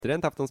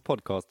Studentaftons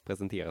podcast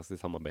presenteras i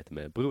samarbete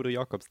med Broder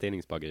Jakobs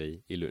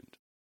steningsbageri i Lund.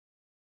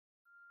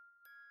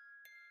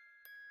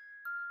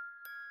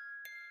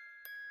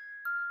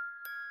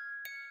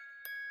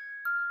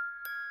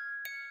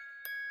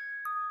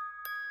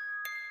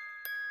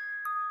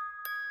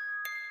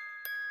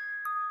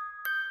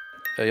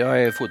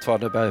 Jag är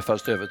fortfarande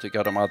bergfast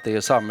övertygad om att det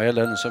är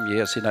samhällen som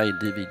ger sina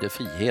individer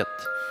frihet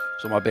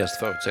som har bäst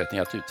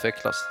förutsättningar att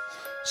utvecklas.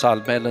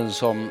 Samhällen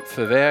som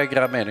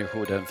förvägrar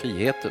människor den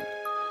friheten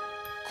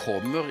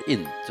kommer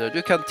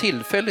inte.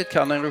 Tillfälligt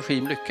kan en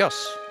regim lyckas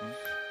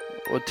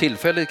och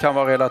tillfälligt kan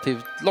vara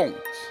relativt långt.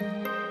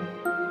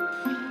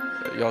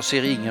 Jag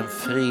ser ingen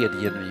fred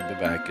i genuin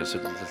bemärkelse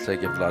när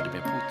lägger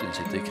Vladimir Putin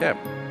sitter i Kreml.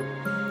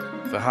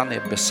 För han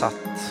är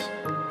besatt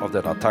av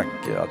denna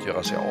tanke att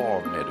göra sig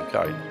av med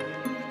Ukraina.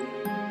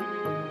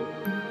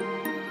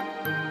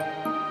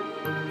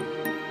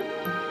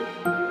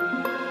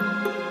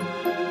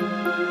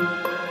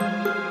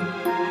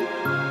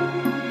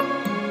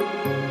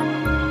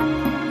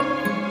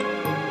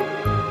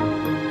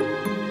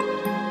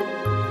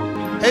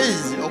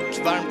 Hej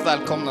och varmt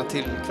välkomna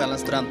till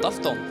kvällens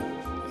studentafton.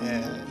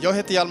 Jag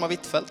heter Hjalmar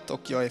Wittfeldt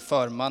och jag är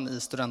förman i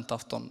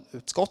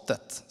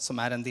Studentaftonutskottet som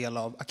är en del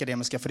av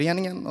Akademiska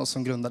föreningen och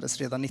som grundades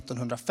redan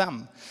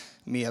 1905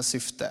 med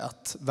syfte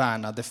att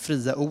värna det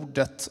fria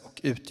ordet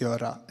och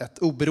utgöra ett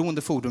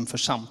oberoende forum för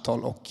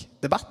samtal och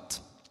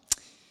debatt.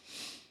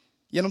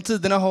 Genom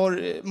tiderna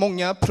har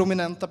många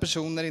prominenta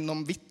personer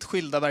inom vitt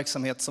skilda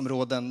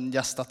verksamhetsområden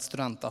gästat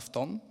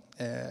Studentafton.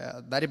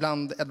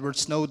 Däribland Edward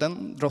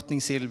Snowden,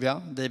 drottning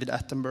Silvia, David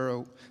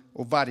Attenborough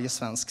och varje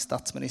svensk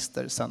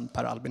statsminister sedan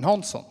Per Albin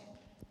Hansson.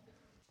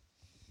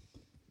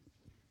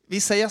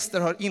 Vissa gäster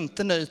har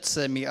inte nöjt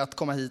sig med att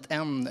komma hit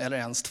en eller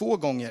ens 2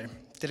 gånger.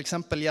 Till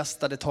exempel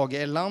gästade Tage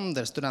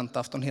Erlander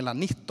Studentafton hela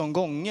 19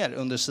 gånger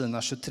under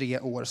sina 23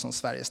 år som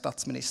Sveriges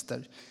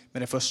statsminister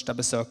med det första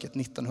besöket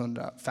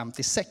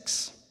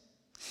 1956.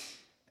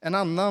 En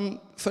annan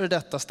före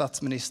detta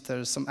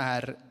statsminister som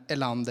är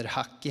Erlander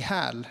hack i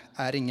häl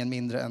är ingen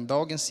mindre än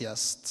dagens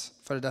gäst,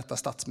 före detta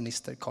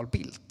statsminister Carl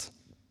Bildt.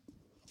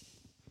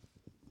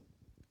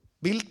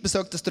 Bildt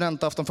besökte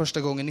Studentafton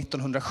första gången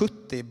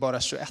 1970, bara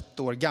 21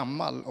 år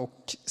gammal,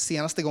 och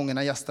senaste gången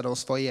han gästade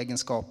oss var i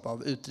egenskap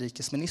av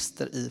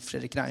utrikesminister i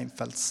Fredrik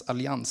Reinfeldts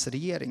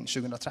alliansregering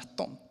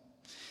 2013.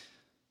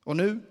 Och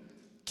nu,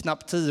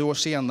 knappt 10 år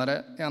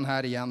senare, är han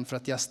här igen för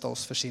att gästa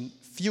oss för sin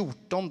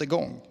 14:e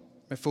gång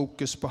med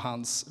fokus på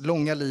hans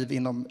långa liv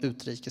inom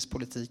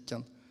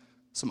utrikespolitiken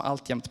som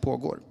alltjämt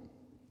pågår.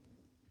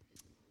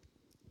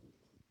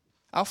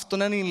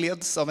 Aftonen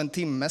inleds av en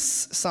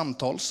timmes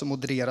samtal som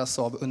modereras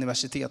av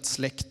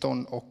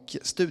universitetslektorn och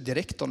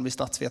studierektorn vid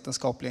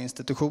statsvetenskapliga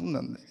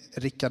institutionen,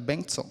 Rikard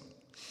Bengtson.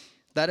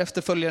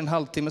 Därefter följer en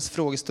halvtimmes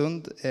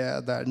frågestund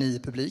där ni i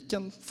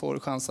publiken får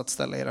chans att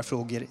ställa era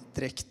frågor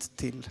direkt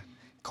till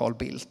Carl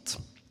Bildt.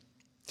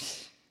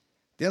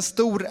 Det är en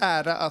stor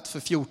ära att för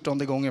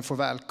 14:e gången få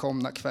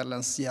välkomna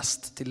kvällens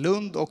gäst till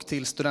Lund och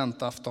till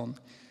Studentafton.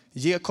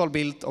 Ge Carl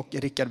Bildt och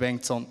Rikard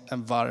Bengtson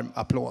en varm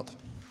applåd.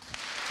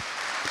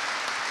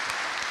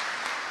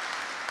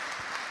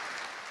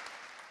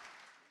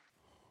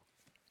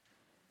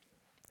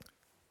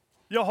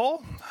 Jaha,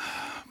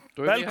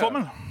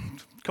 välkommen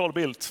Carl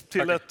Bildt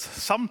till ett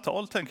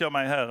samtal, tänker jag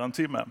mig här, en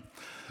timme.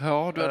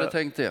 Ja, du hade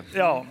tänkt det.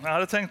 Ja, jag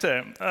hade tänkt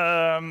det.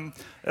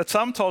 Ett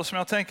samtal som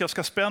jag tänker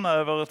ska spänna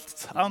över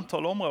ett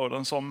antal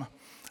områden som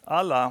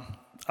alla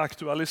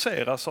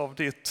aktualiseras av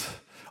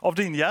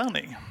din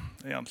gärning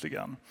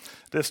egentligen.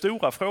 Det är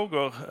stora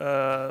frågor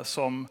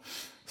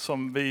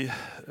som vi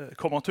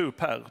kommer att ta upp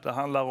här. Det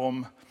handlar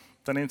om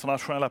den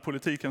internationella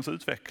politikens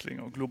utveckling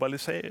och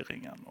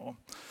globaliseringen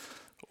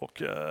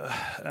och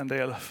en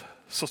del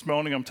så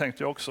småningom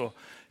tänkte jag också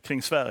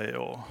kring Sverige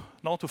och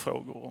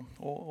NATO-frågor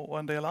och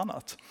en del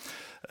annat.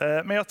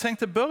 Men jag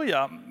tänkte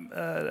börja,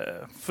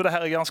 för det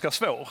här är ganska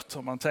svårt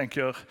om man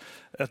tänker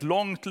ett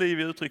långt liv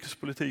i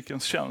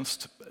utrikespolitikens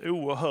tjänst,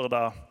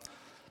 oerhörda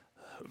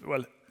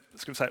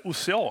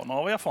oceaner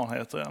av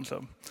erfarenheter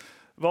egentligen.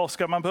 Var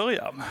ska man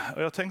börja?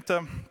 Och jag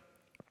tänkte,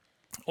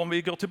 om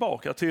vi går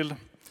tillbaka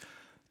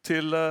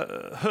till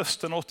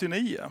hösten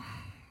 89,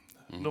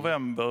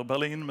 november,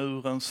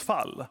 Berlinmurens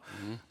fall,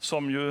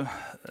 som ju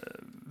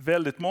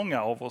väldigt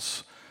många av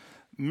oss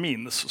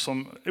minns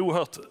som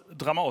oerhört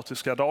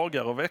dramatiska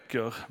dagar och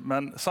veckor,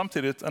 men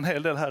samtidigt en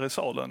hel del här i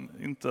salen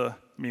inte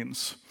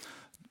minns,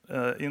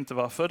 inte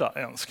var födda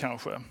ens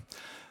kanske.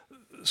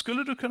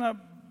 Skulle du kunna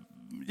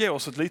ge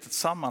oss ett litet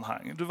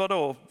sammanhang? Du var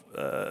då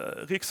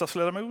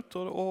riksdagsledamot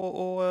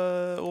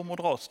och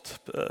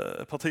moderat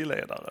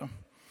partiledare.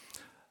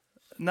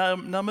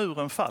 När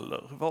muren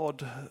faller,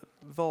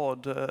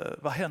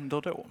 vad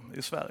händer då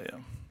i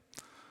Sverige?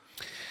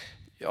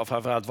 Ja,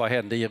 framförallt vad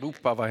hände i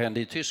Europa, vad hände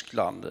i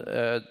Tyskland?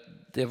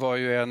 Det var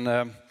ju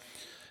en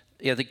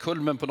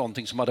kulmen på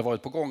någonting som hade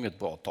varit på gång ett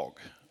bra tag.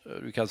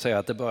 Du kan säga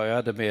att det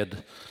började med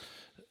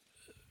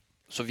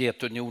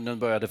Sovjetunionen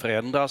började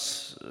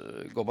förändras.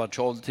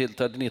 Gorbatjov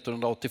tillträdde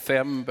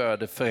 1985,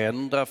 började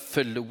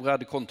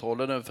förlorade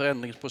kontrollen över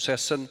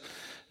förändringsprocessen.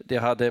 Det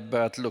hade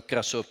börjat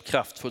luckras upp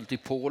kraftfullt i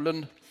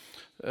Polen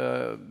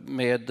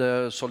med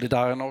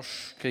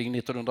Solidarność kring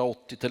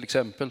 1980 till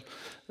exempel.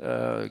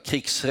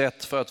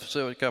 Krigsrätt för att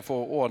försöka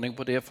få ordning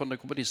på det från den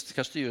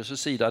kommunistiska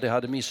styrelsens sida. Det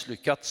hade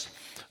misslyckats.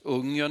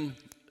 Ungern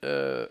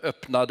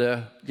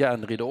öppnade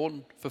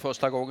järnridån för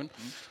första gången.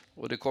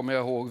 Och det kommer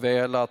jag ihåg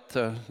väl att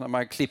när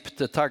man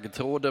klippte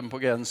taggtråden på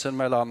gränsen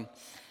mellan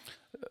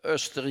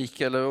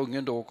Österrike eller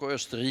Ungern då och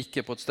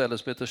Österrike på ett ställe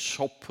som heter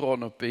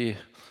Sopron uppe i,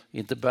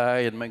 inte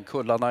bergen men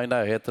kullarna i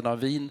närheten av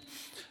Wien,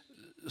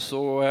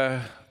 så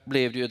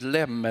blev det ju ett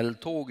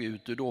lämmeltåg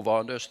ut ur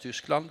dåvarande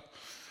Östtyskland.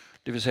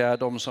 Det vill säga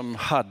de som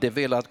hade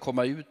velat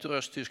komma ut ur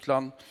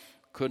Östtyskland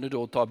kunde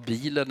då ta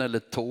bilen eller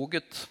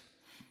tåget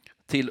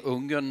till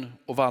Ungern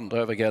och vandra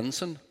över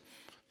gränsen.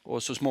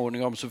 Och så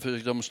småningom så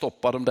försökte de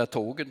stoppa de där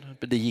tågen,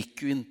 men det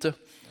gick ju inte.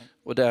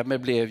 Och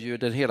därmed blev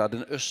ju hela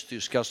den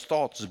östtyska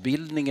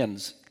statsbildningen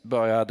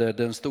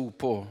den stod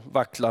på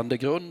vacklande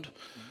grund.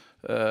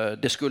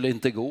 Det skulle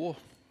inte gå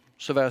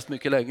så värst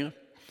mycket längre.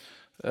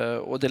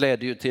 Och det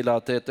ledde ju till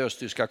att det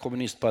östtyska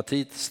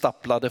kommunistpartiet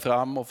stapplade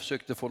fram och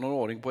försökte få någon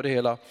ordning på det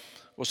hela.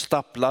 Och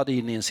stapplade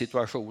in i en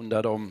situation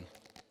där de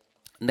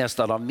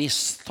nästan av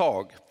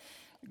misstag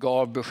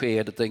gav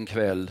beskedet en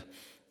kväll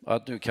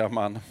att nu kan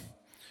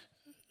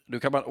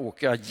man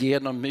åka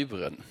genom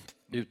muren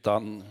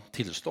utan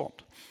tillstånd.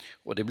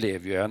 Och det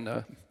blev ju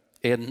en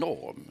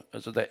enorm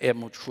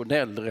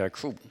emotionell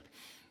reaktion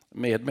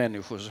med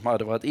människor som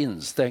hade varit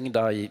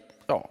instängda i,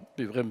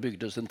 muren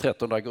byggdes den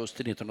 13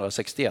 augusti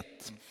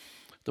 1961.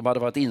 De hade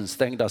varit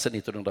instängda sedan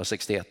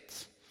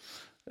 1961.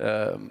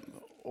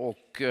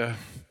 Och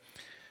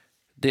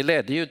det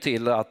ledde ju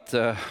till att,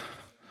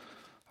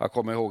 jag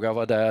kommer ihåg jag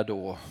var där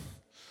då,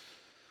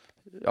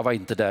 jag var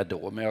inte där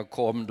då, men jag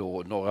kom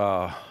då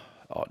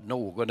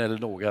någon eller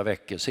några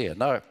veckor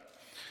senare.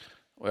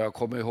 Och jag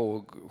kommer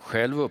ihåg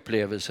själv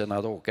upplevelsen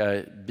att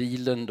åka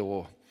bilen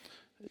då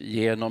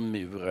genom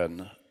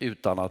muren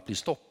utan att bli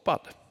stoppad.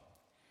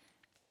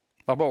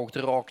 Man bara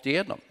åkte rakt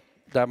igenom.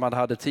 Där man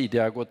hade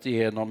tidigare gått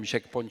igenom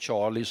checkpoint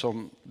Charlie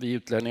som vi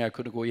utlänningar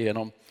kunde gå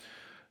igenom.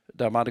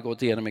 Där man hade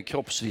gått igenom en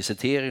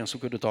kroppsvisitering som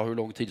kunde ta hur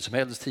lång tid som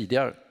helst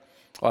tidigare.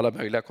 Och alla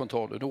möjliga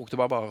kontroller. Då åkte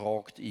man bara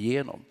rakt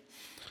igenom.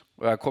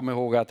 Och jag kommer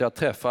ihåg att jag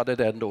träffade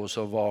den då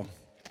som var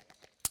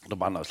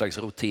de andra slags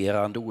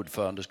roterande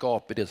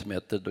ordförandeskap i det som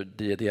heter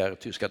DDR,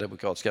 Tyska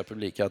Demokratiska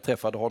Republiken. Jag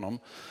träffade honom,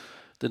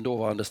 den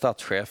dåvarande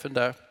statschefen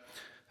där.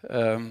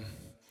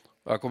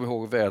 Jag kommer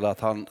ihåg väl att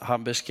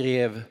han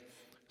beskrev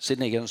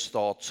sin egen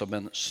stat som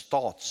en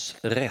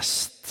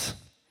statsrest.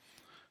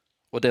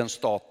 Och den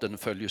staten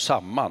följer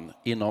samman.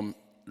 Inom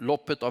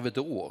loppet av ett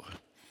år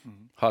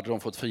hade de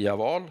fått fria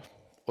val.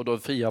 Och de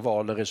fria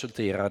valen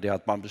resulterade i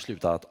att man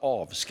beslutade att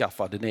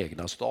avskaffa den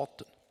egna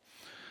staten.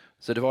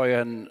 Så det var ju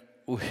en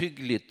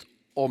ohyggligt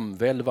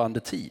omvälvande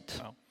tid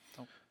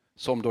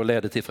som då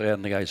ledde till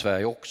förändringar i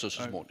Sverige också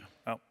så småningom.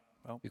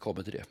 Vi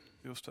kommer till det.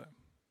 Just det.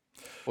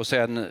 Och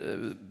sen,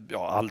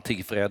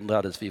 allting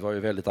förändrades. Vi var ju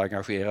väldigt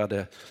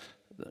engagerade.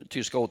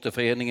 Tyska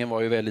återföreningen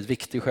var ju väldigt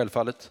viktig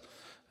självfallet.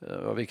 Det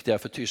var viktiga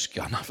för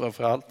tyskarna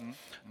framförallt.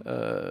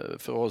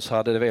 För oss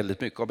hade det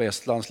väldigt mycket om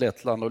Estland,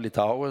 Lettland och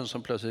Litauen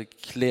som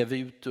plötsligt klev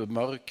ut ur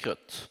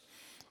mörkret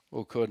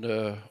och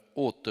kunde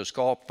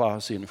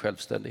återskapa sin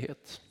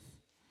självständighet.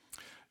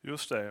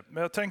 Just det.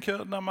 Men jag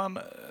tänker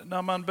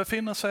när man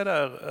befinner sig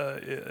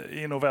där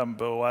i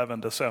november och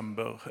även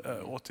december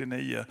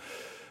 89,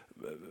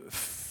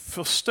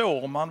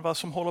 förstår man vad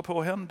som håller på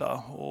att hända?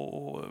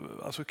 Och,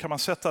 alltså, kan man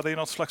sätta det i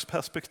något slags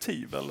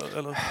perspektiv?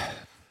 Eller?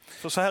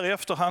 För så här i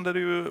efterhand är det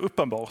ju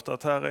uppenbart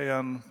att här är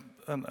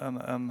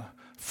en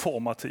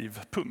formativ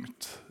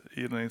punkt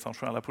i den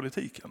internationella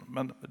politiken.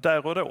 Men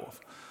där och då?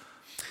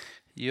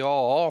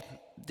 Ja,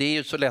 det är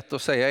ju så lätt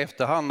att säga i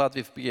efterhand att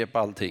vi begrep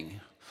allting.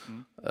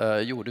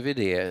 Gjorde vi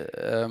det?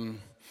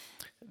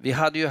 Vi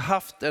hade ju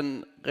haft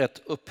en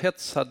rätt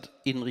upphetsad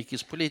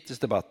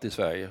inrikespolitisk debatt i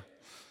Sverige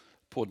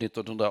på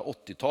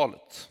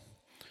 1980-talet.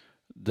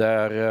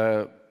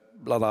 Där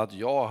bland annat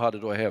jag hade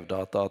då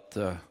hävdat att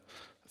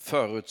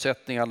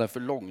förutsättningarna för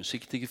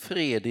långsiktig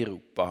fred i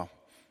Europa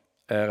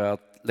är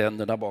att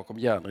länderna bakom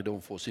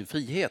järnridån får sin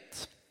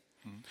frihet.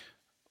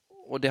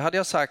 Och det hade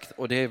jag sagt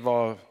och det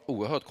var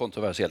oerhört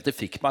kontroversiellt. Det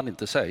fick man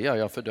inte säga.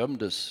 Jag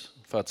fördömdes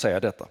för att säga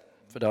detta.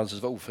 För det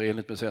anses vara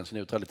oförenligt med svensk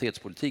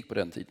neutralitetspolitik på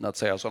den tiden att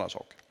säga sådana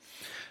saker.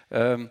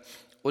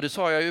 Och det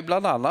sa jag ju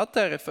bland annat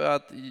därför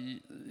att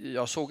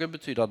jag såg en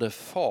betydande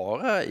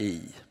fara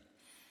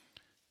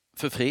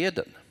för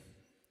freden.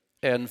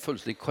 En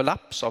fullständig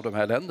kollaps av de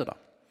här länderna.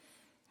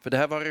 För det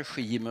här var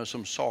regimer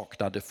som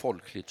saknade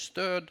folkligt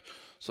stöd,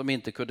 som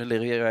inte kunde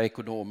leverera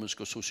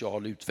ekonomisk och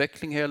social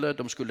utveckling heller.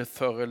 De skulle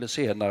förr eller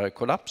senare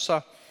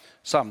kollapsa.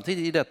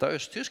 Samtidigt i detta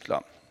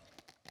Östtyskland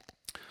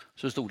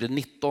så stod det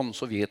 19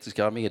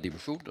 sovjetiska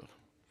armédivisioner.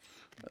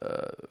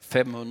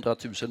 500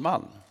 000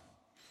 man.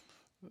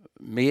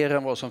 Mer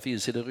än vad som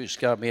finns i den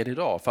ryska armén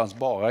idag fanns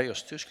bara i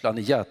Östtyskland,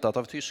 i hjärtat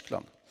av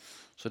Tyskland.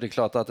 Så det är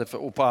klart att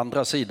och på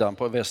andra sidan,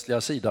 på den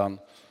västliga sidan,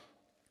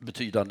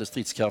 betydande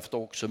stridskrafter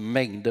och också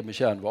mängder med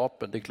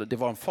kärnvapen. Det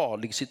var en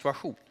farlig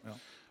situation. Ja.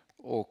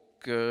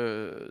 Och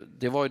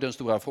det var ju den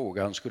stora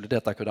frågan,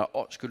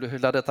 skulle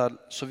hela detta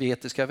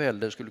sovjetiska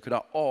välde skulle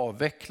kunna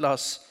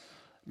avvecklas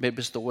med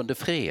bestående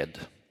fred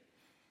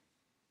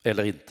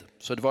eller inte.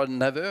 Så det var en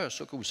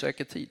nervös och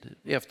osäker tid.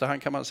 I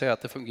efterhand kan man säga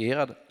att det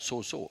fungerade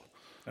så.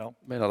 Ja.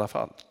 Men i alla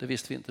fall, det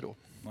visste vi inte då.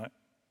 Nej.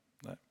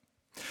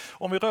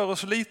 Om vi rör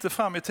oss lite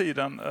fram i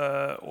tiden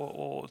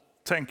och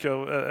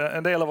tänker,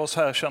 en del av oss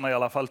här känner i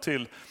alla fall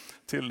till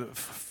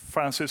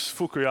Francis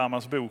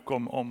Fukuyamas bok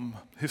om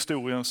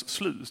historiens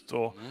slut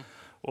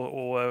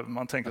och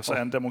man tänker sig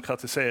en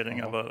demokratisering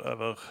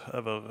över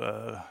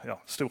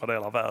stora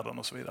delar av världen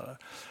och så vidare.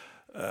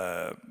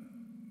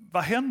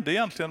 Vad hände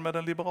egentligen med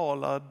den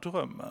liberala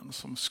drömmen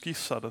som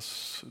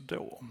skissades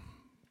då?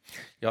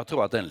 Jag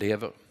tror att den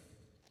lever.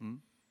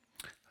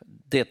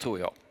 Det tror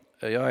jag.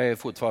 Jag är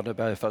fortfarande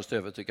bergfast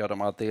övertygad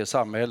om att det är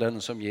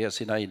samhällen som ger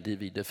sina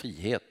individer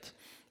frihet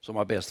som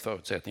har bäst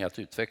förutsättningar att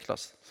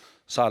utvecklas.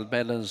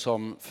 Samhällen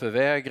som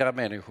förvägrar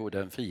människor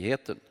den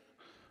friheten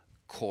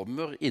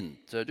kommer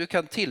inte.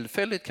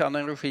 Tillfälligt kan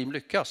en regim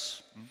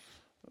lyckas.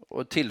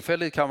 Och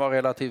tillfälligt kan vara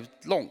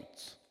relativt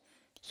långt.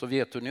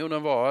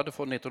 Sovjetunionen varade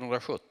från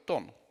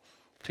 1917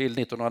 till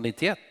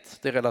 1991.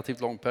 Det är en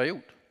relativt lång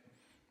period.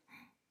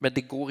 Men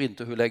det går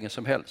inte hur länge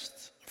som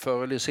helst.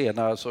 Förr eller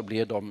senare så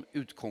blir de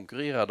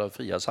utkonkurrerade av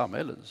fria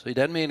samhällen. Så i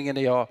den meningen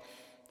är jag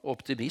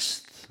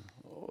optimist.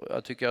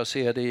 Jag tycker jag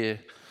ser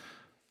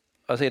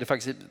det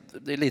faktiskt,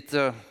 det är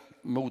lite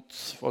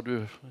mot vad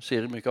du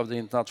ser i mycket av den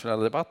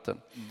internationella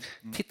debatten.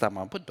 Tittar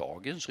man på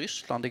dagens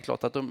Ryssland, det är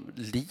klart att de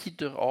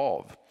lider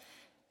av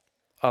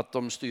att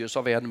de styrs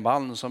av en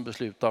man som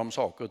beslutar om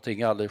saker och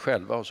ting alldeles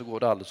själva och så går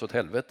det alldeles åt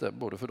helvete,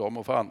 både för dem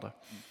och för andra.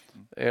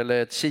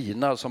 Eller ett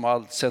Kina som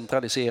har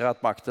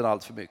centraliserat makten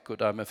allt för mycket och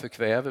därmed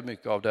förkväver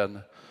mycket av den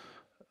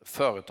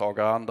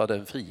företagaranda,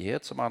 den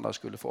frihet som annars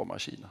skulle forma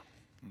Kina.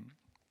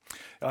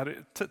 Jag hade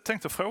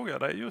tänkt att fråga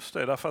dig just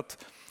det, därför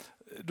att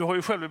du har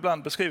ju själv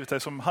ibland beskrivit dig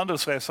som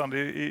handelsresande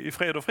i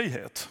fred och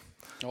frihet.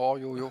 Ja,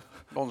 jo.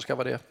 Någon ska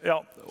vara det.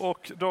 Ja,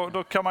 och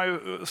då kan man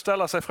ju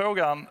ställa sig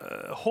frågan,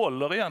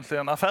 håller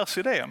egentligen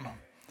affärsidén?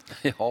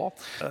 Ja.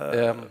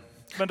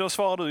 Men då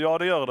svarar du, ja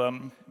det gör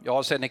den.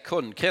 Ja, sen är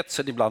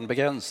kundkretsen ibland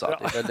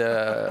begränsad. Ja.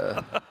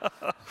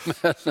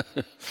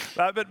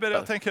 Men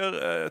jag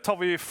tänker, tar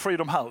vi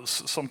Freedom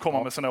House som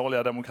kommer med sin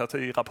årliga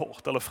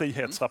demokratirapport, eller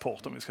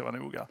frihetsrapport om vi ska vara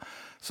noga.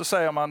 Så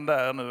säger man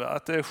där nu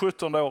att det är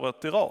 17:e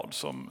året i rad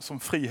som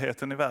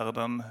friheten i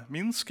världen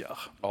minskar.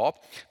 Ja,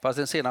 fast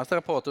den senaste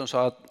rapporten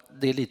sa att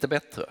det är lite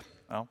bättre.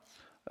 Ja.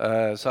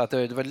 Så att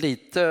det var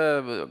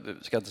lite,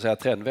 ska inte säga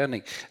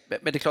trendvändning, men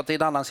det är klart det är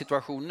en annan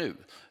situation nu.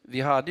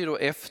 Vi hade ju då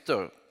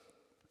efter,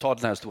 ta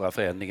den här stora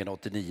förändringen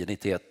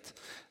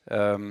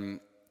 89-91,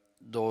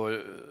 då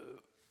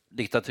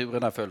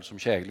diktaturerna föll som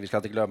käglor. Vi ska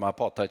inte glömma att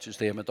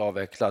apartheidsystemet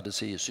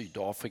avvecklades i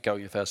Sydafrika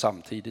ungefär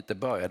samtidigt. Det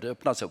började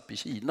öppnas upp i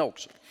Kina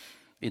också.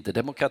 Inte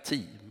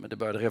demokrati, men det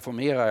började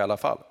reformera i alla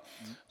fall.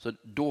 Så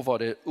då var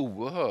det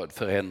oerhörd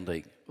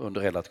förändring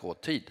under relativt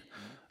kort tid.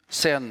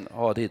 Sen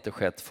har det inte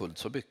skett fullt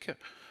så mycket.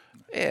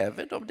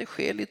 Även om det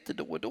sker lite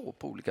då och då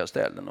på olika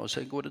ställen och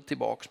sen går det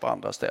tillbaka på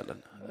andra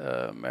ställen.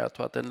 Men jag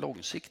tror att den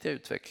långsiktiga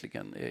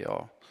utvecklingen är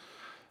jag...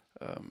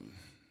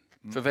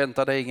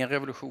 Förväntar dig ingen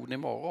revolution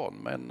imorgon,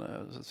 men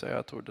så att säga,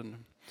 jag tror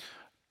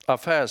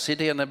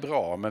affärsidén är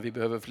bra, men vi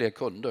behöver fler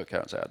kunder kan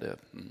jag säga. Det.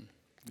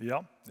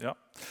 Ja.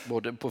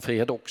 Både på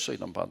fred också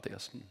inom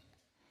parentes.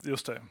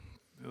 Just det.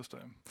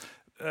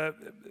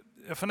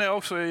 Jag funderar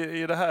också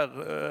i det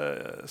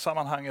här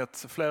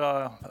sammanhanget,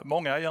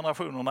 många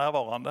generationer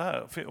närvarande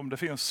här, om det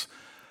finns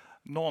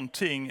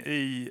någonting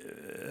i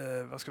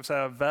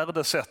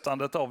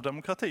värdesättandet av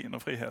demokratin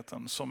och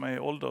friheten som är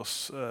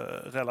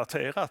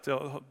åldersrelaterat.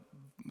 Jag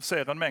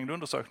ser en mängd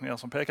undersökningar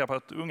som pekar på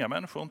att unga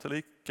människor inte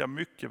lika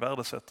mycket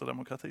värdesätter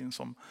demokratin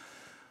som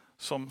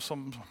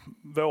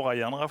våra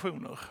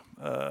generationer.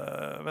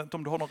 Jag vet inte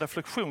om du har någon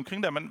reflektion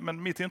kring det,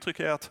 men mitt intryck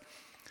är att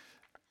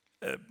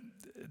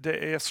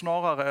det är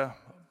snarare,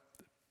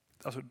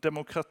 alltså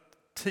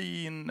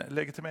demokratin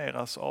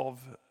legitimeras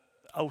av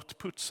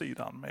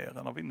output-sidan mer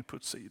än av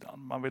input-sidan.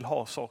 Man vill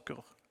ha saker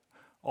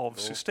av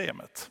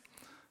systemet.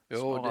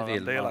 Jo, det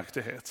vill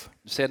delaktighet.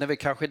 Sen är väl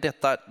kanske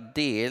detta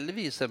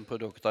delvis en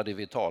produkt av det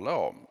vi talar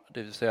om.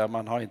 Det vill säga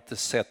man har inte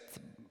sett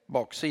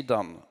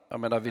baksidan. Jag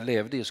menar, vi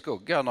levde i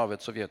skuggan av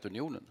ett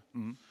Sovjetunionen.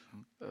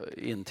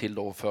 Intill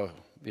då för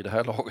vid det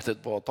här laget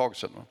ett bra tag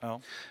sedan.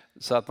 Ja.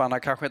 Så att man har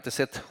kanske inte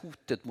sett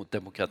hotet mot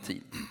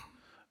demokratin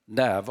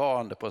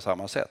närvarande på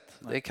samma sätt.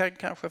 Det kan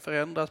kanske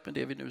förändras med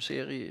det vi nu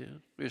ser i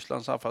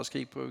Rysslands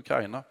anfallskrig på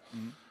Ukraina.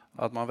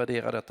 Att man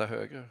värderar detta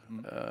högre.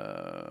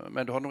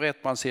 Men du har nog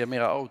rätt, man ser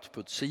mer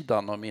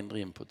output-sidan och mindre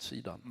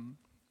input-sidan.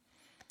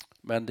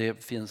 Men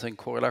det finns en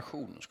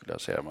korrelation skulle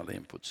jag säga mellan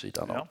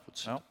input-sidan och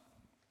output-sidan.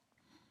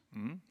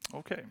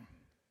 Okej.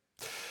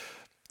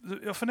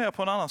 Jag funderar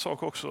på en annan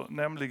sak också,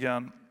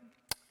 nämligen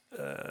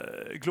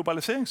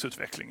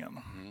globaliseringsutvecklingen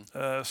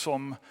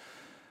som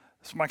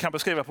som man kan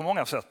beskriva på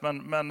många sätt,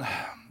 men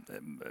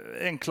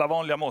enkla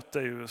vanliga mått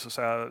är ju så att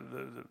säga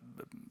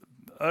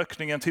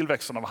ökningen,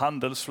 tillväxten av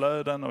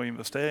handelsflöden och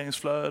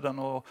investeringsflöden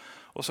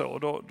och så.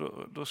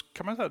 Då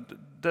kan man säga att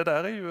det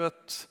där är ju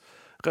ett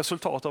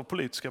resultat av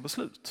politiska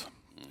beslut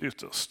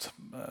ytterst.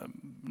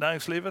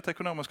 Näringslivet,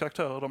 ekonomiska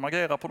aktörer, de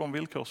agerar på de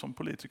villkor som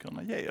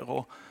politikerna ger.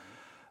 Och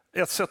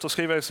ett sätt att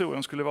skriva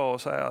historien skulle vara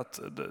att säga att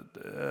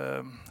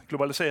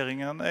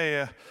globaliseringen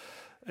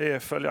är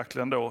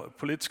följaktligen då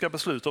politiska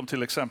beslut om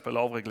till exempel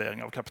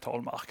avreglering av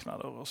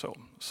kapitalmarknader och så,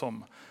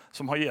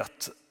 som har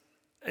gett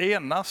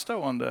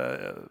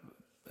enastående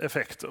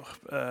effekter.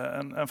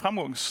 En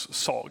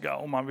framgångssaga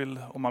om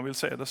man vill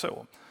se det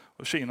så.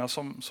 Och Kina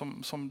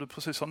som du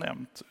precis har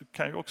nämnt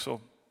kan ju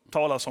också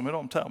talas om i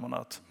de termerna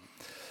att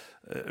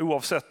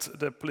oavsett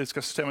det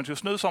politiska systemet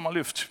just nu så har man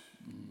lyft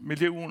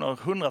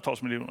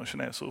hundratals miljoner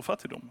kineser ur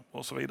fattigdom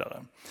och så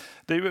vidare.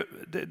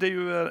 Det är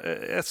ju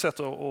ett sätt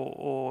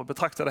att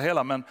betrakta det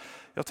hela, men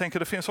jag tänker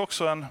det finns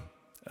också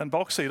en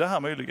baksida här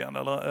möjligen,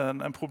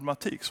 eller en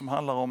problematik som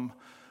handlar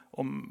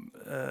om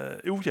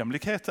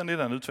ojämlikheten i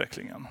den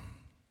utvecklingen.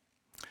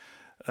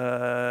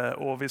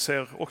 Och vi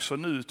ser också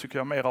nu, tycker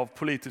jag, mer av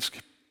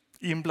politisk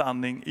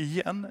inblandning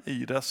igen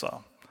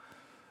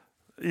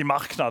i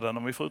marknaden,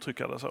 om vi får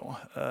uttrycka det så.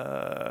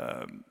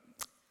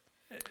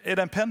 Är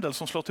det en pendel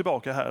som slår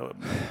tillbaka här?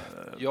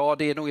 Ja,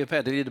 det är nog en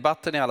pendel i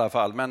debatten i alla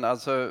fall. Men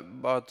alltså,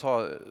 bara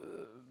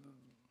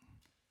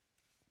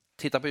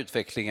titta på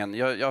utvecklingen.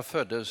 Jag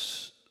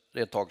föddes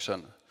ett tag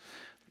sedan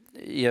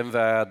i en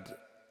värld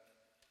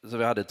så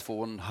vi hade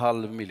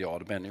 2,5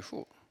 miljard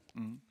människor.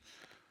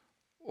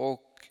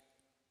 Och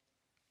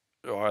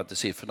jag har inte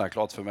siffrorna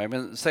klart för mig,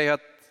 men säg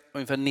att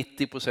ungefär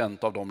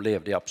 90% av dem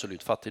levde i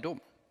absolut fattigdom.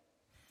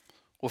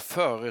 Och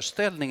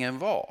föreställningen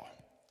var,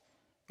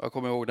 jag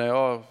kommer ihåg när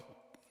jag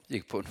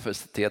gick på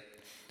universitet,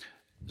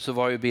 så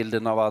var ju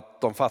bilden av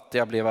att de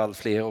fattiga blev allt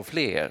fler och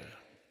fler.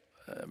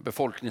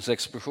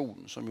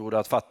 Befolkningsexplosion som gjorde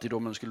att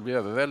fattigdomen skulle bli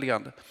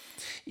överväldigande.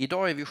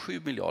 Idag är vi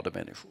 7 miljarder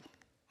människor.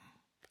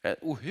 En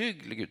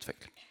ohygglig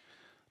utveckling.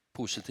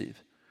 Positiv.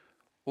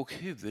 Och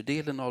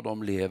huvuddelen av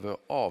dem lever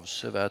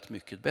avsevärt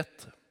mycket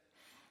bättre.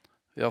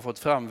 Vi har fått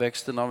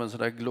framväxten av en sån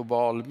där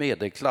global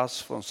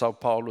medelklass från Sao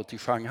Paulo till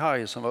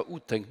Shanghai som var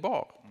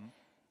otänkbar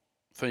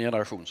för en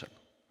generation sedan.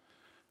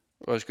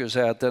 Och jag skulle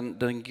säga att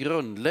den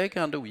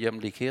grundläggande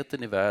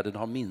ojämlikheten i världen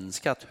har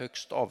minskat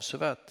högst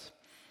avsevärt.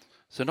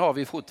 Sen har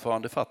vi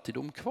fortfarande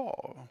fattigdom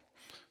kvar.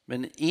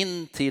 Men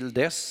intill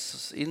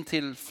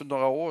för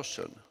några år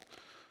sedan,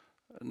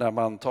 när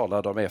man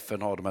talade om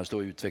FN har de här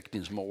stora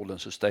utvecklingsmålen,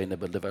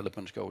 Sustainable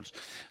Development Goals,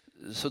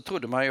 så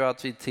trodde man ju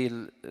att vi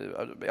till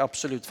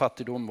absolut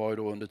fattigdom var ju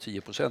då under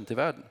 10% i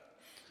världen.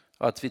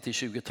 Att vi till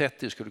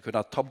 2030 skulle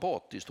kunna ta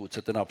bort i stort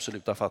sett den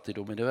absoluta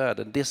fattigdomen i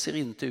världen. Det ser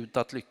inte ut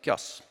att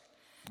lyckas.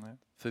 Nej.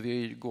 För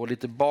vi går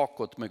lite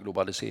bakåt med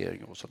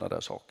globalisering och sådana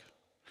där saker.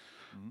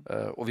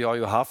 Och vi har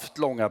ju haft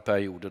långa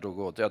perioder då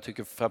gått. Jag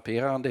tycker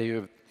frapperande är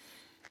ju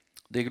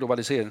det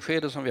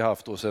globaliseringsskede som vi har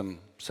haft då sedan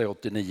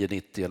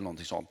 89-90 eller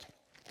någonting sånt.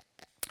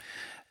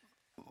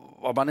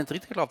 Vad man inte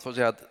riktigt klart för att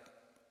säga att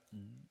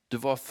det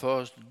var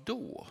först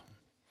då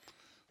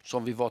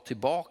som vi var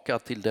tillbaka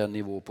till den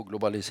nivå på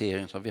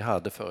globalisering som vi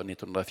hade före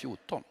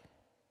 1914.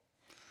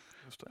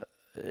 Just det.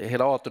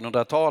 Hela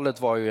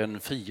 1800-talet var ju en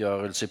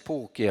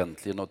frigörelsepok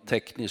egentligen och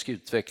teknisk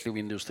utveckling och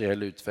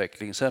industriell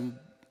utveckling. Sen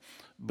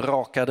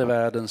brakade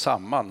världen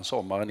samman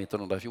sommaren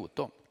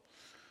 1914.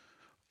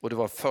 Och det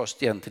var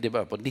först egentligen i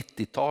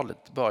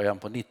början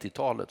på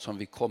 90-talet som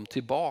vi kom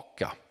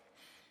tillbaka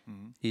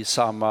i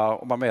samma,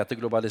 om man mäter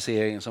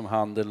globalisering som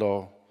handel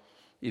och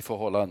i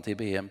förhållande till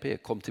BNP,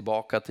 kom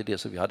tillbaka till det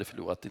som vi hade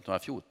förlorat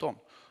 1914.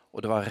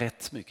 Och det var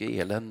rätt mycket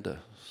elände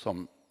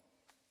som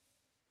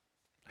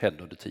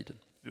hände under tiden.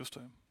 Just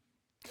det.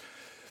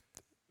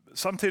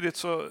 Samtidigt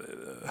så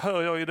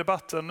hör jag i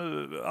debatten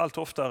nu allt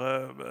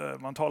oftare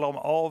man talar om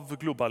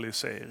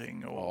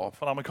avglobalisering. Och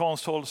från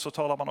amerikanskt håll så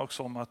talar man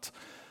också om att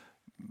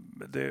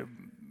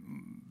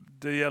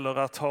det gäller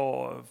att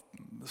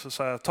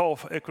ta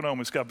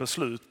ekonomiska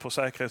beslut på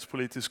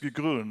säkerhetspolitisk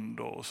grund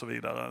och så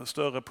vidare.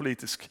 Större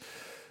politisk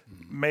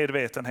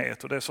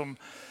medvetenhet. Och det som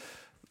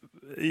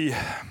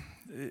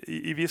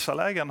i vissa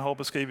lägen har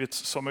beskrivits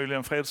som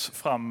möjligen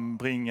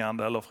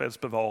fredsframbringande eller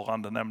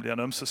fredsbevarande, nämligen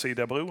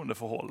ömsesidiga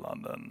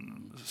beroendeförhållanden,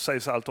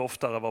 sägs allt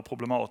oftare vara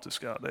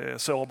problematiska. Det är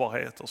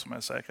sårbarheter som är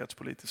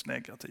säkerhetspolitiskt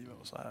negativa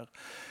och så här.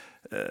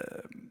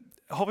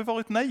 Har vi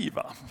varit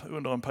naiva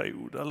under en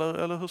period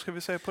eller hur ska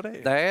vi se på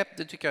det? Nej,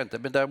 det tycker jag inte.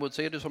 Men däremot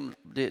så är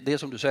det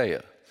som du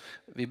säger.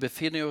 Vi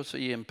befinner oss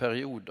i en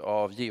period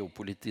av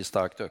geopolitiskt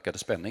starkt ökade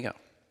spänningar.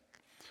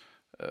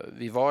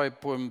 Vi var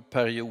på en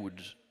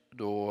period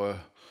då,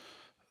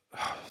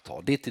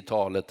 ta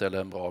 90-talet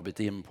eller en bra bit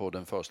in på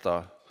den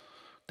första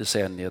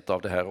decenniet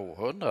av det här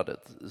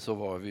århundradet, så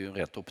var vi en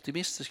rätt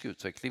optimistisk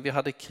utveckling. Vi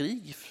hade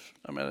krig.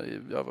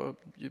 Jag var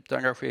djupt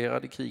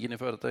engagerad i krigen i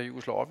före detta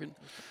Jugoslavien.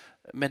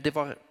 Men det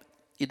var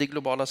i det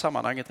globala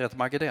sammanhanget rätt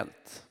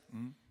marginellt.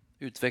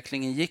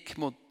 Utvecklingen gick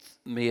mot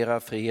mera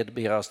fred,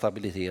 mera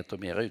stabilitet och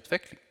mera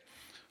utveckling.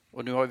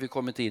 Och nu har vi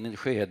kommit in i ett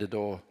skede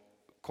då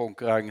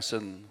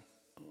konkurrensen,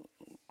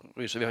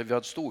 vi har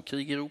ett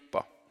storkrig i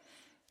Europa.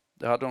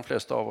 Det hade de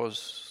flesta av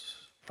oss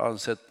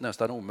ansett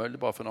nästan omöjligt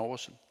bara för några år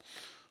sedan.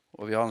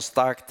 Och vi har en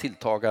starkt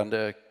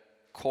tilltagande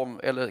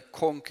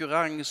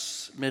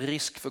konkurrens med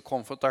risk för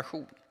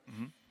konfrontation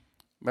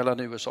mellan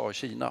USA och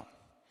Kina.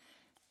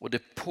 Och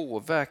det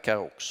påverkar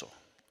också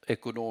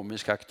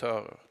ekonomiska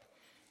aktörer.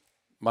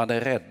 Man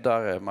är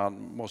räddare,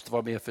 man måste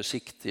vara mer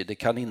försiktig. Det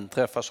kan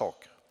inträffa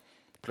saker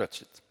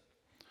plötsligt.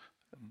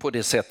 På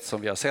det sätt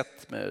som vi har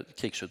sett med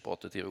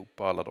krigsutbrottet i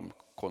Europa, alla de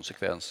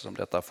konsekvenser som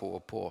detta får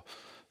på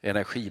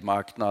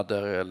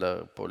energimarknader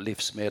eller på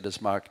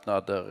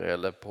livsmedelsmarknader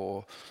eller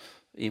på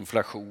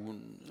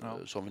inflation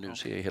som vi nu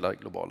ser i hela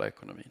globala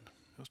ekonomin.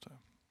 Just det.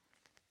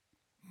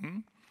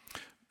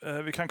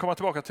 Vi kan komma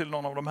tillbaka till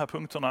någon av de här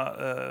punkterna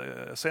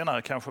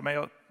senare kanske, men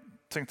jag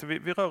tänkte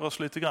vi rör oss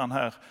lite grann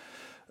här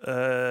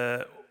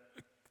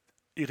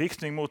i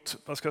riktning mot,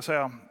 vad ska jag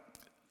säga,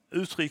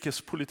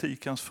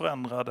 utrikespolitikens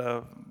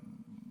förändrade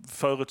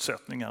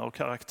förutsättningar och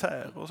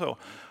karaktär och så.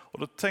 Och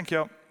då tänker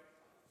jag,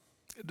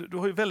 du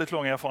har ju väldigt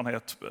lång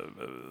erfarenhet,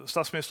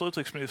 statsminister,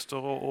 utrikesminister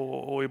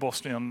och i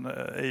Bosnien,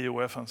 EU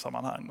och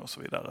FN-sammanhang och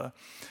så vidare.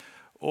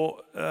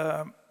 Och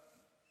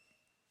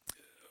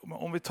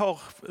om vi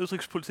tar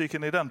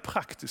utrikespolitiken i den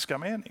praktiska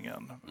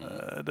meningen,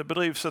 det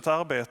bedrivs ett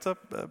arbete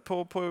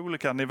på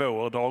olika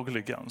nivåer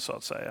dagligen så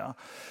att säga.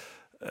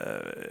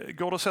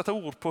 Går det att sätta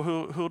ord på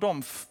hur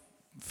de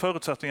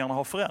förutsättningarna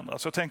har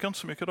förändrats? Jag tänker inte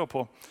så mycket då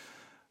på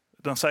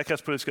den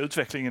säkerhetspolitiska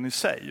utvecklingen i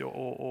sig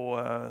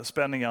och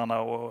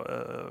spänningarna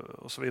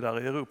och så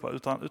vidare i Europa,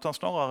 utan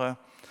snarare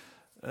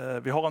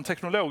vi har en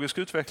teknologisk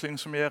utveckling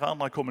som ger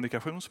andra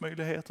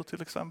kommunikationsmöjligheter,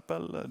 till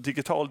exempel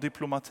digital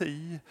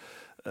diplomati,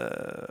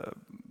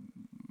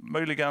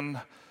 möjligen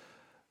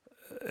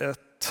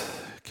ett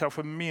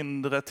kanske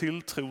mindre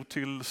tilltro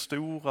till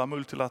stora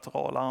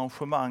multilaterala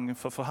arrangemang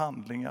för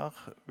förhandlingar,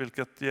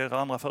 vilket ger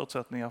andra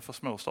förutsättningar för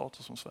små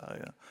stater som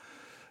Sverige.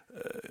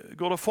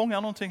 Går det att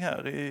fånga någonting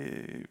här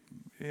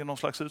i någon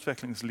slags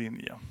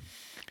utvecklingslinje?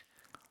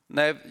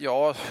 Nej,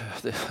 ja,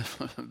 det är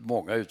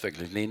många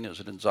utvecklingslinjer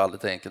så det är inte så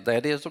alldeles enkelt.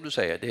 Det är som du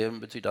säger, det är en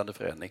betydande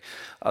förändring.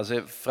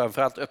 Alltså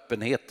framförallt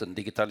öppenheten,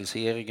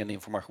 digitaliseringen,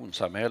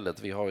 informationssamhället.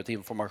 Vi har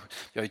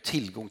ju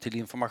tillgång till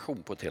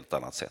information på ett helt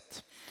annat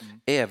sätt.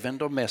 Även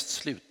de mest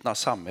slutna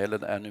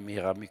samhällen är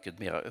numera mycket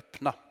mer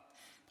öppna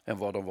än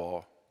vad de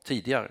var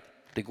tidigare.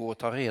 Det går att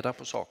ta reda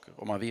på saker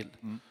om man vill.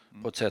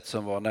 På ett sätt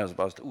som var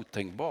närmast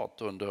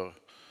otänkbart under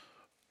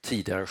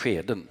tidigare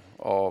skeden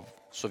av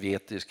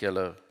sovjetisk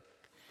eller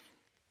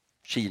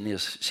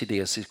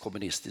kinesisk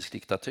kommunistisk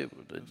diktatur.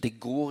 Det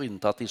går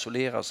inte att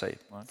isolera sig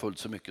fullt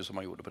så mycket som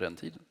man gjorde på den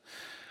tiden.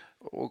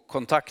 Och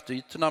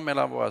kontaktytorna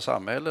mellan våra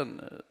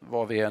samhällen,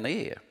 var vi än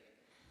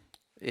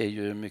är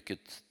ju mycket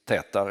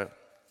tätare.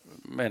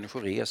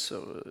 Människor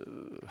reser,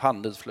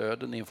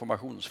 handelsflöden,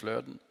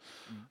 informationsflöden.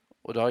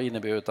 Och det har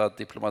inneburit att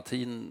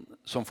diplomatin,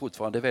 som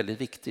fortfarande är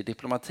väldigt viktig,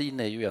 diplomatin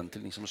är ju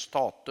egentligen liksom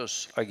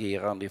staters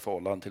agerande i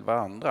förhållande till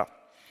varandra,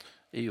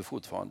 är ju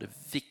fortfarande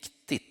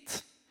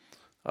viktigt.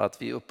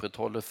 Att vi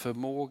upprätthåller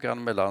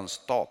förmågan mellan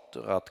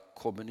stater att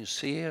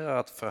kommunicera,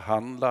 att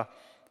förhandla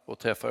och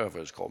träffa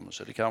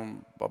överenskommelser. Det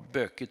kan vara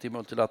bökigt i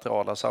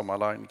multilaterala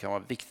sammanhang, det kan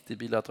vara viktigt i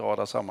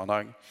bilaterala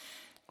sammanhang.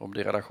 Om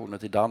det är relationer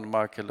till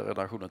Danmark eller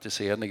relationer till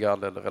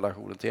Senegal eller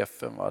relationer till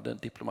FN. Den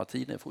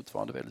diplomatin är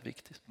fortfarande väldigt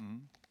viktig.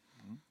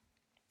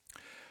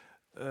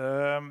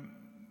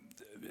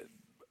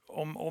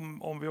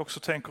 Om vi också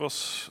tänker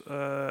oss,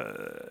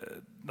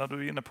 när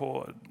du är inne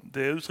på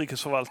det är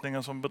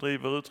utrikesförvaltningen som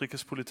bedriver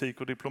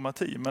utrikespolitik och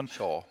diplomati,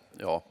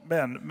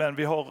 men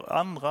vi har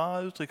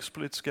andra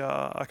utrikespolitiska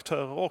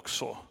aktörer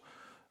också,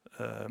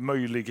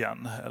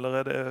 möjligen,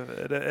 eller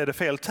är det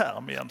fel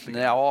term egentligen?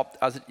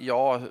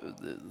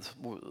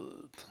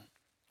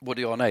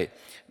 Både ja och nej.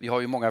 Vi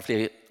har ju många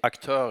fler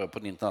aktörer på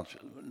den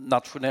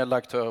nationella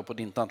aktörer på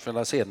den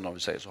internationella scenen, om vi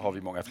säger, så har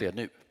vi många fler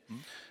nu.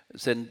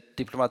 Sen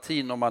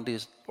diplomatin, om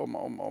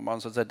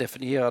man så att säga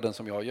definierar den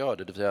som jag gör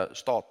det vill säga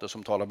stater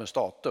som talar med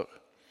stater,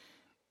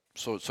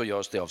 så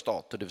görs det av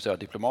stater, det vill säga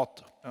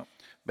diplomater. Ja.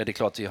 Men det är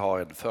klart att vi har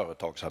en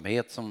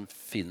företagsamhet som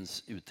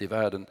finns ute i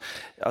världen.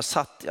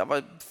 Jag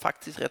var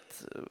faktiskt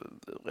rätt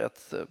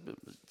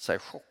så här,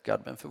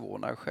 chockad men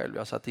förvånad själv.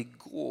 Jag satt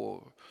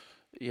igår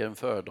i en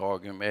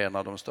föredragning med en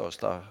av de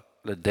största,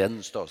 eller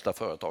den största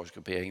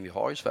företagsgruppering vi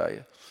har i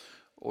Sverige.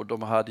 Och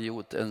de hade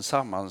gjort en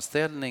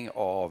sammanställning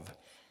av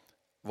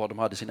vad de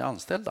hade sina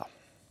anställda.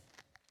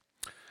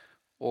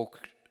 Och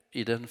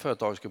i den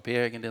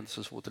företagsgrupperingen, det är inte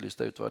så svårt att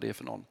lista ut vad det är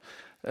för någon,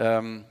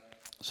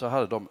 så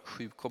hade de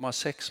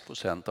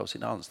 7,6% av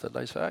sina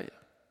anställda i Sverige.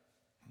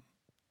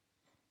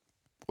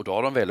 Och då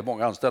har de väldigt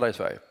många anställda i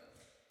Sverige.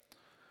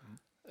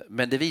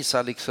 Men det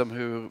visar liksom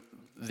hur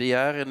vi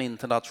är en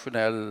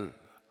internationell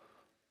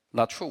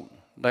nation.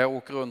 När jag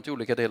åker runt i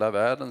olika delar av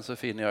världen så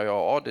finner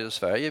jag det är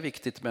Sverige är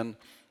viktigt, men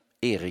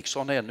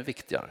Ericsson är ännu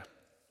viktigare.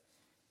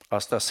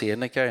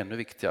 AstraZeneca är ännu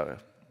viktigare.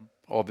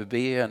 ABB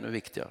är ännu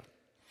viktigare.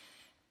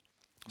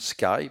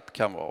 Skype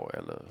kan vara,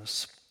 eller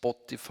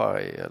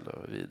Spotify.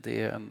 Eller,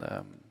 det är en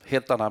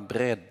helt annan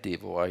bredd i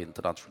våra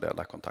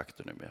internationella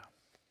kontakter numera.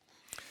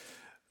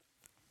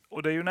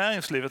 Och det är ju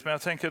näringslivet, men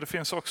jag tänker det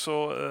finns också,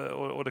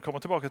 och det kommer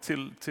tillbaka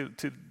till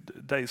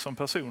dig som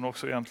person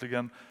också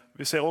egentligen.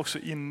 Vi ser också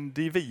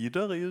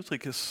individer i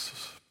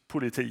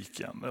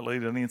utrikespolitiken, eller i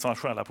den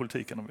internationella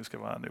politiken om vi ska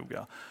vara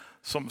noga,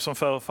 som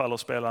förefaller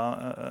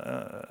spela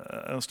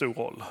en stor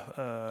roll.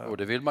 Och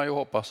det vill man ju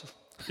hoppas.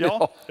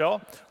 Ja,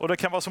 och det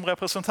kan vara som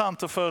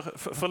representanter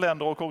för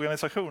länder och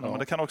organisationer, men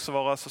det kan också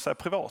vara så att säga,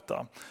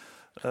 privata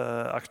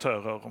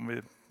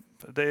aktörer.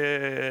 Det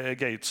är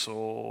Gates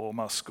och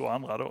Musk och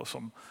andra då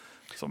som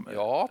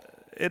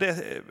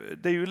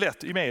det är ju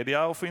lätt i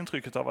media att få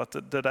intrycket av att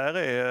det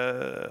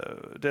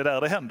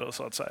där det händer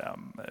så att säga.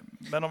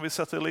 Men om vi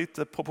sätter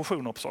lite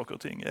proportioner på saker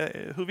och ting,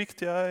 hur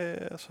viktiga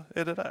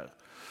är det där?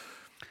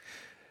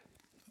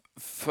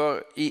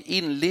 För i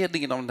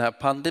inledningen av den här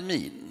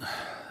pandemin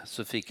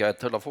så fick jag ett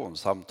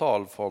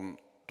telefonsamtal från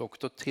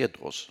Dr.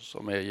 Tedros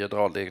som är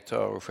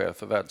generaldirektör och chef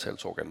för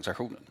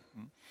Världshälsoorganisationen.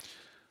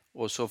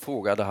 Och så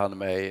frågade han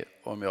mig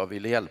om jag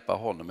ville hjälpa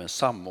honom med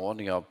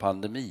samordning av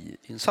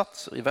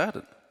pandemiinsatser i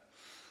världen.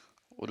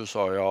 Och då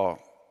sa jag,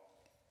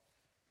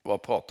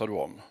 vad pratar du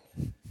om?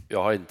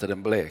 Jag har inte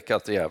den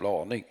blekaste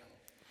jävla aning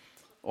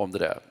om det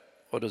där.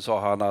 Och då sa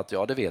han att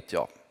ja, det vet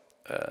jag.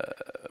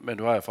 Men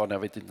du har erfarenhet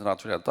av ett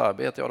internationellt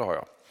arbete, ja det har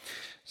jag.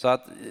 Så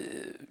att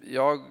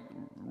jag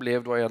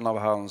blev då en av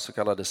hans så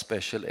kallade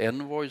special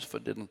envoys, för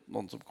det är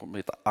något som kommer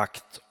att heta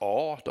Akt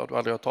A, det har du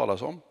aldrig hört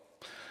talas om.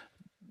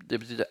 Det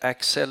betyder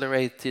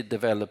Accelerated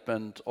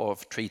Development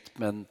of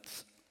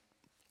Treatment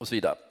och så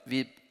vidare.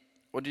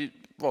 Och det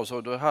var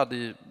så, då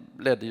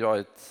ledde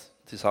jag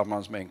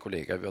tillsammans med en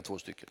kollega, vi var 2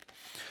 stycken,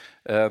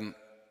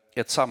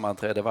 ett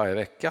sammanträde varje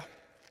vecka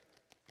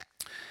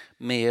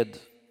med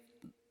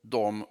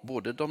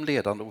både de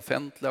ledande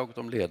offentliga och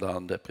de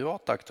ledande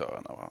privata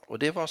aktörerna. Och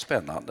det var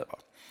spännande.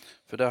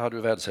 För där hade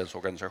du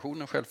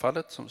Världshälsoorganisationen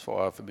självfallet som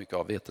svarar för mycket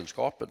av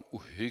vetenskapen.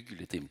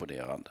 Ohyggligt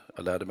imponerande.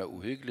 Jag lärde mig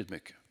ohyggligt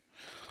mycket.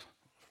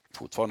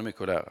 Fortfarande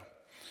mycket att lära.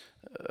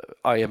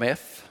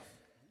 IMF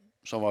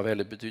som var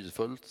väldigt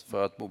betydelsefullt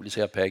för att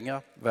mobilisera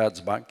pengar.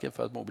 Världsbanken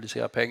för att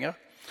mobilisera pengar.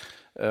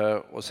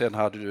 Och sen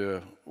hade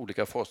du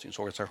olika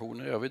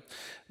forskningsorganisationer i övrigt.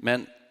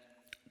 Men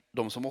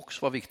de som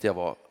också var viktiga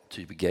var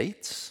typ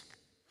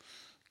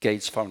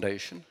Gates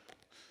Foundation.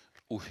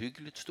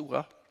 Ohyggligt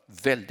stora.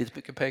 Väldigt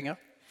mycket pengar.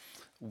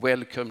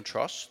 Wellcome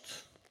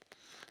Trust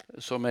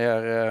som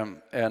är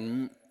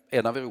en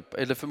av Europa,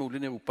 eller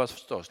förmodligen Europas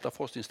största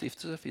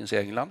forskningsstiftelse, finns i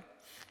England.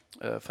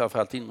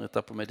 Framförallt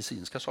inriktad på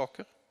medicinska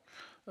saker.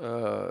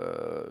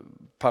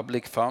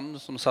 Public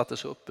Fund som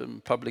sattes upp,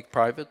 en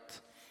public-private,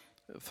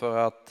 för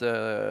att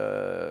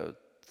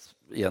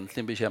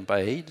egentligen bekämpa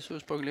AIDS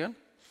ursprungligen.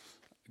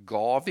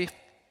 Gavi,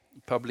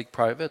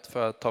 public-private,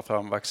 för att ta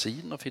fram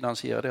vaccin och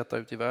finansiera detta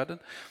ut i världen.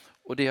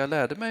 Och det jag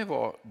lärde mig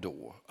var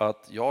då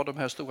att de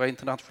här stora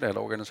internationella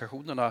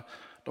organisationerna,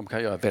 de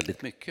kan göra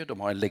väldigt mycket.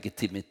 De har en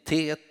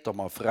legitimitet, de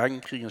har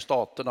förankring i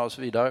staterna och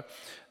så vidare.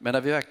 Men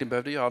när vi verkligen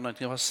behövde göra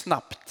någonting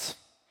snabbt,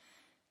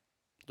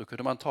 då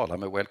kunde man tala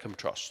med Wellcome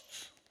Trust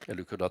eller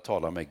du kunde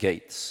tala med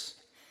Gates.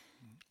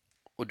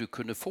 Och du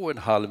kunde få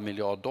 $500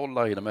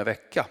 miljoner inom en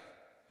vecka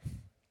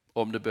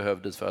om det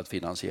behövdes för att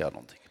finansiera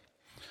någonting.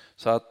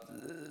 Så att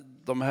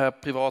de här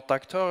privata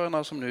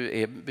aktörerna som nu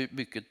är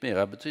mycket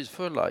mer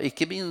betydelsefulla,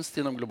 icke minst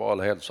inom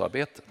globala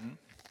hälsoarbete,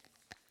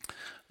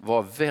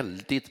 var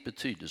väldigt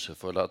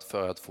betydelsefulla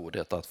för att få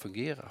detta att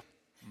fungera.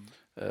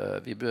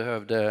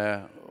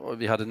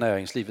 Vi hade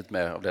näringslivet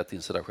med av det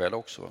insedda skäl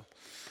också.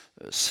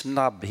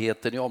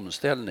 Snabbheten i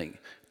omställning,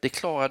 det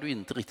klarar du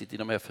inte riktigt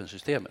inom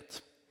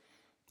FN-systemet.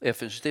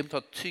 FN-systemet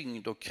har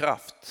tyngd och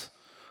kraft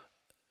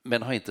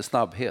men har inte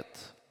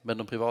snabbhet. Men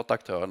de privata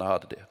aktörerna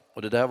hade det.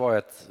 Och det där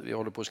var vi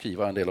håller på att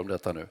skriva en del om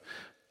detta nu.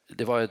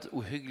 Det var ett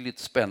ohyggligt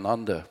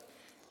spännande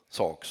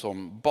sak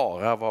som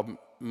bara var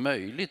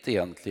möjligt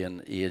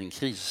egentligen i en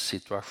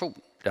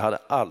krissituation. Det hade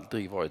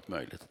aldrig varit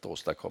möjligt att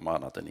åstadkomma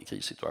annat än i en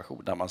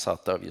krissituation där man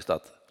satt där och visste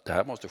att det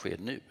här måste ske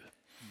nu.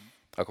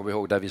 Jag kommer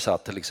ihåg där vi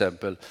satt till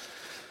exempel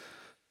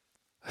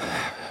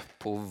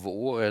på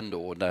våren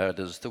då när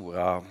den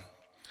stora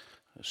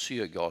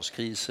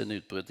syrgaskrisen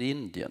utbröt i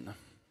Indien.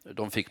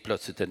 De fick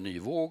plötsligt en ny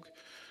våg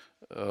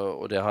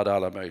och det hade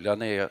alla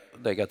möjliga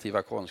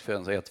negativa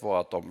konsekvenser. Ett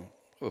var att de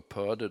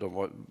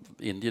upphörde.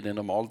 Indien är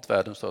normalt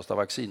världens största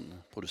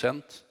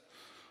vaccinproducent.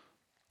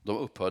 De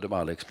upphörde med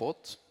all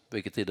export,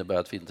 vilket innebär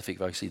att vi inte fick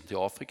vaccin till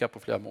Afrika på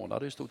flera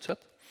månader i stort sett.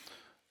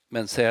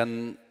 Men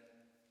sen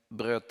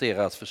bröt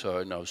deras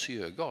försörjning av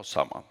syrgas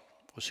samman.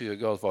 Och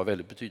syrgas var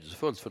väldigt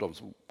betydelsefullt för de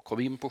som kom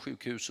in på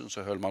sjukhusen,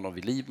 så höll man dem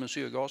vid liv med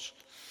syrgas.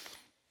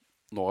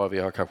 Några av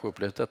er har kanske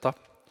upplevt detta.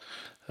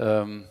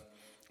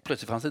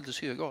 Plötsligt fanns det inte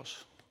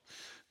syrgas.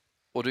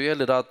 Och då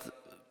gällde det att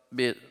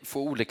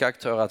få olika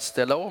aktörer att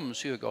ställa om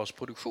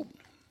syrgasproduktion.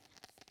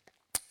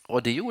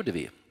 Och det gjorde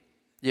vi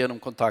genom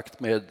kontakt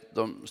med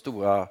de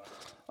stora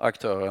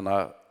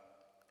aktörerna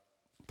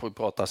på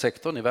prata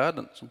sektorn i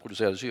världen som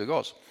producerade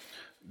syrgas.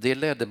 Det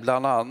ledde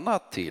bland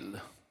annat till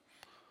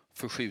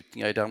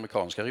förskjutningar i det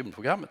amerikanska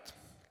rymdprogrammet.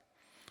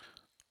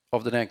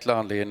 Av den enkla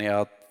anledningen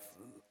att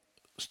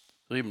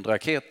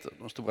rymdraketer,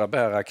 de stora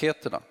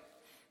bärraketerna,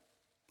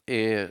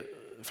 är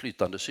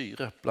flytande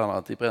syre, bland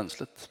annat i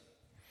bränslet.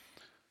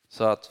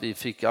 Så att vi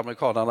fick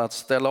amerikanerna att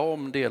ställa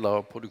om delar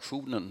av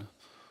produktionen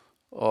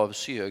av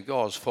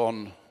syrgas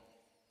från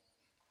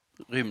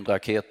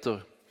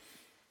rymdraketer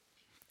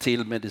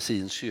till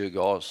medicinsk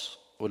syrgas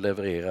och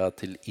leverera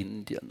till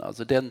Indien.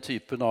 Alltså den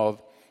typen av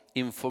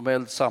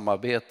informellt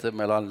samarbete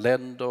mellan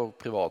länder och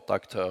privata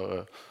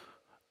aktörer,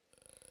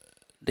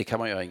 det kan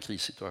man göra i en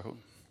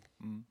krissituation.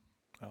 Mm.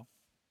 Ja.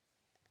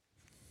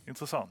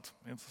 Intressant.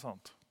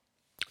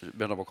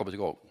 Men de har kommit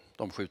igång.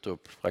 De skjuter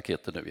upp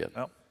raketer nu igen.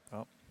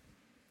 Ja.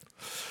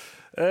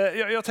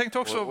 Jag tänkte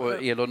också...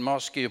 Och Elon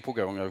Musk är ju på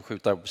gång att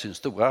skjuta upp sin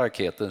stora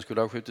raket. Den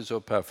skulle ha skjutits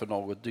upp här för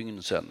något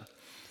dygn sedan.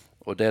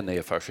 Och den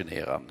är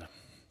fascinerande.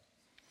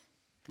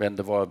 Men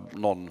det var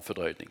någon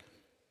fördröjning.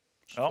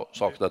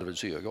 Saknade väl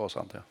syrgas,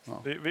 antar jag.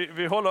 Ja.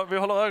 Vi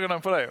håller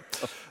ögonen på det.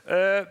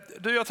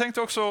 Jag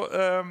tänkte också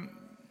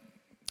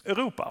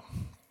Europa.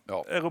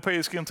 Ja.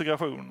 Europeisk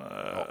integration,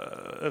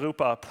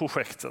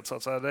 Europaprojektet så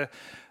att säga.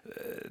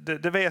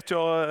 Det vet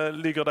jag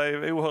ligger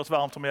dig oerhört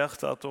varmt om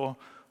hjärtat och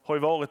har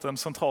ju varit en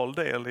central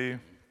del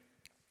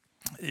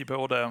i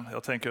både,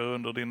 jag tänker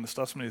under din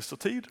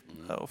statsministertid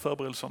och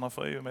förberedelserna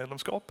för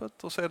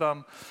EU-medlemskapet och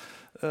sedan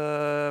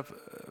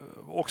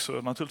också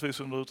naturligtvis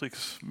under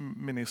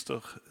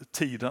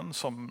utrikesministertiden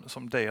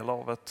som del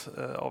av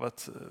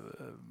ett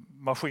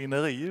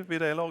maskineri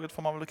vid det laget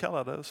får man väl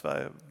kalla det.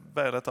 Sverige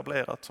väl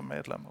etablerat som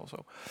medlem och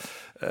så.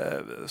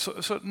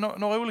 Så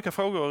några olika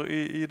frågor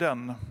i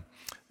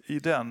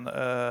den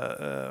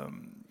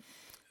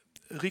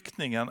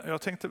riktningen.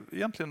 Jag tänkte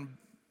egentligen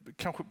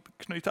kanske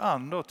knyta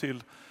an då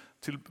till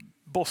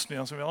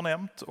Bosnien som vi har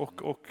nämnt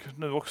och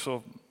nu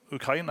också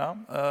Ukraina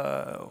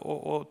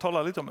och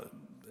tala lite om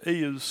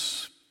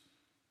EUs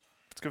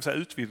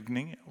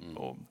utvidgning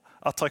och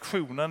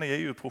attraktionen i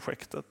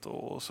EU-projektet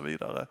och så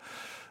vidare.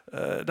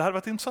 Det hade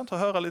varit intressant att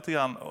höra lite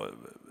grann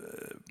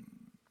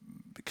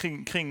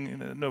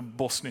kring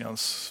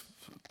Bosniens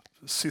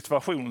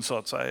situation så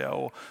att säga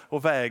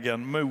och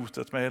vägen mot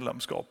ett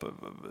medlemskap.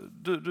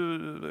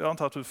 Jag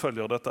antar att du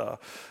följer detta.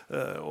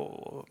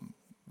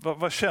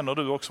 Vad känner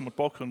du också mot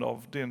bakgrund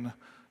av din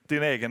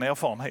egen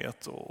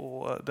erfarenhet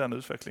och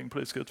den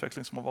politiska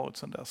utveckling som har varit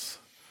sedan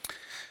dess?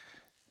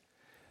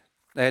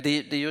 Nej,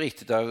 det är ju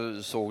riktigt.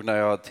 Jag såg när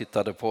jag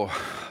tittade på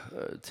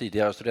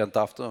tidigare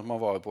studentafton som man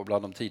varit på,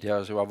 bland de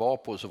tidigare som jag var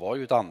på, så var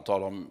ju ett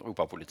antal om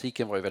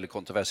Europapolitiken var ju väldigt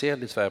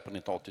kontroversiell i Sverige på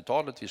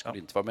 1980-talet. Vi skulle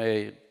inte vara med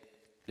i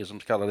det som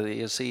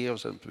kallades EEC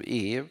och sen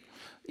EU,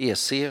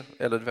 EC,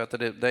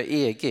 eller det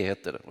EG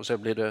hette det, och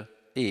sen blev det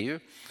EU.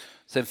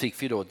 Sen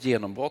fick vi då ett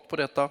genombrott på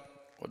detta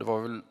och det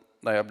var väl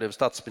när jag blev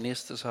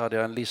statsminister så hade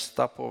jag en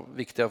lista på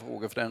viktiga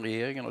frågor för den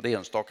regeringen och det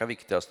enstaka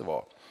viktigaste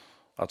var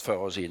att föra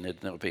oss in i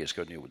den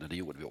Europeiska unionen. Det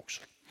gjorde vi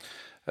också.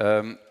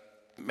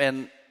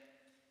 Men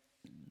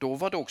då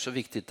var det också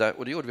viktigt,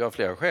 och det gjorde vi av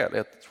flera skäl.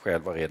 Ett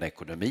skäl var ren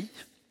ekonomi,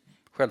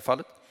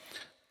 självfallet.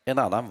 En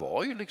annan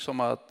var ju liksom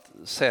att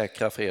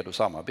säkra fred och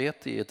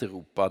samarbete i ett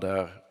Europa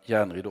där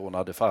järnridån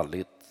hade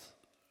fallit,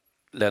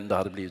 länder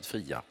hade blivit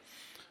fria.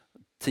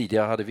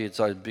 Tidigare hade vi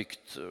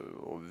byggt,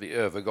 och vi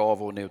övergav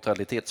vår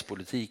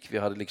neutralitetspolitik, vi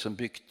hade liksom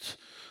byggt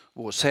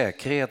vår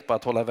säkerhet på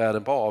att hålla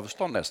världen på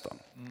avstånd nästan.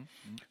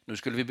 Nu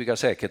skulle vi bygga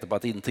säkerhet på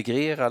att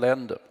integrera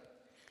länder.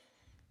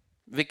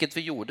 Vilket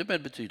vi gjorde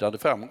med betydande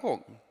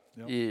framgång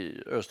i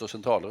Öst- och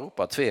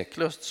Centraleuropa,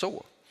 tveklöst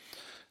så.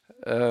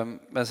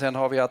 Men sen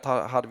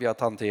hade vi att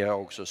hantera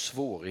också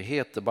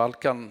svårigheter.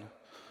 Balkan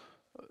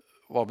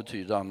var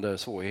betydande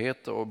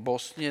svårigheter och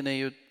Bosnien är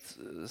ju ett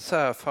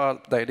särfall.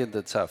 Nej, det är inte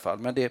ett särfall,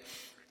 men det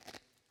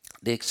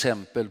är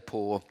exempel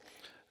på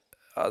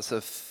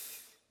alltså,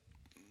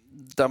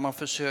 där man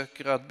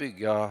försöker att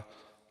bygga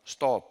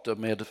stater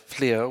med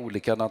flera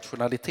olika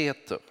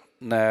nationaliteter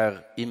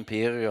när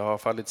imperier har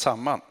fallit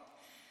samman.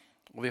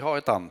 Och vi har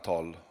ett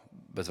antal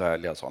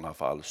besvärliga sådana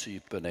fall.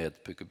 Cypern är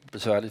ett mycket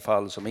besvärligt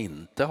fall som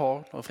inte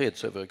har någon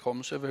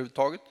fredsöverenskommelse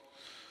överhuvudtaget.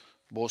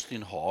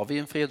 Bosnien har vi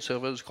en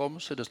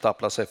fredsöverenskommelse, det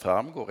stapplar sig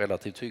fram, går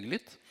relativt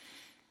hyggligt.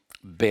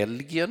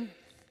 Belgien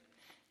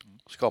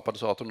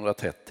skapades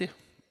 1830.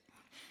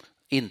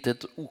 Inte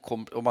ett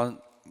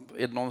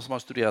är det någon som har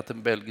studerat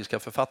den belgiska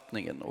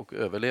författningen och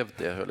överlevt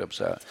det, höll jag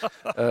på att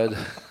säga.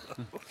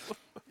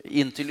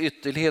 Intill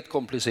ytterlighet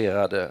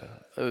komplicerade.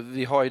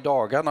 Vi har i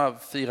dagarna,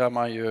 firar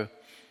man ju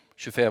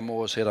 25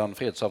 år sedan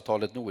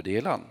fredsavtalet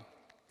Nordirland.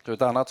 Det är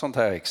ett annat sånt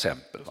här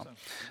exempel.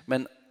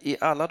 Men i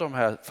alla de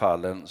här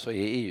fallen så är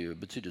EU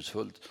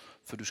betydelsefullt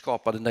för du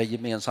skapar den där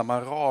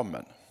gemensamma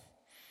ramen.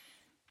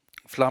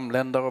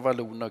 Flamländare och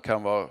valloner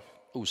kan vara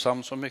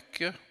osams om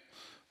mycket.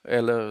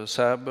 Eller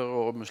serber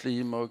och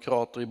muslimer och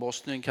kroater i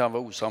Bosnien kan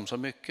vara osams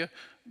om mycket.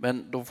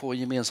 Men de får en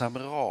gemensam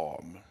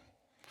ram.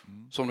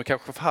 Som de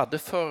kanske hade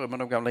förr med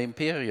de gamla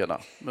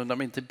imperierna. Men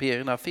när inte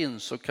imperierna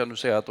finns så kan du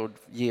säga att då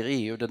ger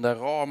EU den där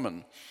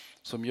ramen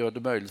som gör det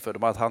möjligt för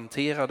dem att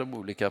hantera de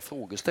olika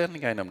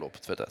frågeställningarna inom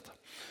loppet för detta.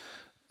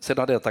 Sen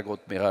har detta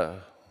gått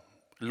mer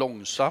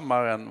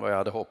långsammare än vad jag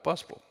hade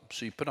hoppats på.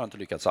 Cypern har inte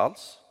lyckats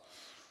alls.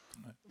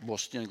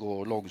 Bosnien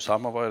går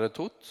långsammare än vad jag hade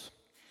trott.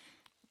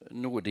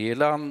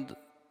 Nordirland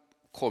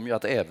kom ju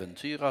att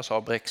äventyras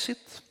av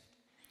Brexit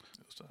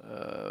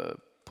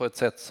på ett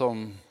sätt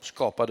som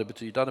skapade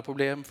betydande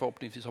problem.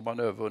 Förhoppningsvis har man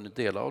övervunnit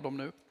delar av dem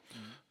nu.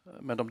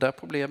 Men de där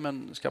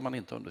problemen ska man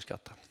inte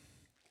underskatta.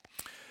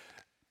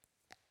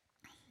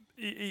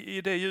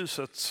 I det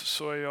ljuset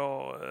så är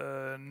jag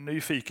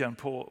nyfiken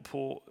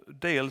på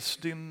dels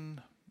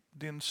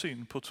din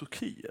syn på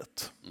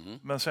Turkiet,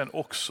 men sen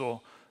också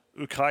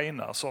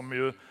Ukraina som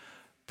ju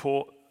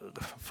på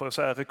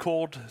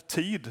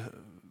rekordtid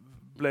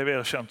blev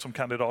erkänt som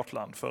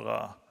kandidatland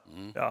förra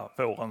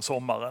våren,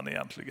 sommaren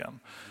egentligen.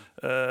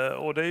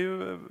 Och det är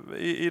ju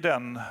i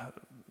den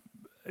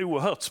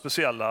oerhört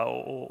speciella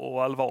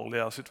och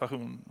allvarliga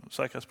situation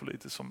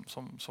säkerhetspolitiskt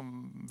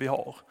som vi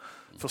har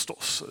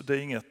förstås. Det är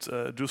inget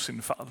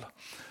dussinfall.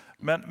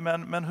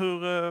 Men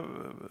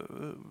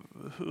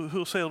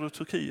hur ser du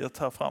Turkiet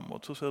här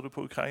framåt? Hur ser du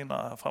på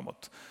Ukraina här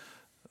framåt?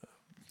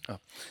 Ja,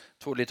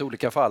 två lite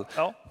olika fall.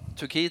 Ja.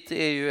 Turkiet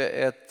är ju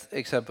ett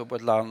exempel på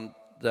ett land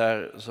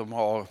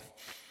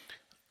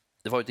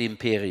det var ett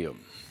imperium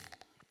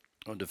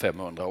under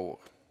 500 år.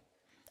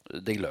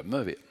 Det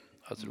glömmer vi.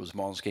 Alltså det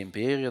Osmanska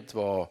imperiet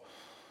var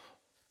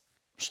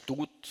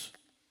stort,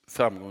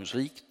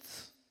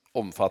 framgångsrikt,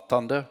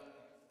 omfattande,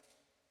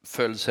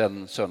 föll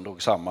sen sönder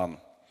och samman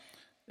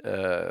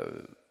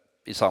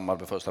i samband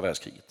med första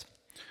världskriget.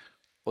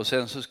 Och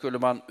sen så skulle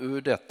man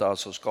ur detta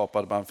så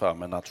skapade man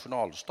fram en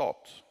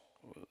nationalstat.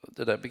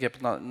 Det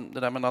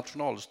där med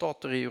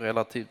nationalstater är ju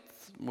relativt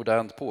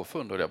modernt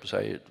påfund, jag på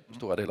säga, i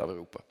stora delar av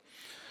Europa.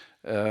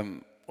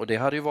 Och det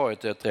hade ju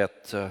varit ett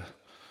rätt...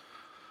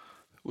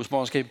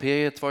 Osmanska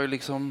imperiet var ju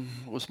liksom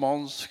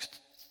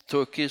osmanskt,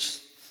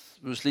 turkiskt,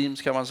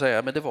 muslimskt kan man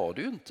säga, men det var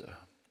det ju inte.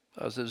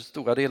 Alltså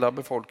stora delar av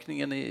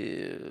befolkningen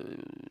i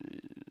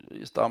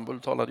Istanbul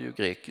talade ju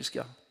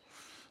grekiska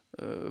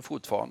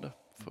fortfarande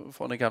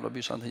från den gamla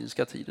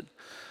bysantinska tiden.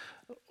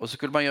 Och så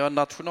skulle man göra en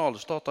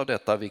nationalstat av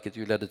detta, vilket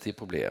ju ledde till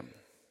problem.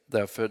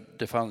 Därför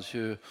det fanns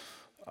ju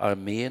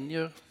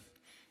armenier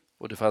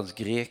och det fanns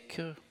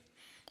greker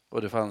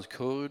och det fanns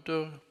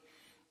kurder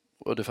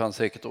och det fanns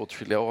säkert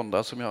åtskilliga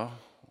andra som jag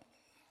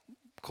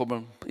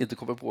inte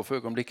kommer på för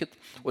ögonblicket.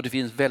 Och det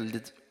finns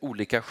väldigt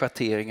olika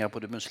schatteringar på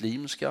det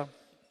muslimska.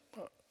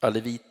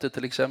 Aleviter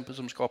till exempel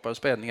som skapar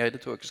spänningar i det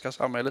turkiska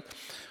samhället.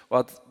 Och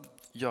att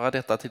göra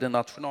detta till en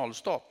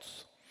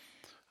nationalstat,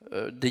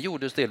 det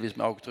gjordes delvis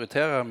med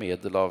auktoritära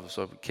medel av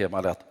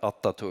Kemal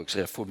Atatürks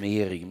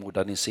reformering,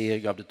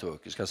 modernisering av det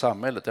turkiska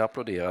samhället. Det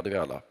applåderade vi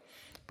alla.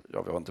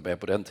 Jag var inte med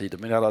på den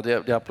tiden, men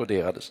det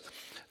applåderades.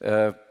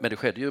 Men det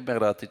skedde ju med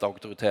relativt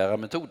auktoritära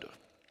metoder.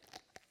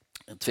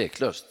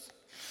 Tveklöst.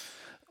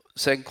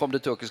 Sen kom det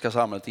turkiska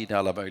samhället in i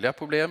alla möjliga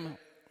problem.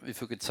 Vi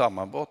fick ett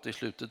sammanbrott i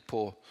slutet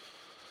på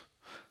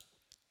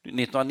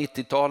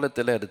 1990-talet.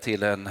 Det ledde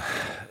till en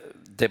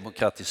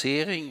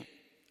demokratisering.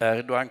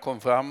 Erdogan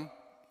kom fram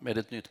med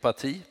ett nytt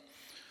parti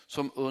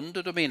som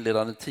under de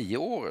inledande 10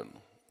 åren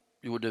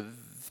gjorde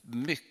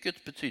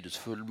mycket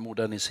betydelsefull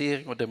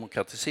modernisering och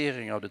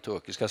demokratisering av det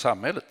turkiska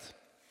samhället.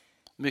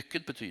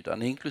 Mycket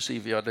betydande,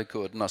 inklusive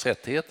kurdernas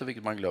rättigheter,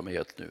 vilket man glömmer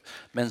helt nu.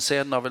 Men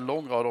sen av en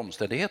lång rad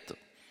omständigheter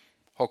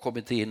har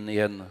kommit in i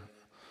en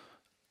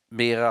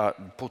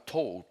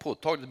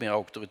påtagligt mer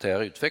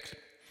auktoritär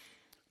utveckling.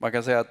 Man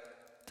kan säga att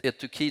ett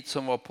Turkiet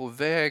som var på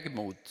väg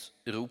mot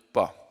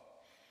Europa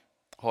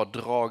har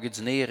dragits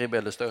ner i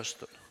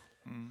Mellanöstern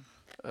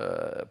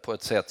på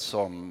ett sätt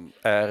som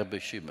är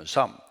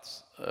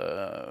bekymmersamt.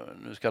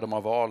 Nu ska de ha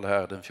val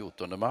här den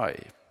 14 maj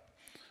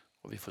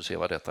och vi får se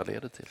vad detta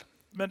leder till.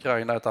 Men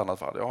Ukraina är ett annat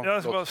fall. Ja,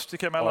 jag ska bara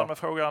sticka emellan med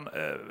frågan.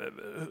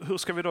 Hur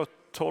ska vi då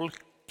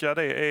tolka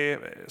det?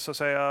 Är så att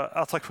säga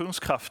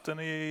attraktionskraften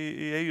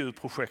i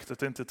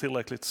EU-projektet inte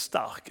tillräckligt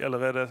stark? Eller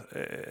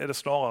är det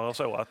snarare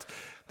så att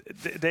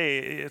det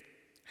är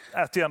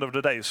at the end of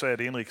the day så är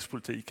det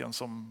inrikespolitiken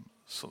som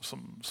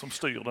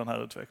styr den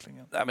här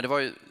utvecklingen? Nej, men det var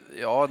ju,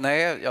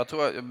 jag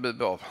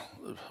tror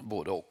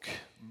både och.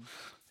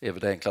 Det är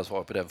väl det enkla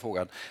svaret på den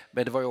frågan.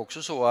 Men det var ju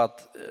också så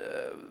att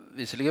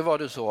visserligen var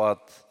det så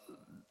att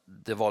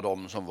det var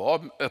de som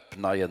var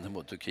öppna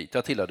gentemot Turkiet.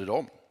 Jag tillhörde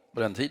dem på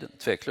den tiden,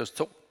 tveklöst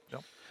så.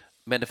 Ja.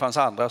 Men det fanns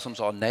andra som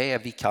sa nej,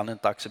 vi kan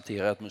inte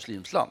acceptera ett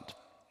muslimskt land.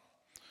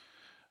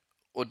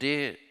 Och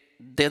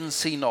den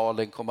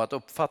signalen kom att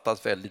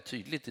uppfattas väldigt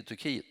tydligt i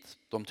Turkiet.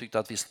 De tyckte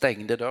att vi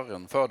stängde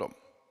dörren för dem.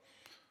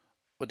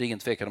 Och det är ingen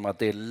tvekan om att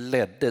det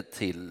ledde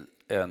till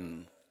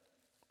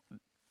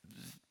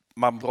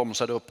man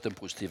bromsade upp den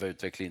positiva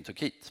utvecklingen i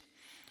Turkiet.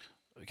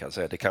 Jag kan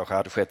säga att det kanske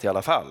hade skett i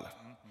alla fall.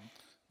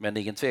 Men det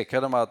är ingen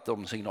tvekan om att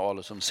de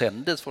signaler som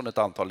sändes från ett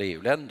antal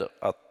EU-länder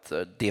att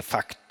de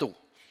facto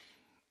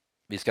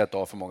vi ska inte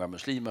ha för många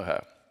muslimer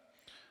här.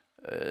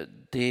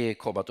 Det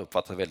kom att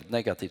uppfattas väldigt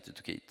negativt i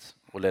Turkiet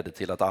och ledde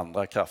till att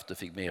andra krafter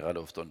fick mera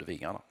luft under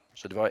vingarna.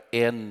 Så det var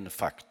en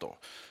faktor.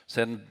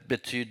 Sen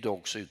betydde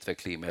också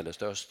utvecklingen i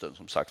Mellanöstern.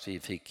 Som sagt, vi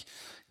fick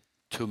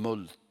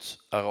tumult,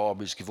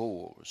 arabisk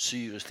vår,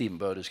 syriskt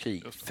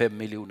inbördeskrig, 5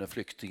 miljoner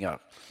flyktingar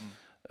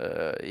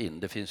in.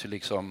 Det finns ju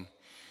liksom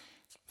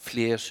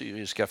fler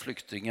syriska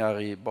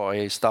flyktingar bara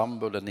i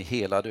Istanbul än i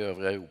hela det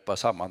övriga Europa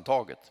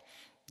sammantaget.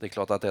 Det är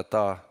klart att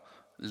detta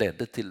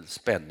ledde till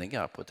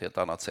spänningar på ett helt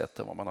annat sätt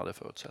än vad man hade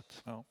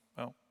förutsett. Ja.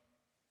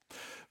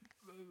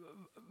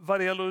 Vad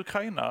det gäller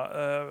Ukraina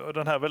och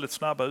den här väldigt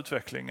snabba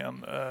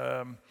utvecklingen,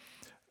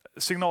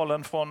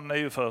 signalen från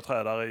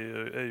EU-företrädare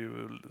är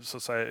ju så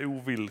att säga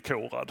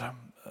ovillkorad.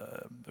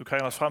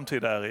 Ukrainas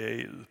framtid är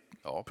i EU.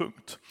 Ja.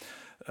 Punkt.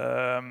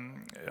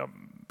 Jag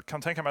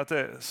kan tänka mig att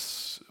det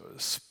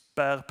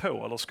spär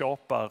på eller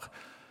skapar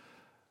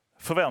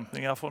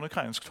förväntningar från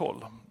ukrainskt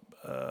håll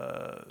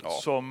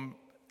som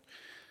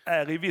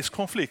är i viss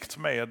konflikt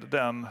med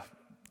den,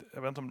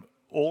 jag vet inte om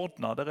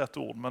ordnad är rätt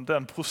ord, men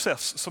den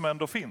process som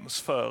ändå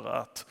finns för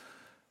att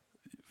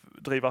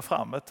driva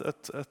fram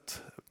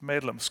ett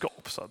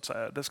medlemskap, så att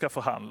säga. Det ska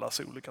förhandlas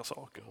olika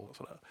saker och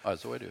sådär. Ja,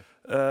 så är det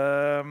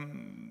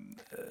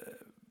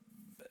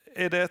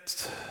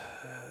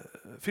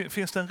ju.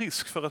 Finns det en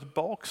risk för ett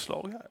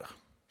bakslag här?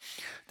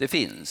 Det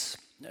finns.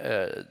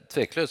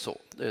 Tveklöst så.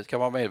 Det kan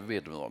man vara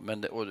medveten om.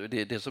 Men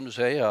det som du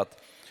säger,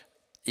 att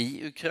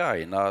i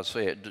Ukraina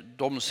så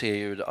de ser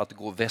ju att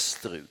gå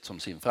västerut som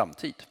sin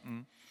framtid.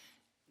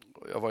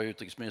 Jag var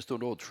utrikesminister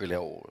under åtskilliga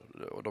år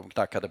och de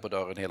knackade på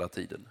dörren hela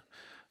tiden.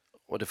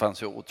 Och det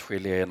fanns ju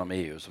åtskilliga inom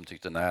EU som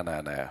tyckte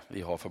nej,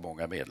 vi har för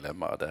många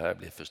medlemmar, det här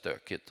blir för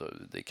stökigt och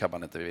det kan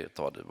man inte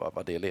veta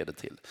vad det leder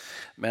till.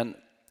 Men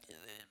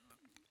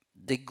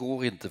det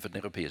går inte för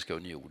den Europeiska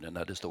unionen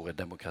när det står en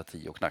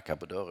demokrati och knackar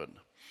på dörren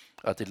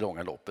att i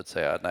långa loppet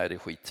säga nej, det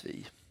skit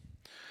vi.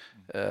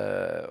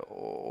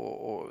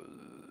 Och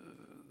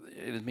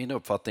enligt min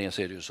uppfattning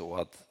så är det ju så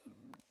att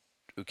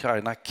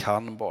Ukraina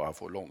kan bara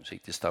få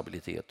långsiktig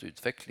stabilitet och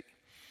utveckling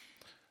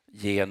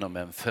genom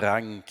en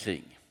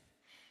förankring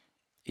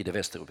i det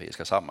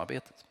västeuropeiska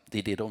samarbetet. Det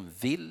är det de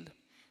vill.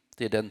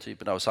 Det är den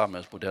typen av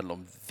samhällsmodell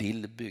de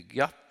vill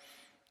bygga.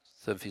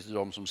 Sen finns det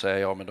de som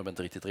säger men de är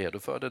inte riktigt redo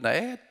för det.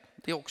 Nej,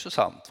 det är också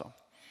sant. Va?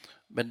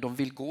 Men de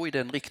vill gå i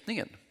den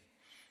riktningen.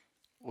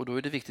 Och då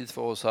är det viktigt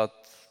för oss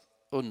att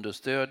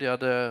understödja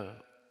det,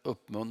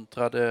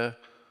 uppmuntra det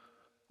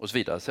och så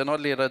vidare. Sen har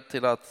det ledat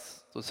till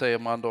att då säger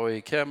man då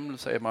i Kreml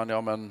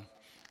men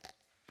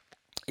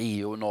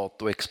EU och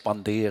NATO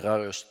expanderar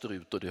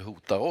österut och det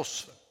hotar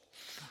oss.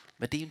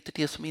 Men det är inte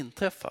det som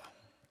inträffar.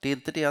 Det är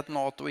inte det att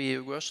NATO och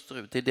EU går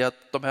österut. Det är det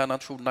att de här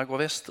nationerna går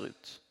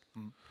västerut.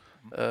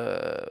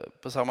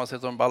 På samma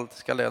sätt som de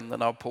baltiska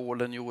länderna och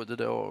Polen gjorde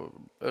det och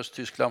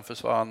Östtyskland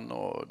försvann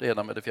och det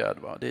ena med det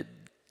fjärde.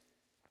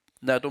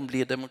 När de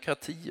blir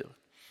demokratier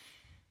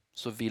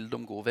så vill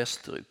de gå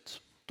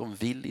västerut. De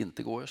vill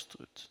inte gå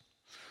österut.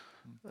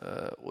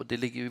 Och det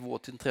ligger i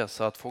vårt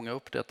intresse att fånga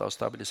upp detta och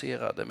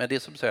stabilisera det. Men det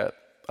som säger,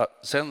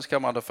 sen ska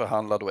man då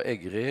förhandla då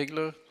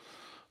äggregler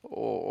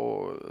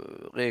och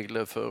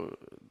regler för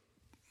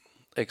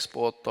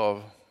export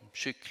av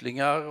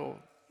kycklingar och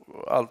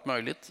allt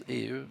möjligt.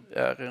 EU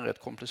är en rätt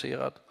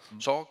komplicerad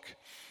sak.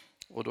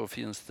 Och då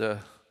finns det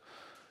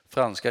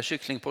franska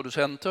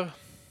kycklingproducenter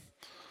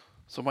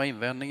som har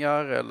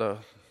invändningar eller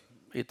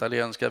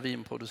italienska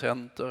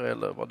vinproducenter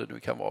eller vad det nu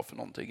kan vara för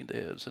någonting.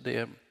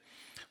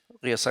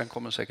 Resan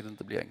kommer säkert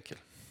inte bli enkel.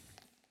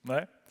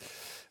 Nej.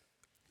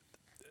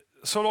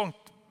 Så långt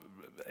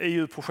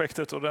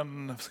EU-projektet och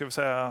den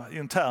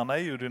interna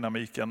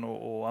EU-dynamiken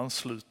och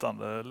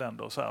anslutande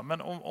länder och så här.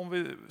 Men om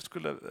vi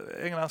skulle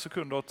ägna en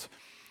sekund åt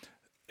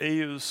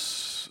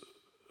EUs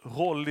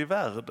roll i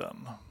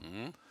världen.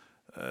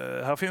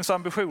 Här finns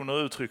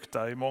ambitioner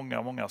uttryckta i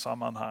många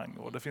sammanhang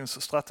och det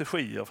finns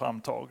strategier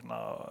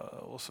framtagna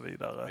och så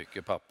vidare.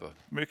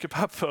 Mycket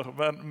papper,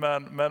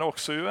 men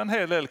också ju en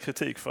hel del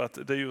kritik för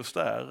att det just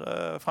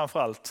är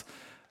framförallt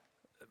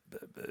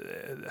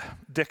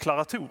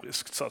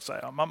deklaratoriskt så att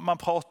säga. Man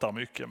pratar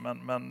mycket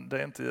men det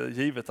är inte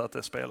givet att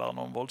det spelar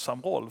någon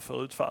våldsam roll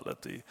för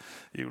utfallet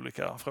i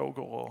olika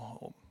frågor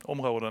och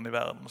områden i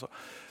världen. Så.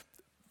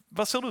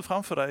 Vad ser du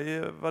framför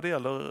dig vad det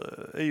gäller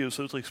EUs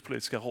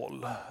utrikespolitiska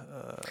roll?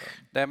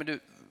 Nej, men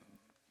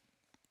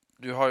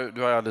du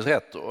har alldeles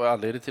rätt och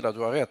anledningen till att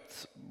du har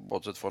rätt,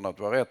 bortsett från att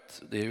du har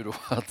rätt, det är ju då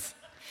att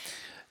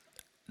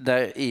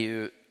när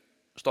EU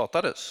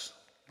startades,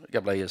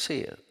 gamla EEC,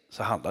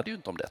 så handlade det ju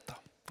inte om detta.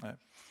 Nej.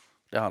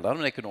 Det handlade om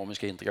den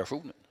ekonomiska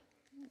integrationen.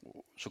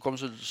 Så kom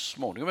så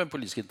småningom en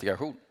politisk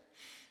integration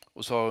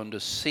och så har under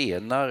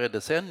senare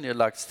decennier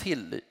lagts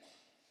till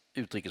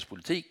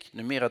utrikespolitik.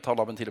 Numera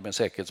talar man till och med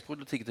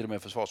säkerhetspolitik, till och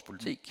med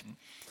försvarspolitik.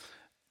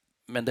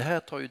 Men det här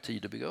tar ju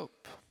tid att bygga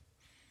upp.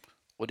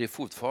 Och det är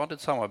fortfarande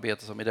ett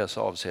samarbete som i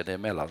dessa avseenden är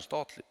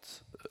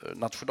mellanstatligt.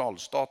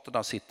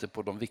 Nationalstaterna sitter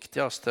på de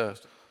viktigaste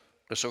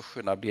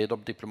resurserna, blir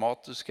de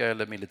diplomatiska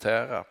eller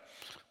militära.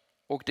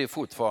 Och det är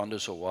fortfarande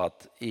så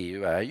att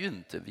EU är ju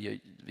inte,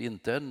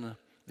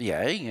 vi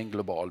är ingen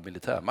global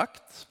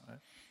militärmakt.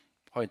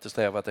 Har inte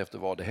strävat efter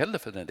vad det heller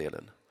för den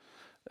delen.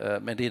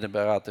 Men det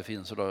innebär att det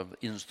finns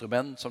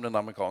instrument som den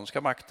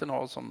amerikanska makten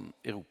har som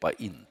Europa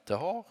inte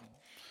har.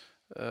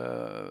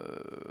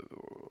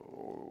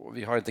 Och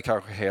vi har inte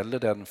kanske heller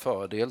den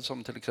fördel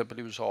som till exempel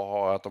USA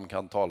har, att de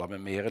kan tala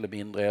med mer eller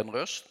mindre en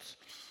röst.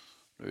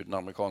 Nu är den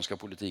amerikanska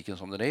politiken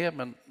som den är,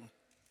 men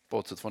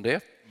bortsett från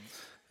det.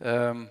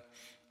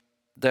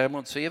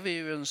 Däremot så är vi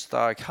ju en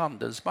stark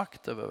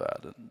handelsmakt över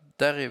världen.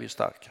 Där är vi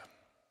starka.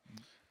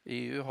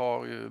 EU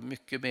har ju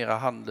mycket mera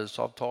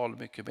handelsavtal,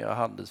 mycket mera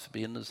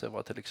handelsförbindelser än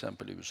vad till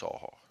exempel USA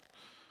har.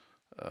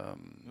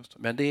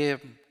 Men det är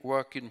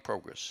work in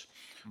progress.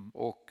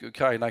 Och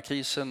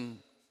Ukraina-krisen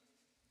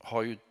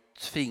har ju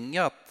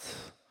tvingat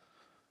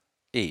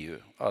EU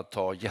att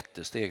ta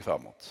jättesteg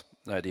framåt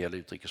när det gäller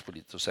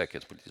utrikespolitisk och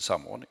säkerhetspolitisk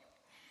samordning.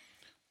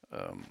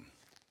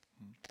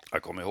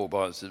 Jag kommer ihåg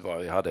att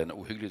vi hade en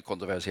ohyggligt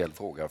kontroversiell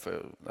fråga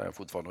för när jag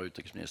fortfarande var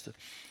utrikesminister.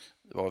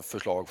 Det var ett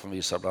förslag från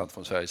vissa, bland annat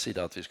från Sveriges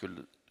sida, att vi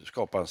skulle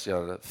skapa en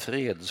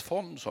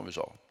fredsfond, som vi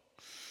sa.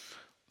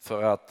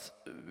 För att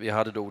vi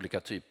hade då olika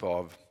typer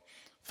av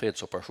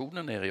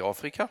fredsoperationer nere i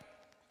Afrika.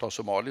 Ta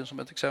Somalien som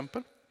ett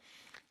exempel,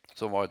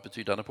 som var ett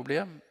betydande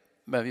problem.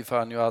 Men vi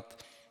fann ju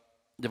att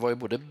det var ju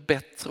både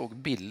bättre och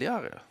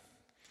billigare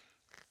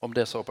om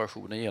dessa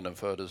operationer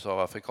genomfördes av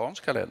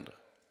afrikanska länder.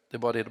 Det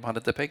var det, de hade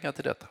inte pengar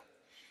till detta.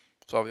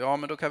 Så ja,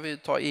 men då kan vi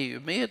ta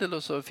EU-medel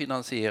och så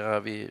finansierar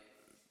vi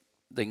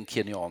den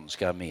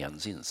kenyanska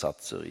arméns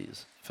insatser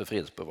för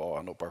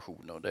fredsbevarande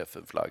operationer och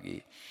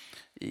FN-flagg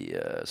i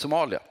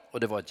Somalia. Och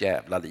det var ett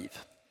jävla liv.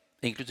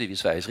 Inklusive i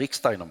Sveriges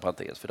riksdag inom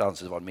parentes, för det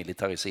anses vara en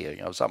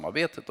militarisering av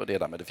samarbetet, och det är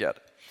där med det fjärde.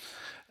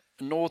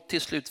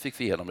 Till slut fick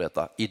vi igenom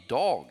detta.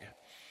 Idag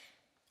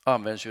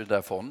används ju den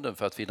där fonden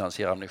för att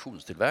finansiera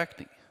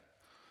ammunitionstillverkning.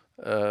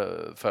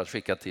 För att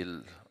skicka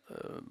till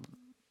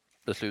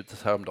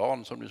beslutet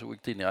häromdagen, som du såg i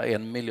tidningarna,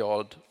 1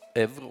 miljard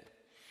euro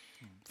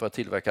för att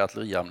tillverka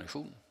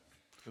artilleriammunition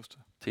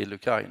till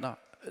Ukraina.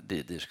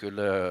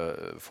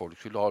 Folk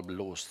skulle ha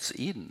blåsts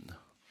in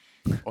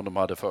om de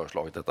hade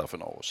föreslagit detta för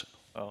några år sedan.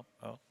 Ja.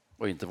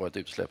 Och inte varit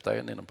utsläppta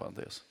än, inom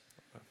parentes.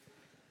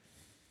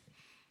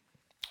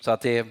 Så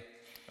att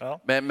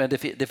men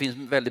det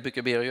finns väldigt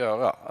mycket mer att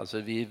göra.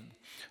 Alltså det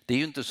är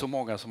ju inte så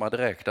många som hade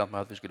räknat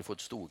med att vi skulle få ett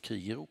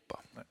storkrig i Europa.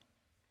 Nej.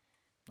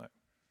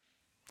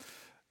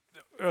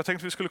 Jag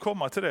tänkte vi skulle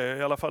komma till det,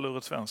 i alla fall ur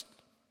ett svenskt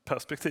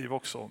perspektiv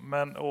också.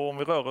 Men om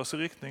vi rör oss i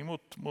riktning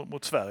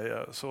mot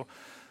Sverige, så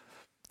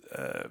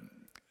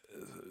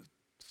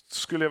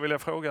skulle jag vilja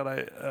fråga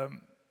dig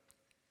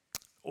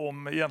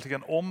om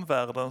egentligen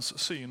omvärldens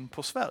syn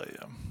på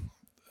Sverige.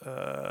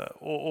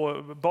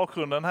 Och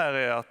bakgrunden här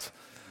är att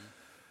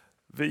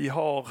vi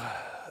har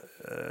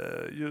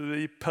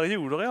ju i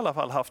perioder i alla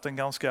fall haft en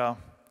ganska,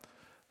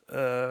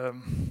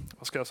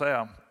 vad ska jag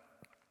säga,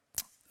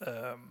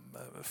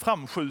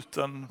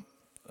 framskjuten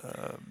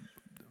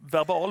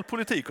verbal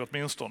politik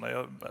åtminstone.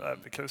 Jag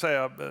kan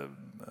säga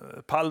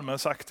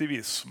Palmes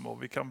aktivism,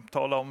 och vi kan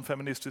tala om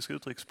feministisk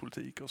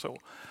utrikespolitik och så.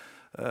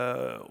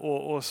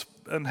 Och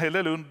en hel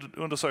del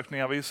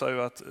undersökningar visar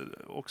ju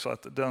också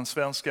att den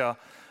svenska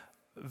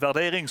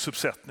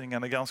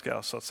värderingsuppsättningen är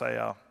ganska, så att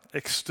säga,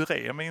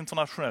 extrem i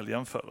internationell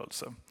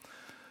jämförelse.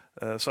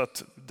 Så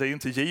att det är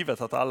inte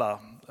givet att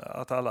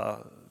alla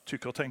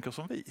tycker och tänker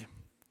som vi.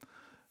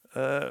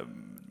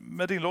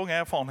 Med din långa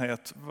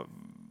erfarenhet,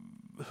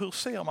 hur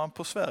ser man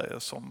på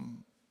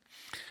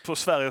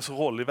Sveriges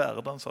roll i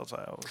världen, så att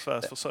säga, och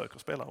Sveriges försök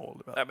att spela roll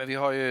i världen? Ja, men vi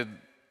har ju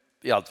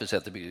i allt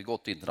väsentligt mycket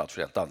gott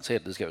internationellt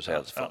anseende, det ska vi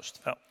säga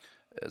först. Ja.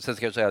 Sen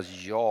ska jag säga att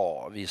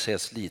vi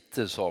ses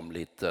lite som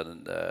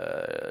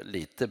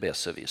lite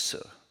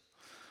besserwisser.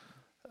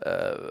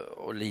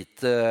 Och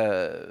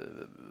lite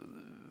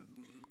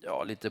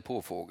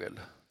påfågel.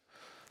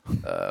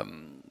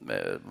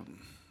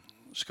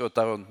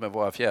 Skuttar runt med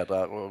våra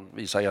fjädrar och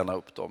visar gärna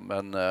upp dem,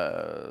 men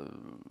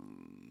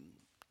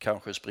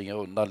kanske springer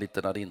undan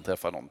lite när det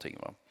inträffar någonting.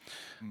 Va?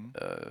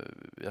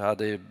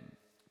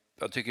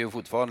 Jag tycker ju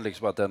fortfarande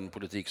liksom att den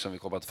politik som vi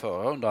kom att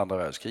föra under andra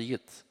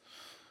världskriget,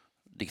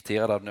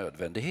 dikterad av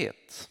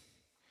nödvändighet,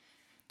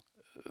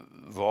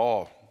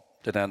 var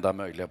den enda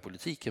möjliga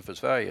politiken för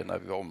Sverige när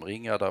vi var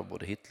omringade av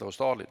både Hitler och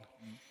Stalin.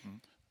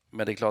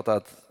 Men det är klart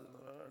att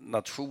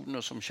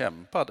nationer som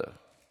kämpade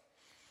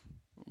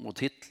mot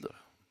Hitler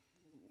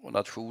och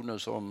nationer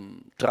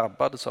som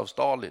drabbades av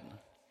Stalin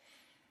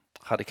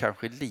hade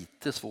kanske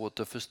lite svårt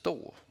att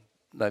förstå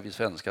när vi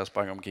svenskar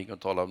sprang omkring och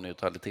talade om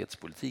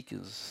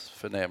neutralitetspolitikens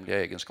förnämliga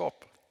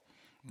egenskaper.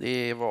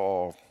 Det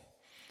var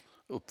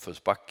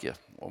uppförsbacke,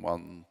 om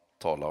man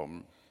talar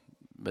om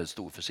med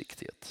stor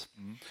försiktighet.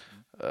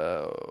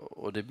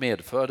 Och det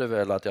medförde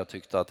väl att jag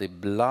tyckte att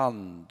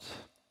ibland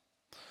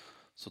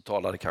så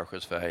talade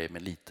kanske Sverige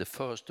med lite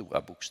för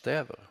stora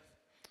bokstäver.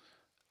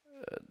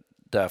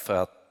 Därför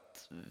att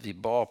vi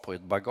bar på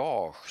ett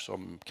bagage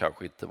som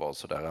kanske inte var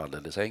så där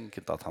alldeles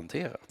enkelt att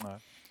hantera. Nej.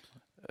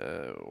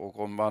 Och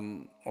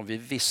om vi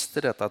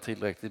visste detta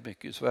tillräckligt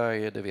mycket i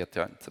Sverige, det vet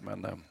jag inte,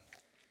 men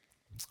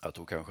jag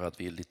tror kanske att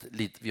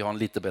vi har en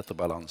lite bättre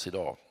balans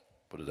idag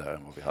på det där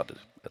än vad vi hade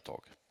ett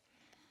tag.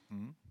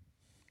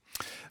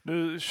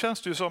 Nu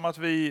känns det ju som att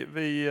vi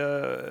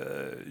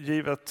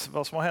givet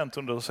vad som har hänt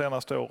under det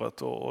senaste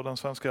året och den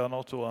svenska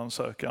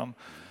NATO-ansökan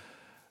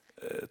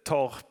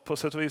tar på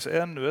sätt och vis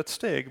ännu ett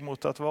steg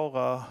mot att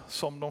vara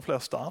som de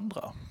flesta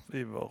andra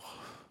vid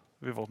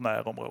vårt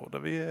närområde.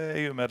 Vi är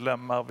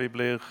EU-medlemmar, vi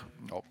blir,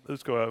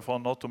 utgår jag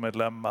ifrån,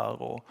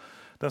 NATO-medlemmar och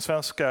den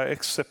svenska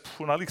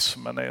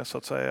exceptionalismen är så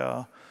att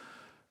säga,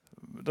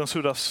 den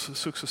suddas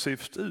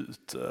successivt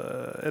ut.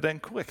 Är det en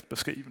korrekt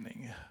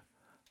beskrivning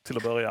till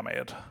att börja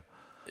med?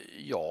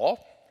 Ja,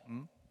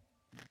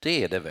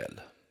 det är det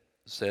väl.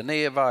 Sen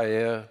är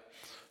varje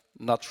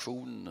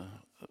nation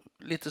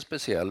lite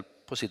speciell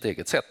på sitt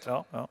eget sätt.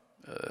 Ja.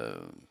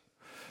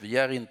 Vi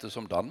är inte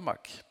som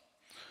Danmark.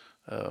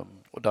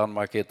 Och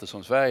Danmark är inte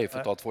som Sverige, för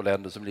att ta två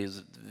länder som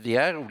vi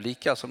är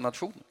olika som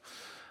nation.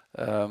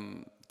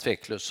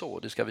 Tveklöst så,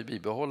 det ska vi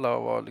bibehålla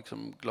och vara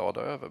liksom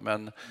glada över.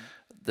 Men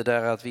det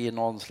där att vi är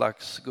någon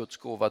slags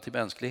gudsgåva till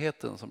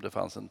mänskligheten som det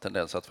fanns en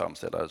tendens att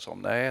framställa det som,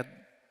 nej,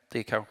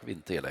 det kanske vi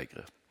inte är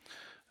längre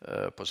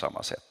på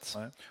samma sätt.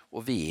 Nej.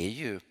 Och vi är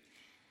ju,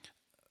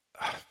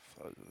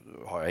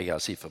 har jag inga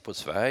siffror på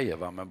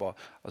Sverige, men bara,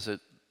 alltså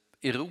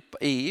Europa,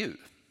 EU,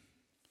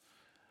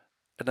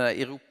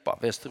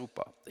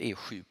 Västeuropa är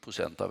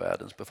 7% av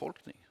världens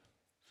befolkning.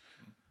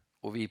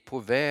 Och vi är på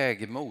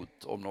väg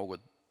mot, om något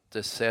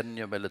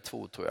decennium eller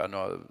 2 tror jag,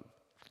 nu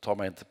tar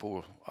man inte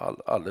på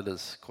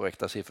alldeles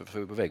korrekta siffror, för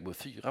vi är på väg mot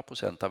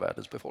 4% av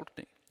världens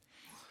befolkning.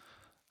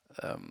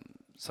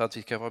 Så att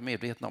vi ska vara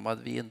medvetna om att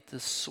vi inte är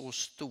så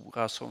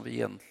stora som vi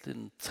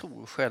egentligen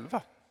tror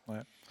själva.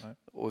 Nej.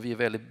 Och vi är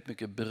väldigt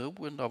mycket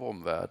beroende av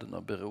omvärlden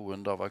och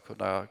beroende av att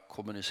kunna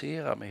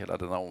kommunicera med hela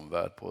denna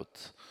omvärld på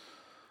ett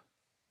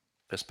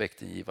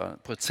respektingivande,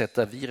 på ett sätt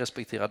där vi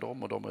respekterar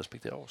dem och de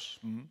respekterar oss.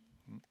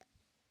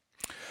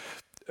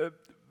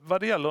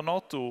 Vad det gäller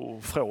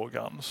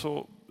NATO-frågan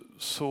så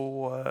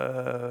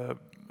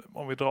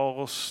om vi drar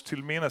oss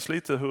till minnes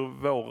lite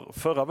hur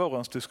förra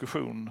vårens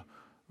diskussion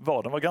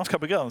var. Den var ganska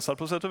begränsad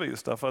på sätt och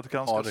vis, därför att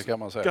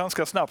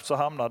ganska snabbt så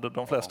hamnade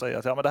de flesta i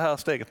att men det här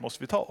steget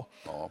måste vi ta.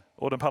 Ja.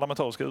 Och den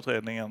parlamentariska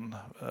utredningen,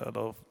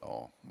 eller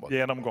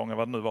genomgången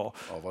vad det nu var,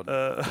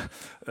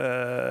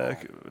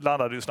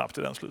 landade ju snabbt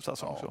i den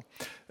slutsatsen också.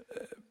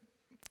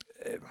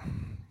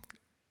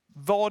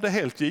 Var det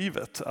helt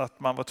givet att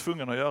man var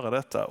tvungen att göra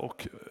detta,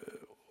 och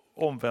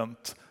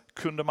omvänt,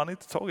 kunde man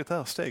inte tagit det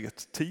här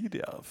steget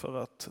tidigare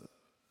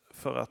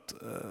för att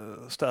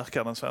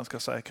stärka den svenska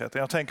säkerheten?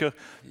 Jag tänker,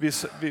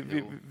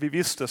 vi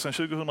visste sedan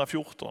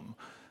 2014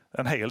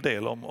 en hel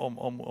del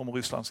om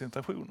Rysslands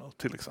intentioner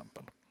till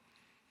exempel.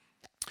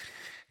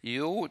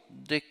 Jo,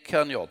 det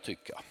kan jag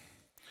tycka.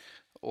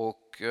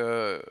 Och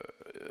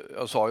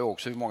jag sa ju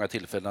också vid många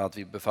tillfällen att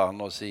vi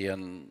befann oss i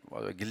en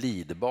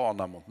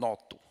glidbana mot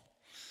NATO.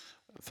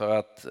 För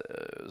att,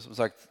 som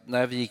sagt,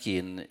 när vi gick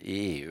in i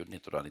EU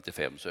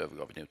 1995 så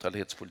övergav vi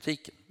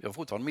neutralitetspolitiken. Vi var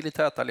fortfarande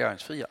militärt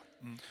alliansfria.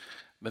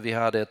 Men vi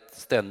hade ett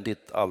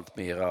ständigt allt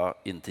mera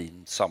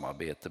intimt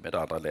samarbete med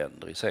andra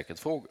länder i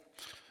säkerhetsfrågor.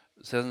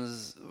 Sen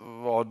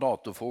var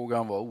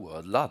NATO-frågan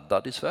oerhört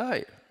laddad i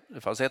Sverige.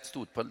 Det fanns ett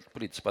stort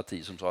politiskt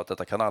parti som sa att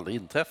detta kan aldrig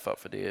inträffa,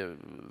 för det är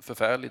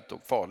förfärligt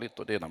och farligt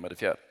och det ena med det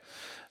fjärde.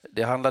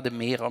 Det handlade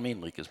mer om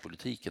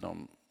inrikespolitik än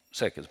om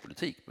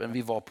säkerhetspolitik, men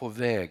vi var på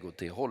väg åt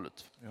det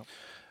hållet. Ja.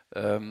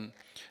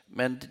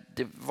 Men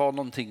det var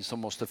någonting som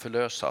måste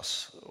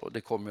förlösas, och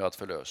det kommer ju att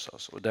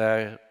förlösas. Och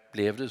där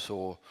blev det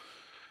så.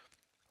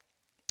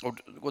 Och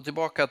gå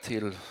tillbaka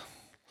till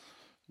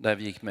när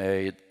vi gick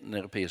med i den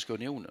Europeiska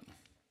unionen.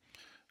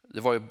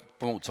 Det var ju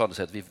på motsvarande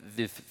sätt.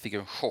 Vi fick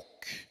en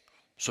chock.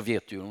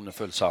 Sovjetunionen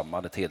föll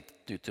samman, ett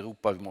helt nytt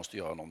Europa, vi måste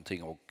göra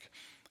någonting, och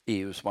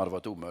EU som hade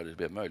varit omöjligt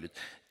blev möjligt.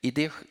 I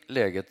det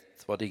läget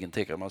var det ingen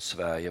tvekan om att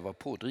Sverige var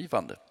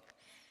pådrivande.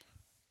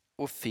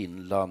 Och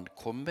Finland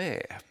kom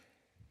med.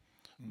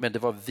 Men det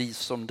var vi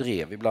som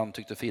drev. Ibland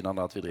tyckte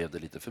finnarna att vi drev det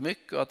lite för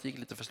mycket och att det gick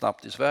lite för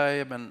snabbt i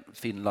Sverige, men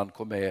Finland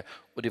kom med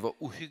och det var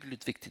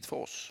ohyggligt viktigt för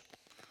oss.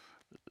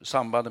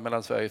 Sambandet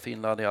mellan Sverige och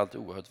Finland är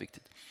alltid oerhört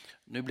viktigt.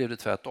 Nu blev det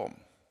tvärtom.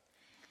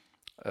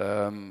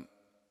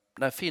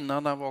 När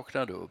finnarna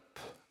vaknade upp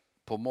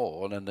på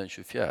morgonen den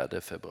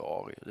 24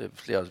 februari,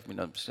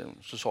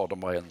 så sa de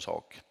bara en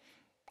sak: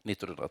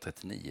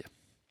 1939.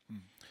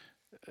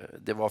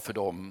 Det var för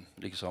dem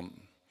liksom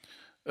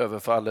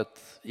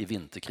överfallet i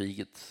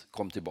vinterkriget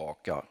kom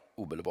tillbaka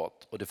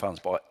omedelbart, och det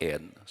fanns bara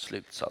en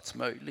slutsats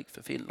möjlig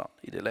för Finland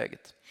i det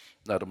läget,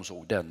 när de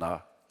såg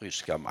denna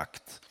ryska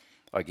makt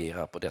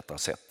agera på detta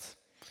sätt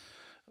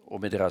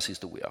och med deras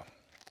historia.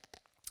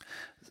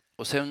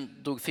 Och sen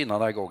drog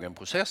finnarna igång en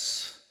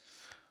process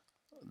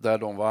där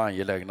de var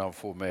angelägna att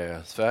få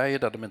med Sverige,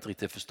 där de inte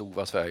riktigt förstod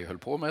vad Sverige höll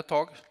på med ett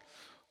tag.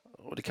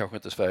 Och det kanske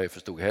inte Sverige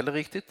förstod heller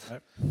riktigt.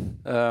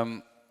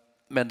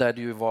 Men där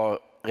det ju var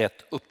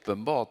rätt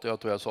uppenbart, och jag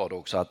tror jag sa det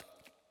också, att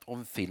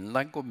om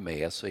Finland går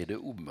med så är det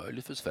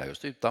omöjligt för Sverige att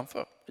stå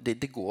utanför.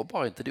 Det går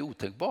bara inte, det är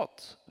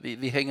otänkbart.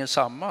 Vi hänger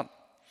samman.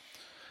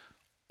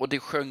 Och det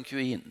sjönk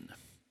ju in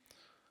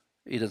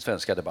i den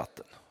svenska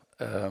debatten.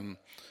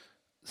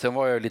 Sen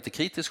var jag lite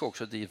kritisk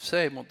också i och för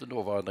sig mot den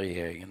dåvarande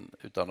regeringen,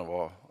 utan att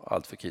vara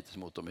allt för kritisk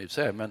mot dem i och för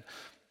sig. Men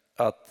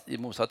att i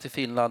motsats till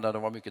Finland, där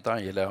de var mycket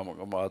angelägna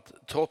om att,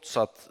 trots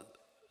att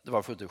det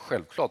var fullt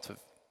självklart för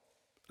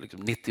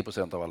liksom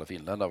 90% av alla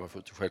finländare var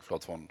fullt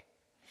självklart från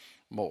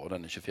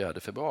morgonen den 24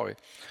 februari,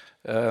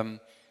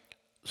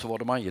 så var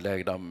de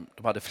angelägna.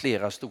 De hade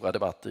flera stora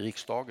debatter i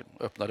riksdagen,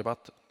 öppna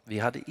debatter. Vi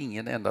hade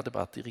ingen enda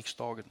debatt i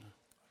riksdagen,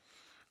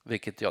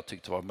 vilket jag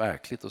tyckte var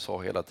märkligt, och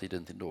sa hela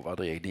tiden till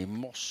dåvarande regering: ni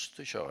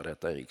måste köra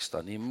detta i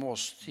riksdagen, ni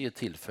måste ge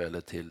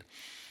tillfälle till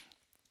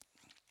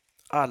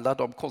alla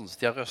de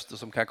konstiga röster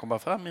som kan komma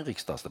fram i en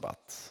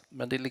riksdagsdebatt.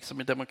 Men det är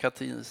liksom i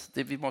demokratin,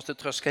 vi måste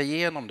tröska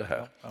igenom det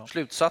här. Ja.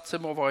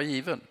 Slutsatsen må vara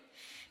given,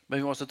 men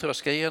vi måste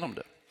tröska igenom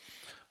det.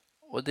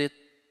 Och det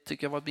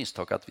tycker jag var ett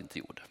misstag att vi inte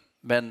gjorde.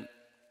 Men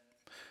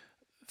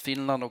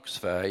Finland och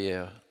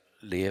Sverige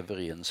lever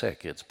i en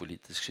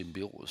säkerhetspolitisk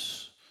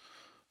symbios.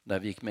 När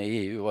vi gick med i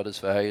EU var det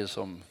Sverige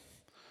som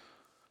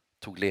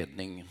tog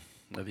ledning.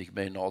 När vi gick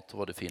med i NATO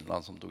var det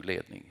Finland som tog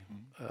ledning.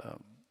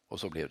 Och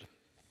så blev det.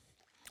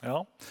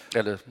 Ja.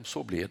 Eller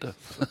så blev det.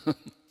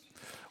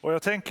 Och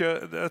jag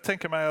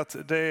tänker mig att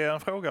det är en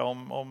fråga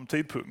om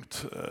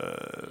tidpunkt.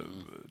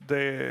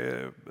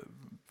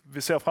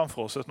 Vi ser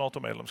framför oss ett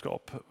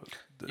NATO-medlemskap.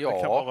 Det kan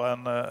vara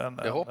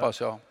det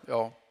hoppas jag.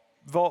 Ja.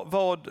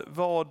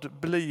 Vad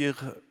blir,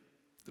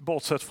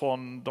 bortsett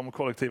från de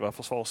kollektiva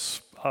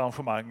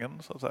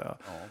försvarsarrangemangen, så att säga,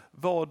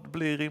 vad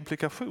blir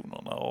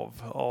implikationerna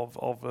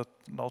av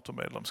ett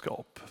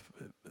NATO-medlemskap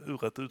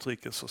ur ett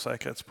utrikes- och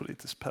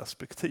säkerhetspolitiskt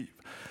perspektiv?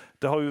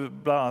 Det har ju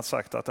bland annat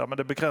sagt att men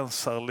det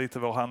begränsar lite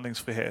vår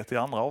handlingsfrihet i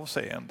andra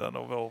avseenden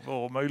och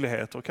vår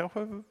möjlighet att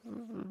kanske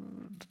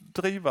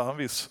driva en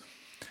viss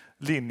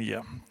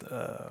linje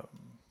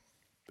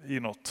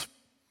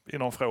i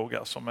någon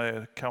fråga som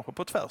är kanske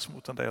på tvärs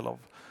mot en del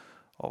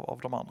av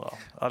de andra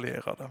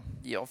allierade.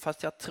 Ja,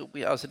 fast jag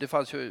tror, alltså det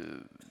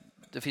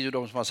finns ju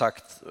de som har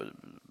sagt,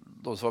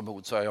 de som var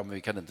emot så men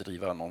vi kan inte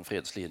driva någon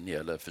fredslinje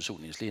eller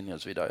försoningslinje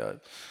och så vidare.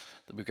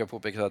 Det brukar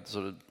påpeka att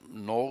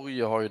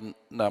Norge har ju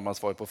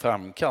närmast varit på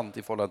framkant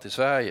i förhållande till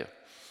Sverige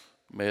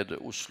med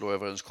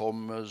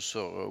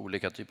Osloöverenskommelser och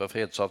olika typer av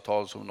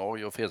fredsavtal som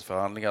Norge och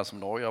fredsförhandlingar som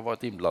Norge har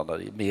varit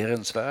inblandade i mer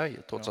än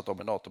Sverige, trots att de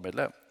är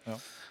NATO-medlem. Ja.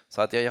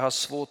 Så att jag har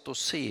svårt att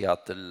se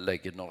att det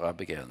lägger några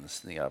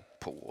begränsningar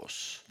på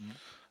oss.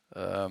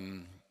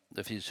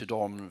 Det finns ju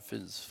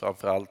finns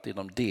framförallt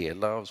inom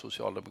delar av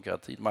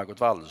socialdemokratin, Margot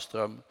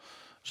Wallström,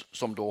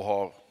 som då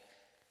har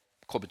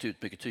kommit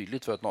ut mycket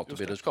tydligt för ett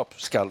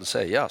NATO-medlemskap skall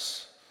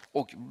sägas.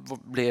 Och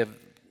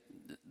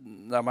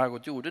när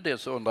Margot gjorde det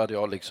så undrade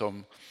jag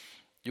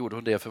gjorde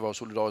hon det för att vara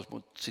solidarisk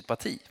mot sitt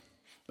parti?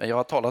 Men jag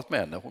har talat med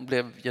henne. Hon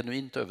blev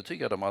genuint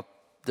övertygad om att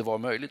det var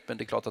möjligt, men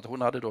det är klart att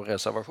hon hade då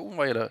reservation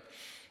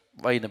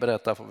vad innebär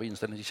detta för vår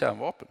inställning till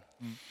kärnvapen.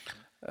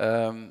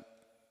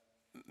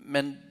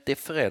 Men det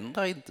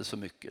förändrar inte så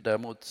mycket.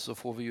 Däremot så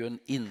får vi ju en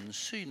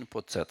insyn på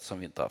ett sätt som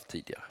vi inte haft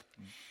tidigare.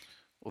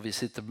 Och vi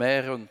sitter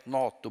med runt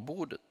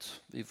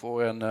NATO-bordet. Vi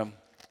får en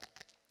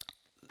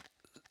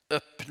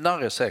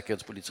öppnare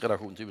säkerhetspolitisk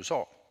relation till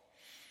USA.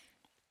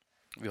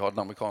 Vi har den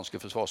amerikanska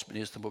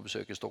försvarsministern på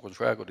besök i Stockholms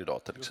skärgård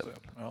idag till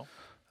exempel. Ja.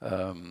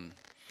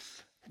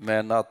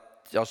 Men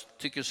att jag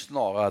tycker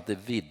snarare att det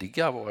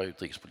vidgar våra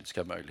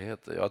utrikespolitiska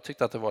möjligheter. Jag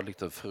tyckte att det var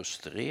lite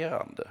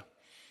frustrerande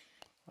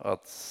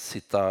att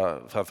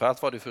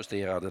framförallt var det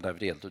frustrerande när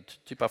vi deltog,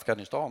 typ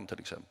Afghanistan till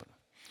exempel.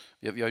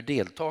 Vi har ju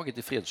deltagit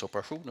i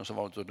fredsoperationer som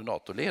var under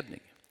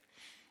NATO-ledning.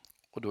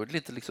 Och då är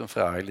det lite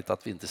förargligt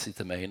att vi inte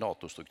sitter med i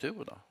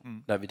NATO-strukturerna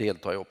när vi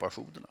deltar i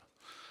operationerna.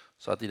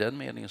 Så att i den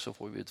meningen så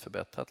får vi ett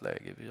förbättrat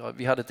läge.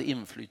 Vi hade ett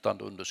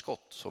inflytande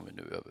underskott som vi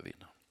nu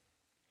övervinner.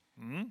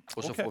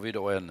 Och så får vi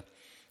då en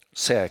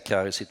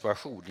säkrare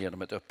situation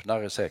genom ett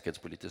öppnare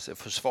säkerhetspolitiskt,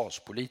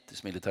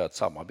 försvarspolitiskt, militärt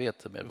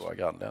samarbete med våra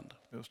grannländer.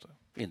 Just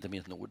det. Inte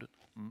minst Norden.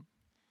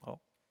 Ja.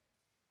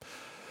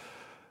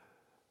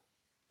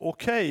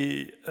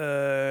 Okej,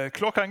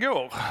 klockan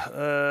går.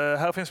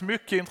 Här finns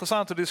mycket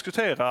intressant att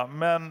diskutera,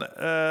 men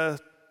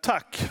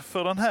tack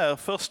för den här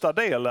första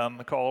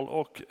delen, Carl.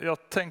 Och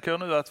jag tänker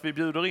nu att vi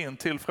bjuder in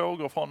till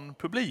frågor från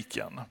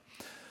publiken.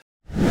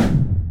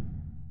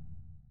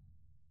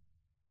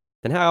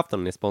 Den här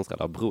aftonen är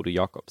sponsrad av Broder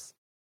Jakobs.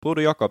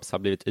 Broder Jakobs har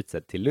blivit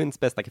utsedd till Lunds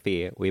bästa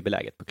café och är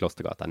beläget på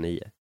Klostergatan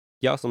 9.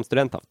 Gör som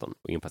Studentafton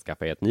och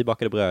införskaffa ert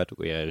nybakade bröd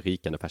och era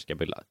rykande färska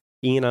bullar.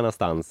 Ingen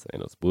annanstans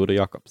än hos Broder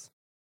Jakobs.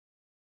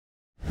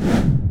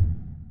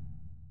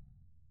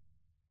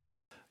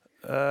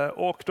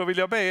 Och då vill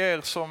jag be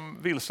er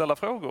som vill ställa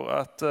frågor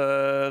att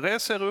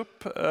resa er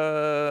upp,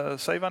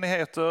 säg vad ni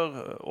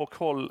heter och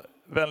håll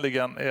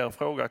vänligen er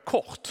fråga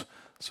kort,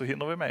 så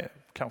hinner vi med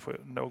kanske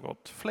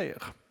något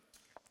fler.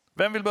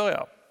 Vem vill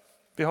börja?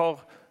 Vi har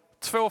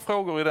 2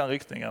 frågor i den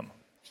riktningen.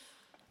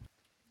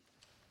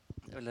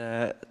 Jag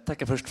vill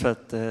tacka först för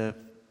ett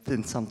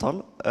fint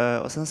samtal.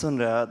 Och sen så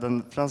undrar jag,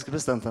 den franska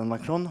presidenten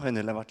Macron har ju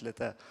nyligen varit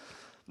lite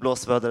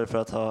blåsväder för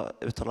att ha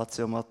uttalat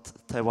sig om att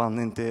Taiwan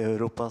inte är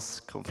Europas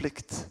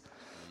konflikt.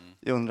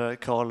 Jag undrar,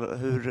 Carl,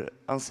 hur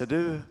anser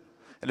du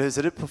eller hur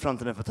ser du på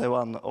framtiden för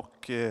Taiwan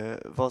och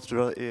vad tror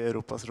du är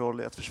Europas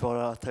roll i att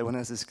försvara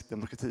taiwanesisk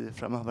demokrati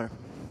framöver?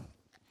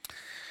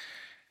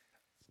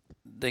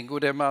 Den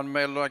gode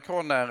Emmanuel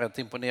Macron är ett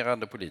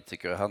imponerande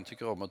politiker. Han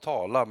tycker om att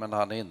tala, men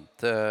han är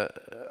inte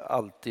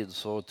alltid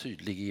så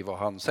tydlig i vad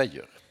han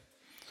säger.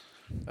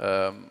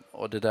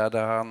 Och det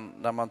där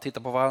när man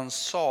tittar på vad han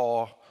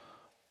sa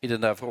i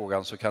den där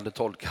frågan så kan det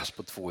tolkas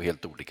på två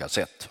helt olika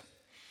sätt.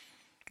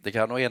 Det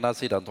kan å ena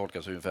sidan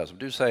tolkas ungefär som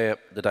du säger,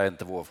 det där är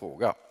inte vår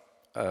fråga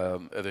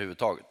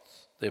överhuvudtaget.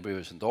 Det bryr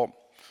vi oss inte om.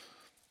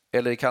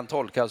 Eller det kan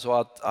tolkas så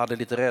att han är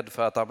lite rädd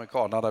för att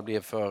amerikanerna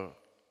blir för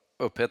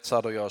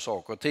upphetsade och gör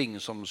saker och ting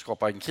som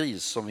skapar en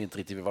kris som vi inte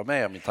riktigt vill vara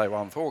med om i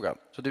Taiwan-frågan.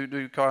 Så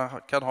du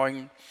kan ha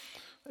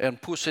en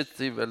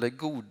positiv eller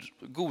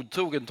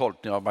godtrogen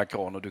tolkning av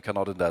Macron och du kan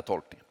ha den där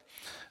tolkningen.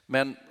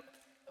 Men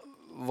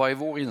vad är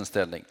vår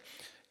inställning?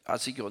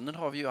 Alltså i grunden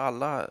har vi ju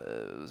alla,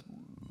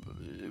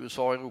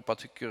 USA och Europa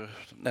tycker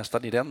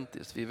nästan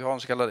identiskt. Vi vill ha en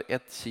så kallad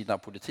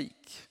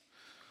ett-Kina-politik.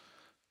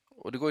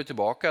 Och det går ju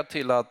tillbaka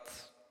till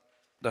att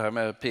det här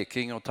med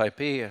Peking och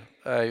Taipei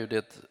är ju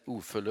det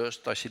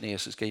oförlösta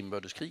kinesiska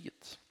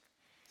inbördeskriget.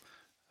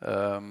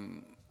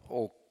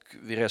 Och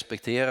vi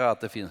respekterar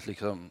att det finns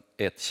liksom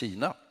ett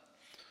Kina.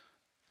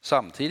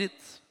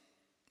 Samtidigt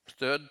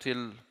stöd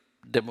till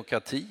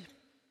demokrati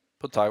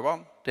på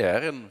Taiwan. Det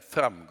är en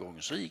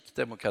framgångsrik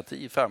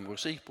demokrati,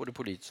 framgångsrik både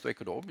politiskt och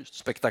ekonomiskt.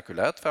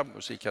 Spektakulärt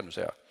framgångsrik kan du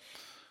säga,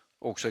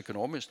 också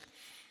ekonomiskt.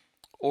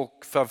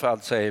 Och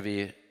framförallt säger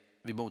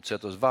vi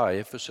motsätter oss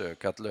varje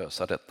försök att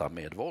lösa detta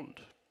med våld.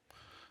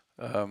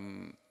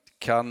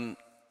 Kan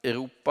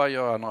Europa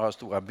göra några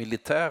stora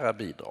militära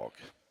bidrag?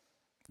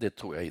 Det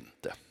tror jag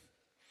inte.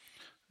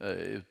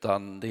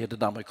 Utan det är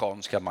den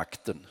amerikanska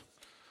makten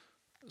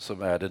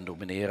som är den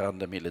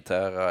dominerande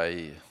militära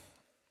i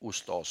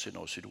Ostasien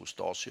och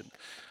Sydostasien.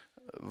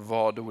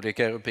 Vad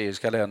olika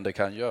europeiska länder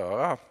kan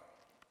göra,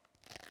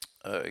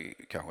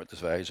 kanske inte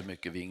Sverige så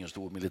mycket, vi är ingen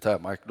stor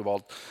militärmakt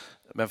globalt,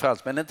 men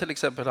fransmännen till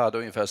exempel hade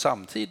ungefär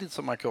samtidigt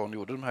som Macron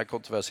gjorde de här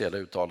kontroversiella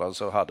uttalandena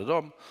så hade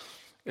de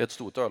ett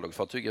stort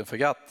örlogsfartyg, en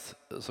fregatt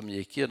som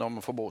gick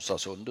genom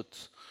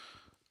Formosa-sundet,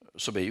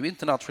 som är ju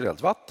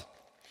internationellt vatten,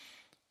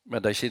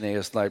 men där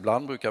kineserna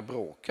ibland brukar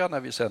bråka när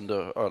vi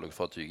sänder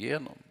örlogsfartyg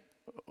igenom.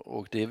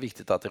 Och det är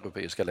viktigt att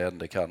europeiska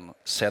länder kan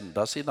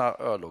sända sina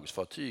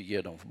örlogsfartyg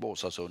genom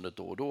Formosa-sundet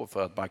då och då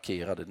för att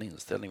markera den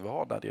inställning vi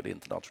har när det gäller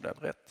internationell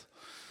rätt.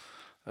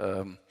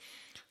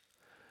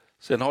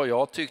 Sen har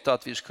jag tyckt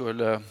att vi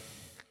skulle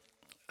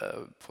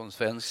från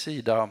svensk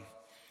sida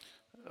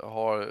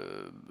ha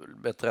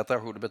bättre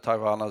relationer med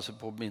Taiwan. Alltså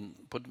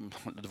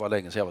det var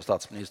länge sedan jag var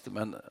statsminister,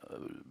 men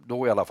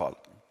då i alla fall,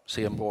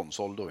 sen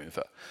bronsålder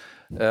ungefär.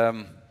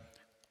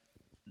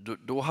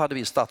 Då hade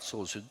vi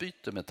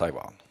statsrådsutbyte med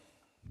Taiwan.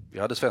 Vi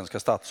hade svenska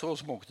statsråd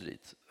som åkte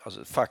dit,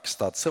 alltså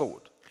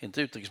fackstatsråd,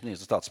 inte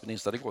utrikesminister och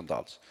statsminister, det går inte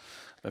alls.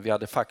 Men vi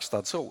hade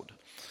fackstatsråd.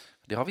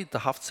 Det har vi inte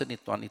haft sedan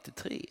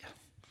 1993.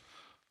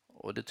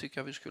 Och det tycker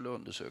jag vi skulle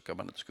undersöka,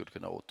 men det skulle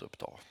kunna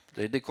återuppta.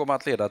 Det kommer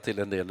att leda till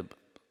en del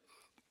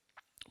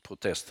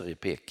protester i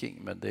Peking,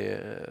 men det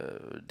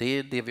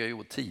är det vi har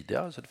gjort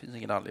tidigare, så det finns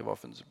ingen anledning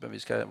varför. Men vi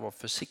ska vara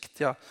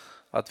försiktiga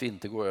att vi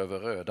inte går över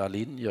röda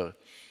linjer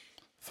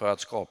för att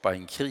skapa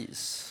en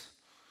kris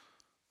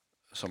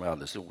som är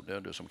alldeles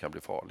onödig, som kan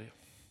bli farlig.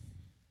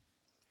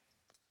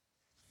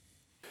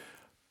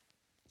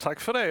 Tack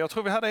för det. Jag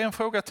tror vi hade en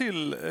fråga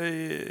till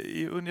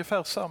i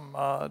ungefär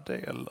samma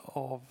del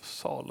av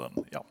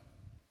salen. Ja.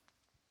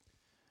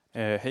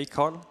 Hej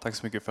Carl, tack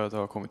så mycket för att du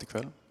har kommit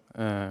ikväll.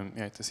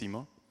 Jag heter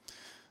Simon.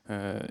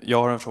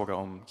 Jag har en fråga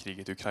om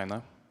kriget i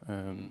Ukraina.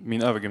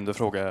 Min övergripande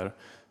fråga är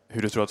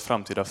hur du tror att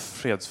framtida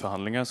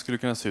fredsförhandlingar skulle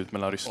kunna se ut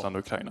mellan Ryssland och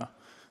Ukraina.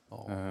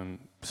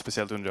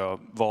 Speciellt undrar jag,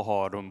 vad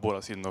har de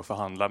båda sidorna att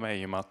förhandla med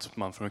i och med att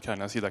man från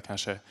Ukrainas sida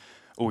kanske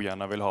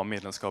ogärna vill ha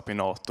medlemskap i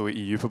NATO och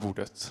EU på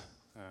bordet.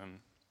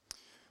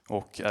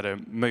 Och är det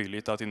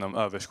möjligt att inom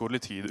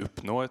överskådlig tid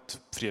uppnå ett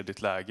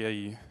fredligt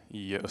läge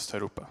i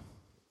Östeuropa?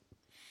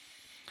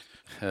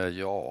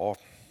 Ja,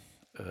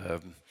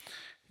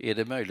 är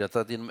det möjligt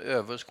att inom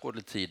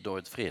överskådlig tid nå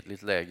ett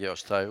fredligt läge i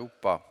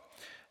Östeuropa?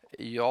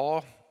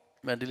 Ja,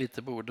 men det är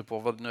lite beroende på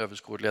vad den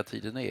överskådliga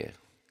tiden är.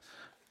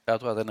 Jag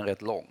tror att den är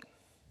rätt lång.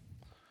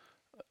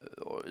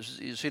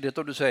 I synnerhet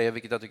om du säger,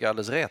 vilket jag tycker är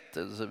alldeles rätt,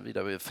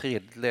 ett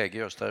fredligt läge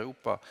i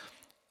Östeuropa.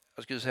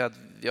 Jag skulle säga att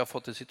vi har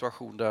fått en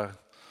situation där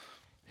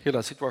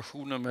hela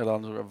situationen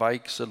mellan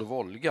Weichsel och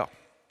Volga,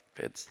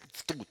 ett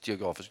stort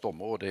geografiskt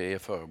område, är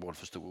föremål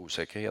för stor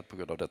osäkerhet på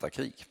grund av detta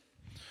krig.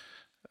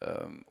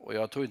 Och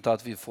jag tror inte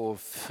att vi får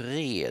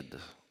fred,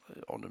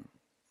 om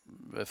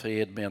du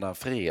fred menar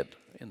fred,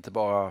 inte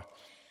bara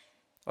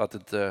att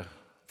inte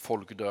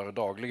folk dör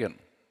dagligen,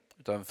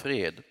 utan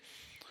fred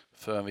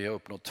förrän vi har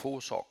uppnått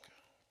två saker.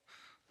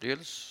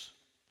 Dels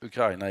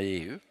Ukraina i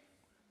EU,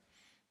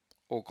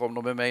 och om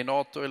de är med i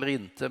NATO eller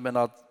inte, men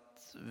att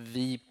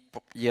vi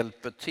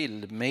hjälper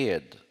till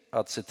med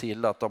att se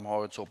till att de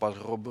har ett så pass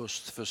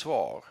robust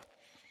försvar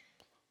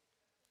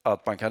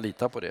att man kan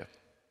lita på det.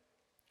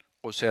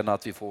 Och sen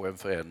att vi får en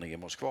förändring i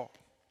Moskva.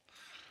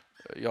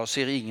 Jag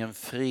ser ingen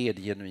fred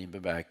i genuin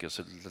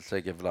bemärkelse så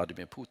länge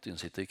Vladimir Putin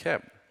sitter i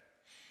Kreml.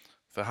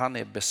 För han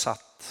är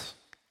besatt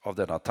av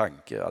denna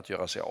tanke att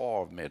göra sig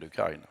av med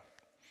Ukraina.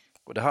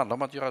 Och det handlar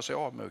om att göra sig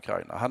av med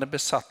Ukraina. Han är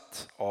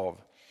besatt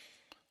av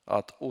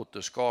att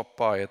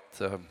återskapa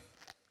ett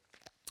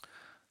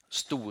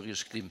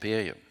storryskt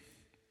imperium.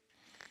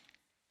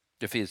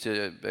 Det finns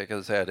ju, jag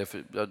kan säga det,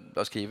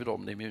 jag skriver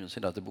om det i min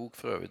senaste bok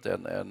för övrigt,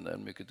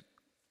 en mycket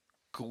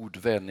god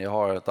vän. Jag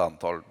har ett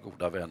antal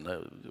goda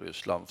vänner i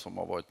Ryssland som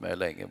har varit med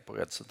länge på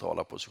rätt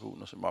centrala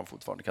positioner som man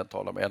fortfarande kan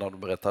tala med. En av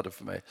dem berättade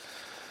för mig,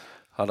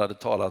 han hade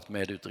talat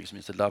med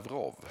utrikesminister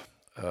Lavrov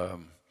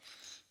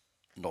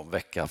någon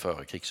vecka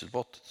före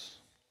krigsutbrottet.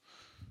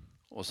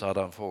 Och så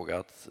hade han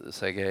frågat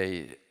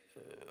Sergej,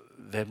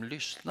 vem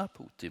lyssnar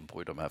Putin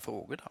på i de här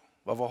frågorna?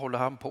 Vad håller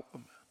han på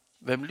med?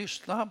 Vem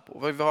lyssnar han på?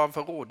 Vad har han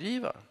för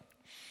rådgivare?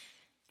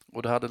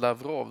 Och det hade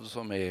Lavrov,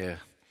 som är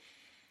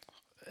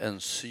en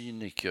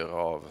cyniker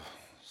av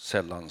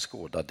sällan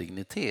skådad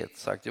dignitet,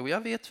 sagt, jo,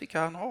 jag vet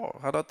vilka han har.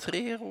 Han har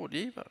 3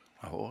 rådgivare.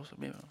 Jaha,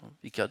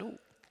 vilka då?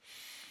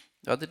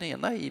 Ja,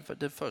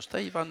 den första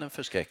Ivan den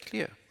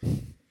förskräcklige.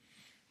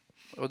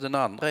 Och den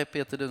andra är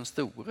Peter den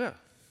store.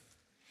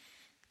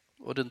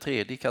 Och den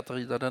tredje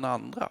Katarina den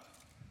andra.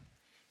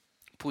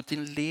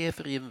 Putin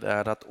lever i en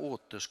värld att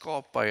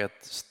återskapa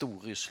ett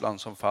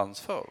Storryssland som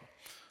fanns förr.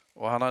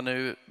 Och han har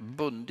nu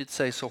bundit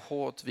sig så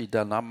hårt vid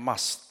denna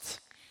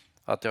mast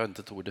att jag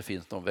inte tror det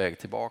finns någon väg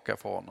tillbaka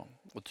för honom.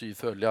 Och ty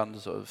följande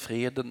så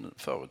freden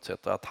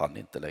förutsätter att han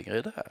inte längre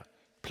är där.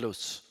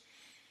 Plus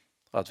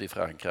att vi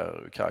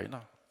förankrar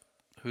Ukraina.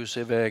 Hur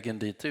ser vägen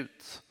dit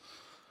ut?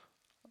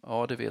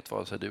 Ja, det vet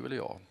vare sig du eller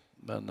jag.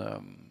 Men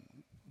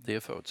det är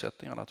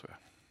förutsättningarna, tror jag.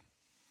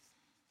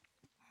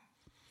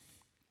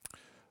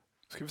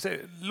 Ska vi se.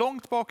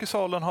 Långt bak i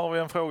salen har vi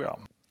en fråga.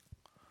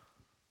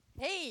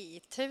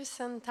 Hej,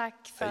 tusen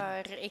tack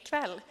för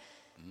ikväll.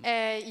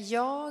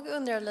 Jag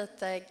undrar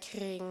lite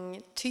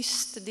kring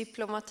tyst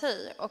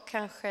diplomati och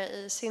kanske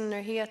i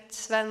synnerhet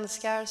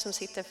svenskar som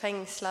sitter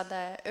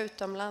fängslade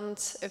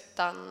utomlands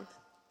utan,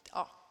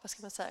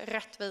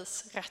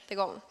 rättvis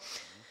rättegång.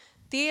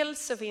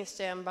 Dels så finns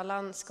det en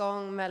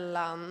balansgång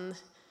mellan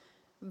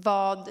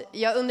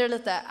jag undrar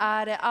lite,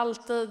 är det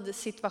alltid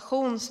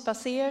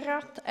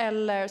situationsbaserat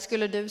eller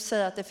skulle du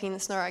säga att det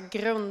finns några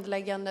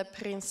grundläggande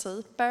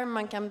principer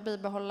man kan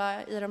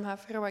bibehålla i de här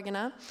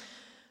frågorna?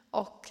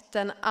 Och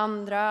den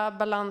andra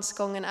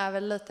balansgången är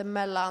väl lite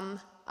mellan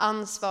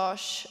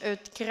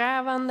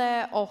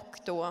ansvarsutkrävande och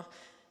då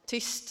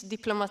tyst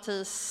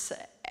diplomatis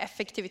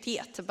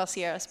effektivitet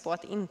baseras på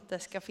att det inte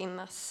ska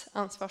finnas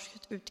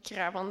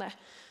ansvarsutkrävande.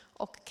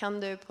 Och kan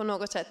du på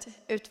något sätt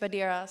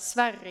utvärdera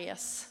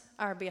Sveriges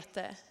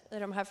arbete i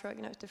de här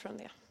frågorna utifrån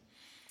det?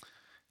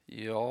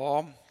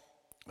 Ja,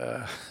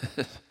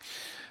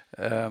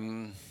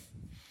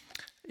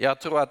 jag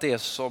tror att det är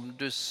som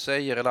du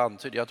säger eller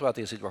antyder, jag tror att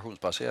det är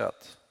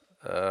situationsbaserat.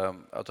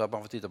 Jag tror att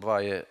man får titta på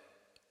varje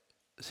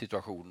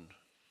situation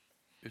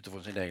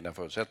utifrån sina egna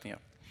förutsättningar.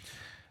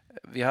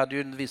 Vi hade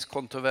ju en viss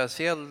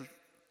kontroversiell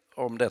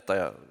om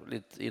detta,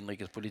 lite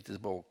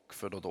inrikespolitiskt bråk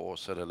för något år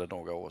sedan eller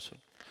några år sedan.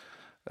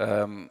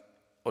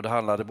 Och det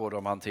handlade både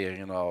om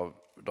hanteringen av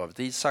David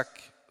Isak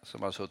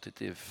som har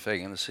suttit i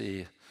fängelse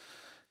i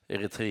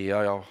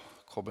Eritrea, jag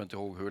kommer inte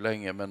ihåg hur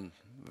länge, men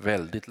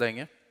väldigt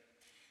länge.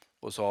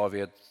 Och så har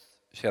vi ett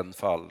känt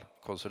fall,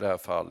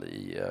 konsulärfall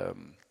i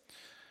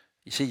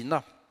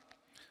Kina.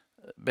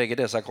 Bägge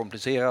dessa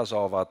kompliceras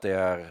av att det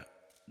är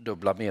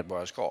dubbla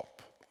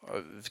medborgarskap.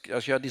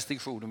 Jag ska göra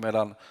distinktioner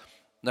mellan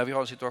när vi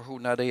har en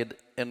situation när det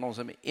är någon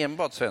som är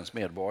enbart svensk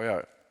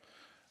medborgare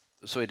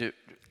så är det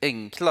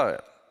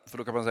enklare. För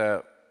då kan man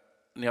säga,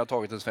 ni har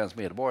tagit en svensk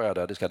medborgare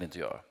där, det ska ni inte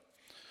göra.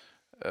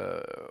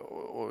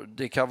 Och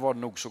det kan vara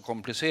nog så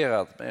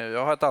komplicerat. Men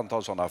jag har ett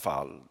antal sådana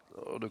fall.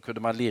 Och då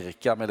kunde man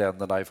lirka med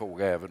länderna i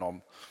fråga även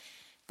om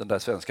den där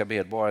svenska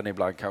medborgaren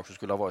ibland kanske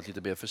skulle ha varit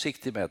lite mer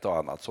försiktig med ett och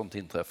annat. Sånt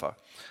inträffar.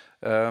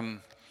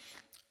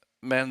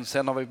 Men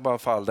sen har vi bara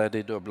fall där det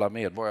är dubbla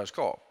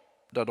medborgarskap.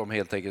 Där de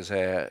helt enkelt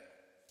säger,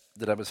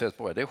 det där med svensk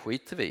medborgare, det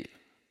skiter vi i.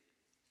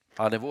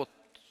 Han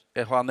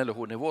eller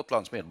hon är vårt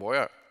lands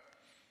medborgare.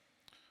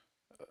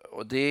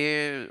 Och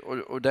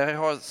där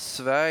har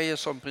Sverige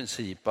som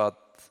princip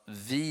att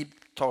vi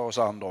tar oss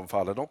an de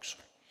fallen också.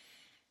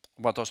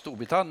 Om man tar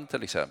Storbritannien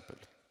till exempel.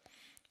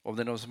 Om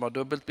det är någon som har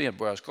dubbelt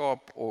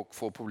medborgarskap och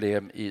får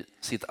problem i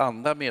sitt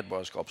andra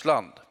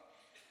medborgarskapsland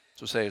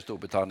så säger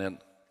Storbritannien,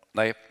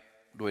 nej,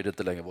 då är det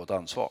inte längre vårt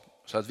ansvar.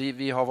 Så att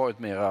vi har varit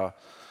mera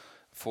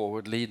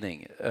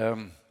forward-leaning.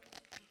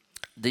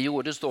 Det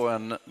gjordes då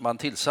man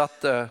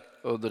tillsatte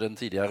under den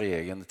tidigare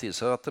regeringen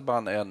tillsatte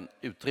man en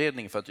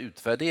utredning för att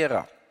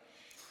utvärdera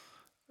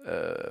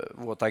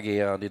vårt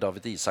agerande i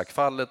David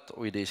Isak-fallet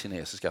och i det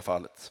kinesiska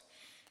fallet.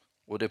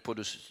 Och det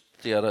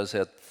producerades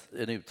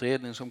en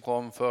utredning som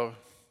kom för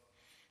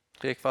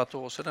 3/4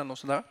 år sedan eller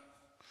sådär.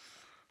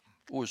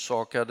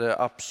 Orsakade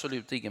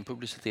absolut ingen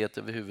publicitet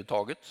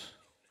överhuvudtaget.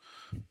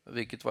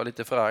 Vilket var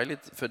lite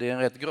förargligt, för det är en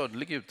rätt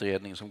grundlig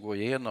utredning som går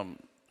igenom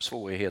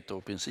svårigheter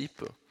och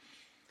principer.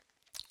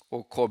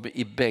 och kom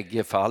i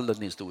bägge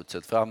fallen i stort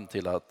sett fram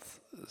till att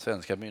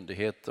svenska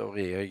myndigheter och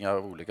regeringar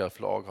av olika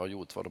slag har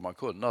gjort vad de har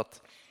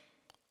kunnat,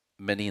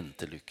 men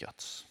inte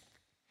lyckats.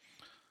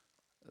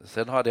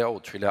 Sen hade jag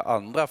åtskilliga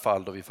andra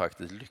fall då vi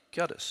faktiskt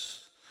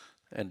lyckades.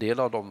 En del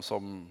av dem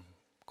som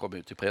kom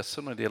ut i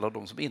pressen och en del av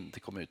dem som inte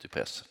kom ut i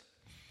pressen.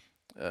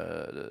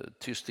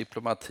 Tyst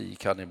diplomati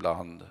kan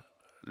ibland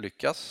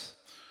lyckas,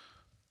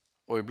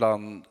 och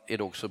ibland är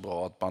det också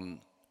bra att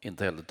man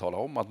inte heller talar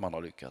om att man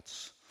har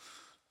lyckats.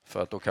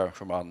 För att då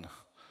kanske man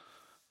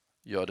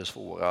gör det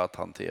svårare att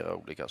hantera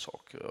olika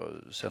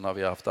saker. Sen har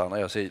vi haft andra.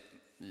 Jag ser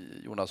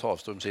Jonas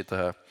Hafström sitter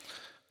här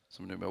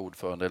som nu är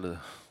ordförande, eller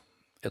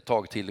ett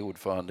tag till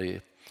ordförande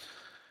i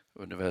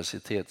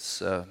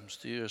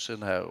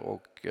universitetsstyrelsen här,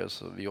 och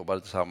så vi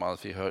jobbade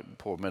tillsammans. Vi höll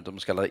på med de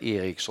så kallade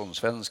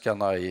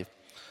Ericsson-svenskarna i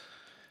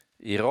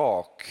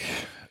Irak,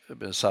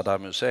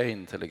 Saddam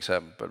Hussein till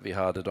exempel. Vi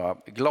hade några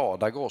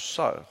glada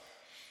gossar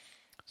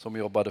som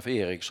jobbade för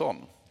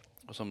Ericsson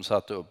och som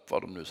satte upp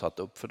vad de nu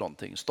satte upp för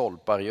någonting,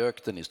 stolpar i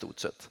öknen i stort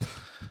sett,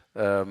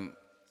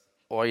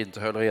 och inte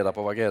höll reda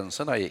på var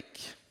gränserna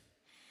gick,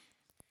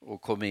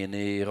 och kom in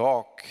i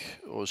Irak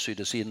och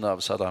syddes in av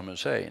Saddam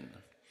Hussein.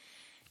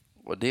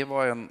 Och det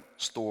var en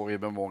story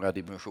med många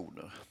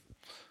dimensioner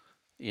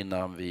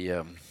innan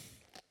vi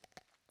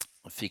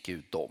fick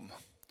ut dem.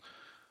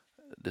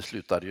 Det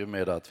slutade ju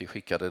med att vi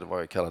skickade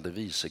vad jag kallade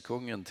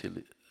vicekungen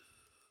till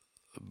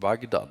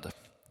Bagdad.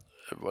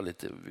 Det var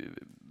lite,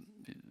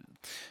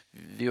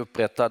 vi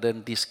upprättade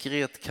en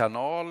diskret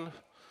kanal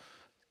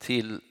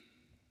till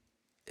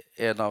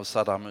en av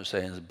Saddam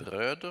Husseins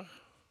bröder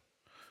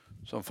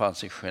som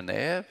fanns i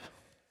Genève.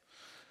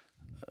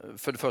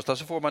 För det första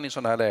så får man i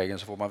sådana här lägen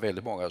så får man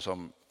väldigt många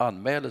som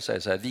anmäler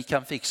sig så här: vi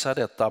kan fixa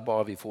detta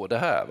bara vi får det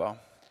här, va?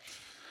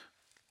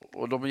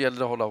 Och de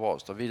gällde att hålla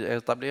avstånd. Vi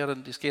etablerade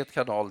en diskret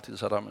kanal till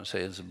Saddam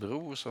Husseins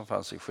bror som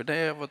fanns i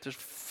Genève, och till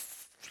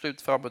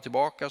slut fram och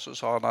tillbaka så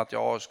sa han att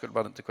ja, skulle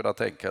man inte kunna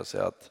tänka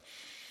sig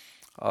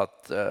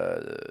att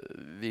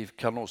vi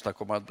kan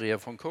åstadkomma ett brev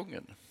från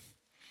kungen.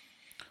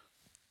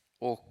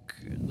 Och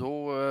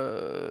då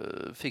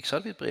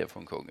fixade vi ett brev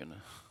från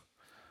kungen.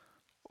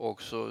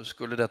 Och så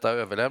skulle detta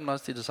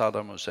överlämnas till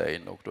Saddam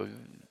Hussein, och då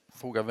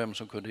frågade vem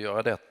som kunde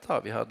göra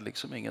detta. Vi hade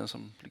liksom ingen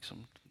som,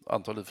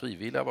 antalet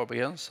frivilliga var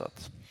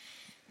begränsat.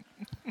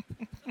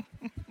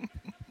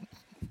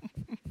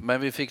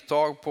 Men vi fick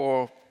tag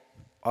på,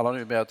 han har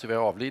numera tyvärr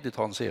avlidit,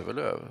 Hans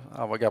Evelöv.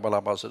 Han var gammal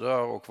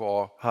ambassadör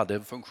och hade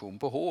en funktion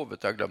på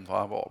hovet, jag glömde vad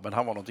han var. Men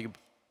han var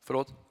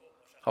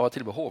han var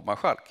till och med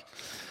hovmarskalk.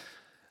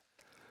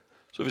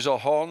 Så vi sa: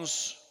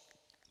 Hans,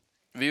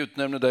 vi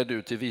utnämner dig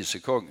nu till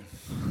vicekung.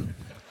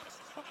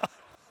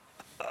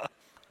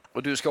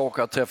 Och du ska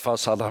åka och träffa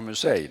Saddam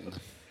Hussein.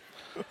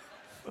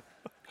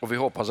 Och vi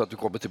hoppas att du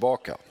kommer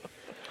tillbaka.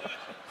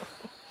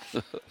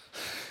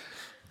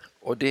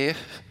 Och det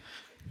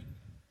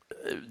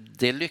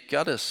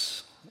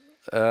lyckades.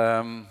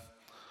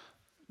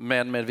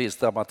 Men med viss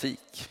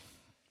dramatik.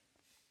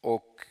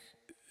 Och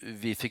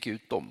vi fick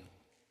ut dem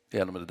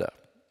genom det där.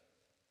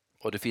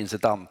 Och det finns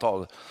ett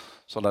antal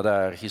sådana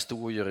där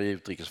historier i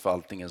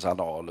utrikesförvaltningens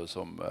annaler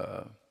som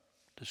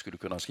det skulle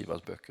kunna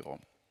skrivas böcker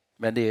om.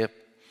 Men det är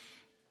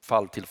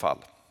fall till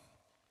fall.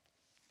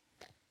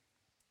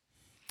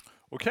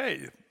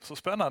 Okej, så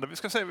spännande. Vi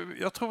ska se,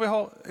 jag tror vi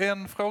har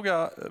en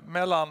fråga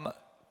mellan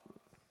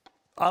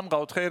andra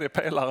och tredje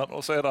pelaren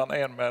och sedan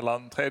en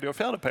mellan tredje och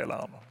fjärde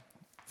pelaren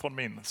från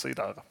min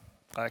sida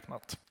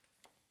räknat.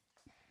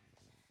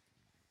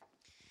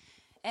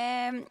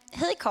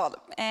 Hej Carl,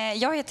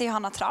 jag heter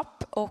Johanna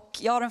Trapp och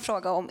jag har en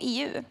fråga om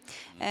EU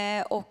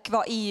och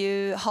vad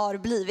EU har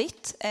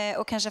blivit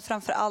och kanske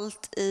framför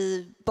allt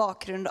i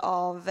bakgrund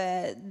av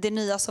det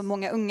nya som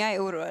många unga är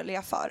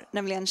oroliga för,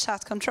 nämligen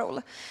chat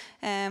control,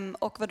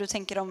 och vad du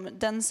tänker om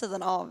den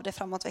sidan av det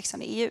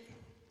framåtväxande EU.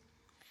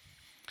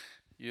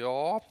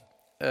 Ja,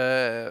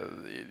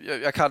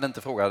 jag kan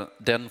inte fråga,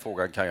 den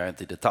frågan kan jag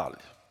inte i detalj.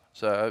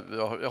 Så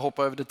jag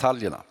hoppar över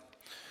detaljerna.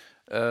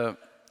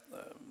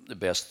 Det är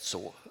bäst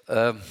så.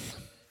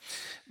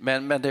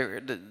 Men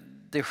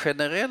det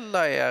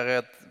generella är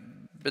ett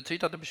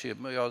betydande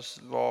bekymmer. Jag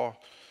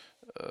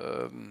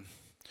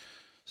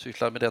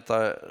sysslade med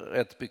detta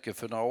rätt mycket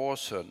för några år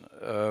sedan.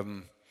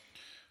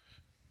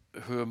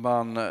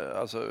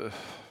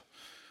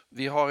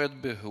 Vi har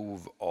ett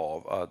behov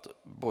av att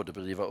både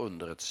bedriva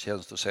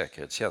underrättelsetjänst och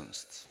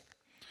säkerhetstjänst.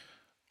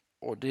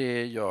 Och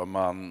det gör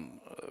man.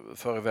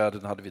 Förr i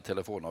världen hade vi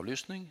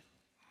telefonavlyssning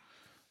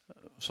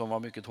som var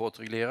mycket hårt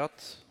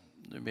reglerat.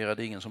 Numera är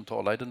det ingen som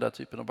talar i den där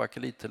typen av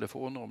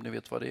bakelittelefoner, om ni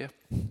vet vad det är.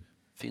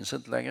 Finns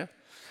inte längre.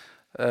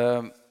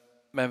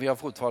 Men vi har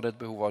fortfarande ett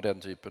behov av den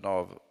typen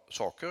av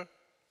saker.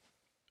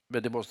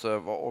 Men det måste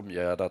vara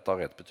omgärdat av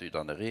rätt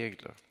betydande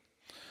regler.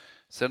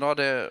 Sen har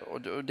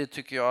det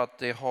tycker jag att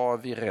det har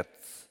vi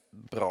rätt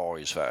bra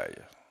i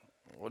Sverige.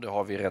 Och det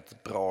har vi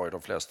rätt bra i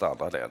de flesta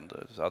andra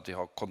länder. Så att vi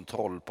har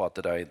kontroll på att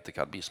det där inte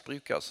kan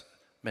missbrukas.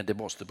 Men det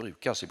måste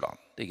brukas ibland.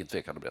 Det är ingen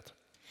tvekan om det.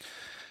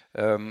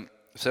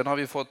 Sen har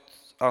vi fått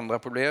andra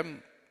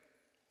problem.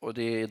 Och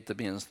det är inte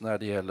minst när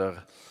det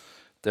gäller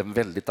den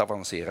väldigt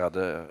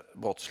avancerade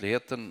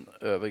brottsligheten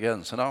över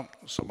gränserna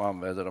som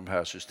använder de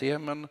här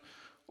systemen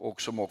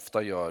och som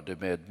ofta gör det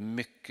med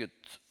mycket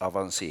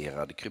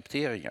avancerade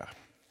krypteringar.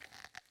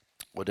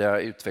 Och där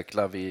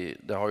utvecklar vi,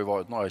 det har ju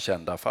varit några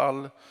kända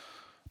fall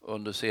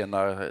under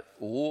senare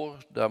år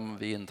där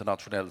vi i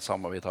internationellt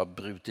samarbete har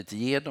brutit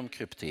igenom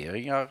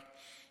krypteringar,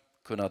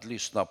 kunnat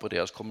lyssna på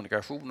deras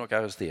kommunikation och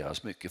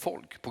arresteras mycket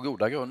folk på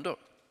goda grunder.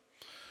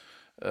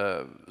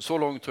 Så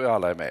långt tror jag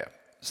alla är med.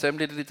 Sen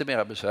blir det lite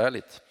mer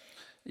besvärligt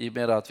i och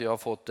med att vi har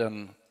fått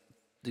en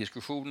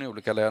diskussion i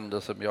olika länder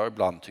som jag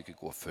ibland tycker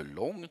går för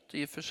långt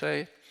i och för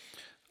sig.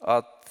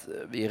 Att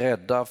vi är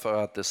rädda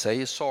för att det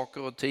sägs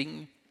saker och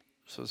ting.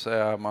 Så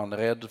säger man är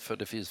rädd för att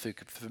det finns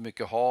för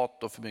mycket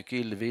hat och för mycket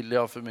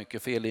illvilja och för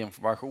mycket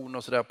felinformation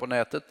och så där på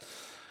nätet.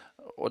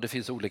 Och det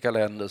finns olika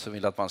länder som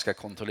vill att man ska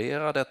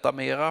kontrollera detta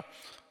mera.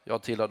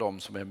 Jag tillhör de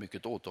som är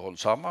mycket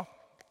återhållsamma.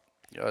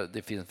 Ja,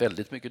 det finns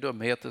väldigt mycket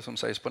dumheter som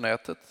sägs på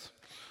nätet.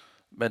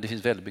 Men det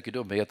finns väldigt mycket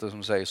dumheter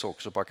som sägs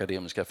också på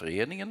Akademiska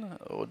föreningen.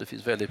 Och det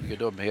finns väldigt mycket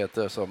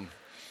dumheter som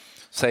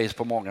sägs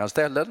på många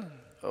ställen.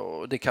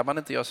 Och det kan man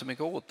inte göra så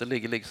mycket åt. Det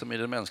ligger liksom i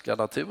den mänskliga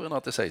naturen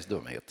att det sägs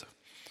dumheter.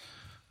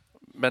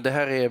 Men det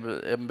här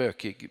är en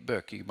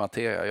bökig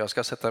materia. Jag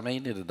ska sätta mig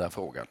in i den där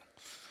frågan.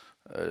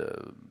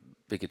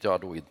 Vilket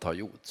jag då inte har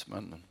gjort.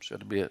 Men så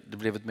det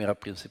blev ett mer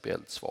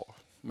principiellt svar.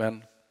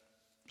 Men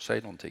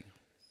säg någonting.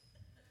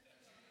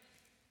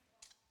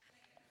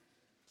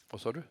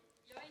 Vad sa du?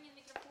 Jag har ingen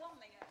mikrofon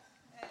längre.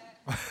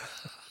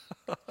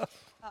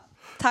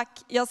 Tack,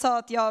 jag sa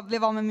att jag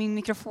blev av med min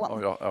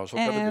mikrofon. Ja, så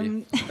kan det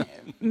bli.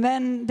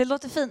 Men det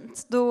låter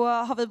fint. Då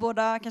har vi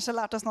båda kanske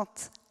lärt oss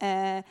något.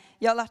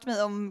 Jag har lärt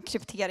mig om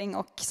kryptering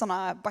och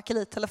sådana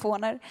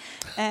bakelittelefoner.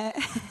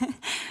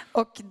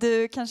 Och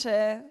du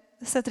kanske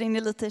sätter in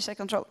det lite i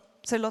källkontroll.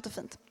 Så det låter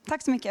fint.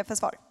 Tack så mycket för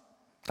svar.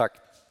 Tack.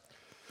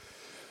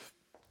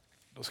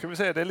 Då ska vi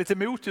se, det är lite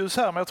motljus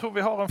här, men jag tror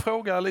vi har en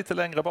fråga lite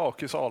längre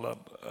bak i salen.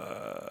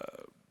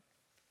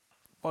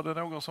 Var det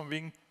någon som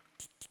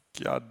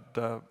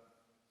vinkade?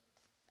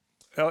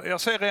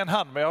 Jag ser en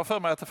hand, men jag har för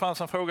mig att det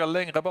fanns en fråga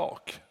längre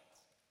bak.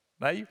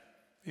 Nej,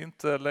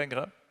 inte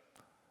längre.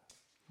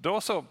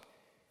 Då så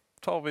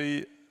tar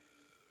vi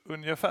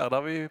ungefär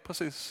där vi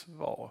precis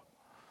var.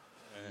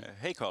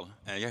 Hej Carl,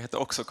 jag heter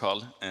också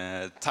Carl.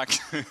 Tack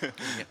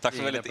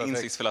för väldigt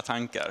insiktsfulla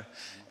tankar.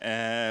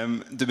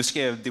 Du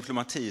beskrev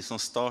diplomati som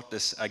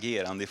staters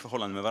agerande i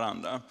förhållande med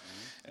varandra.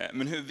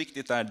 Men hur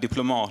viktigt är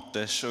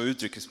diplomaters och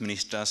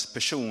utrikesministrars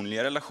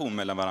personliga relation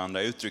mellan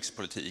varandra i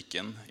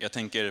utrikespolitiken? Jag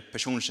tänker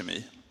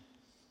personkemi.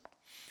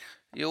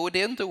 Jo,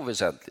 det är inte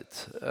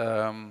oväsentligt.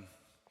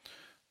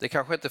 Det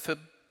kanske inte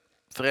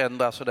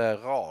förändras så där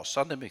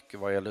rasande mycket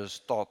vad gäller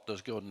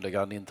staters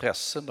grundläggande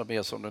intressen. De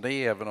är som de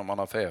är, även om man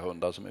har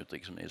fähundar som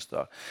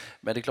utrikesminister.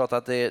 Men det är klart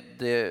att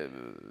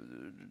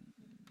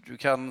du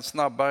kan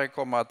snabbare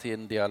komma till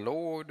en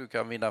dialog, du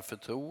kan vinna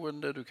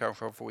förtroende, du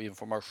kanske får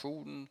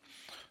information.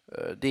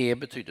 Det är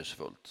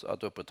betydelsefullt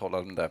att upprätthålla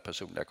de där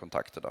personliga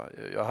kontakterna.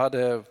 Jag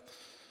hade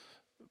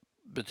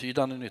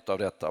betydande nytta av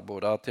detta.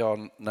 Både att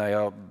jag, när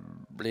jag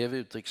blev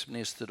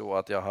utrikesminister då,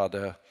 att jag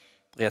hade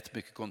rätt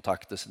mycket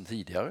kontakter sedan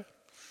tidigare.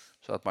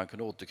 Så att man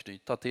kunde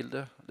återknyta till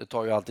det. Det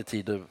tar ju alltid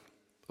tid att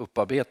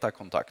upparbeta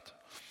kontakt.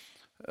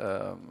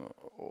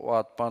 Och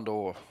att man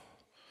då...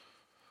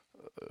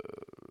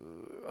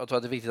 Jag tror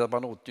att det är viktigt att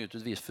man åtnjuter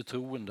ett visst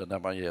förtroende när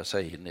man ger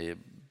sig in i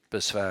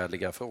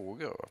besvärliga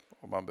frågor.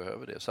 Om man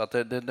behöver det. Så att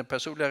den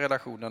personliga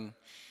relationen,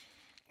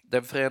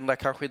 den förändrar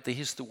kanske inte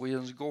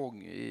historiens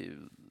gång i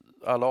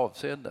alla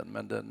avseenden.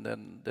 Men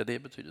den är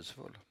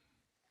betydelsefull.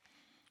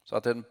 Så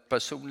att den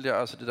personliga,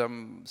 alltså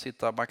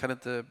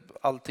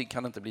allting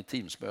kan inte bli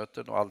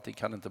teamsmöten och allting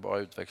kan inte bara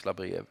utväxla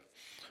brev.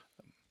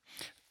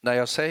 När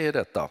jag säger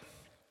detta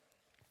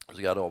så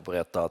ska jag då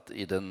berätta att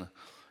i den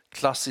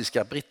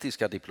klassiska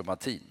brittiska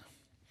diplomatin,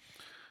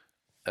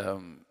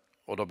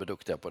 och de är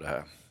duktiga på det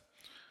här,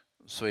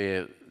 så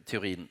är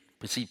teorin i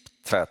princip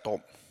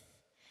tvärtom.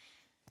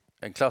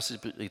 En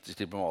klassisk brittisk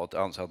diplomat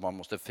anser att man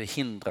måste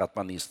förhindra att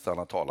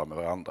ministrarna talar med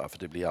varandra för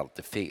det blir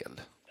alltid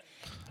fel.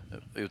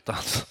 Utan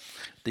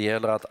det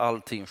gäller att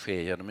allting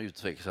sker genom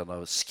utväxlande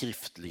av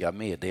skriftliga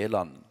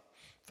meddelanden.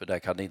 För där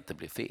kan det inte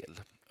bli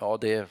fel. Ja,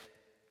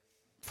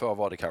 förr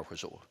var det kanske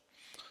så.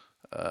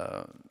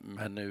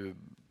 Men nu,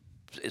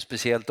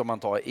 speciellt om man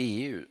tar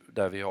EU,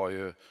 där vi har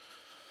ju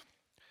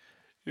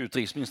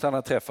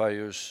utrikesministrarna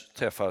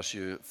träffas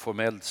ju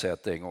formellt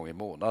sett en gång i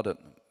månaden.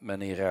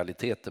 Men i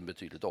realiteten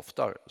betydligt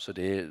oftare. Så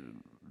det är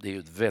ju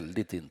ett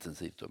väldigt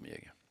intensivt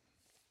umgänge.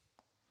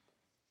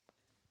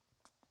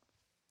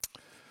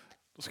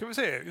 Då ska vi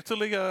se,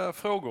 ytterligare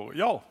frågor.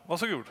 Ja,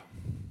 varsågod.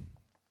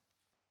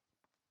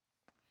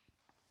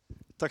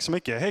 Tack så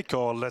mycket. Hej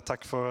Carl,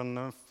 tack för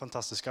en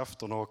fantastisk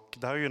afton. Och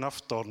det här är ju en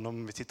afton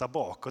om vi tittar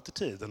bakåt i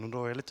tiden. Och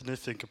då är jag lite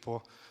nyfiken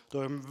på, du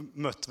har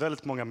mött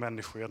väldigt många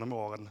människor genom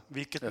åren.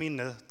 Vilket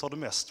minne tar du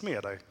mest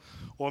med dig?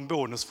 Och en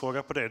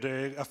bonusfråga på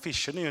det.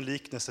 Affischen är ju en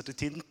liknelse till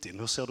Tintin.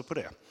 Hur ser du på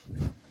det?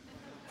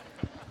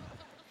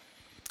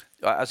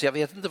 Ja, alltså jag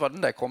vet inte var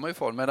den där kommer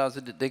ifrån, men alltså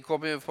det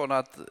kommer ifrån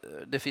att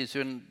det finns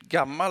ju en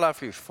gammal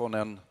affisch från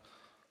en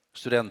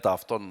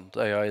studentafton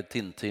där jag är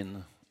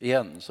Tintin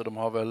igen, så de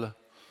har väl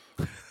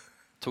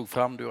tog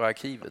fram det ur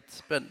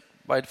arkivet. Men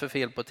vad är det för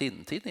fel på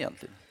Tintin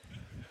egentligen?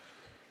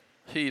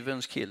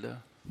 Hyvens kille.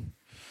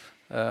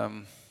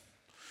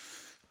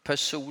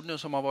 Personer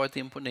som har varit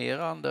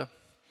imponerande.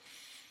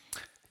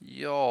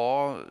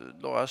 Ja,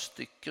 några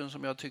stycken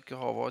som jag tycker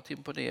har varit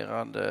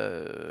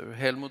imponerande.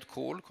 Helmut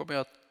Kohl kommer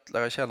jag att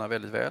lära känna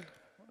väldigt väl.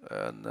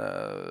 En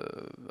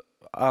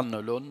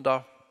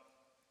annorlunda,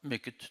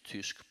 mycket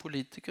tysk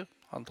politiker.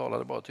 Han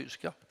talade bara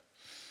tyska.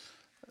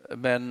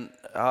 Men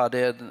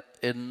hade en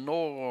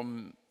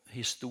enorm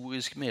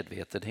historisk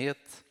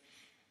medvetenhet.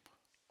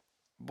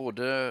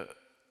 Både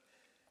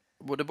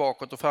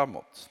bakåt och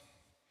framåt.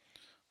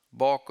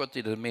 Bakåt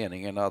i den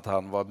meningen att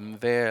han var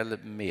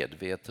väl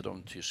medveten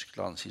om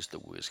Tysklands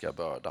historiska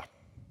börda.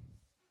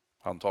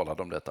 Han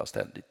talade om detta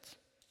ständigt.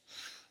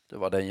 Det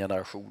var den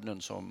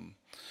generationen som...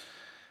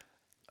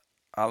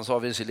 Han sa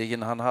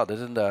visserligen, han hade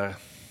den där...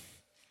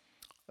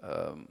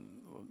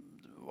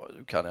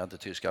 kan jag inte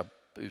tyska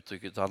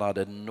uttrycket. Han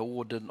hade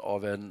nåden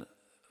av en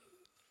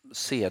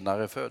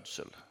senare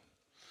födsel.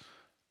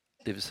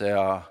 Det vill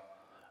säga,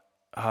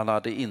 han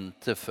hade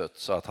inte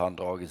fötts så att han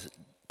dragits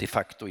de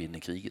facto in i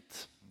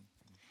kriget.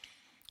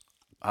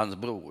 Hans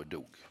bror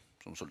dog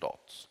som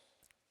soldat.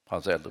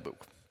 Hans äldre bror.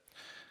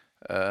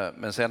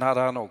 Men sen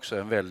hade han också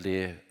en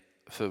väldig...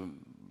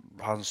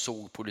 Han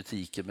såg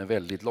politiken med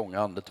väldigt långa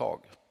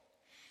andetag.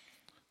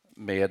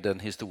 Med den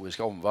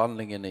historiska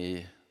omvandlingen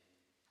i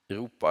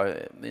Europa.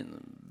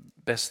 Min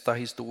bästa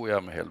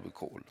historia med Helmut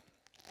Kohl.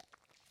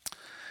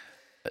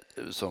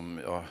 Som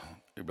jag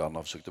ibland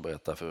har försökt att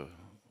berätta för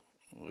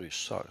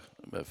ryssar.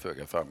 Med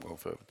föga framgång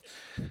för.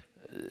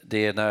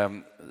 Det är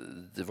när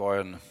det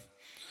var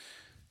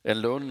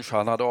en lunch,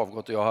 han hade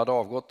avgått och jag hade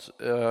avgått,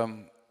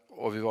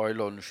 och vi var i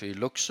lunch i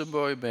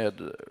Luxemburg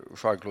med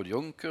Jean-Claude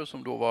Juncker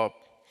som då var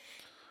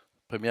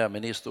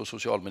premiärminister,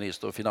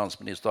 socialminister,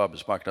 finansminister,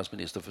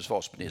 arbetsmarknadsminister och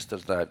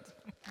försvarsminister. Där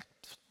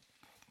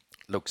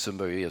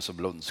Luxemburg är som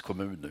Lunds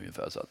kommun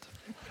ungefär. Så att,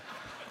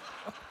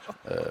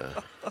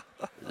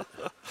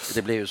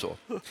 det blev ju så.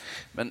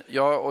 Men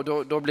ja,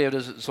 och då blev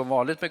det som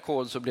vanligt med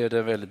Kohl, så blev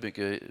det väldigt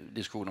mycket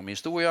diskussion om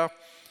historia.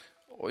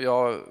 Och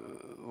jag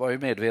var ju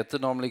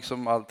medveten om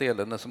liksom allt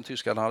elände som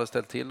tyskarna hade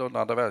ställt till under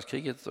andra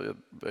världskriget. Och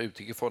jag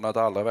utgick ifrån att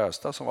det allra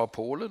värsta som var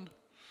Polen.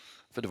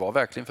 För det var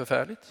verkligen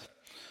förfärligt.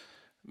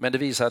 Men det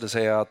visade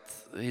sig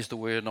att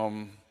historien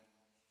om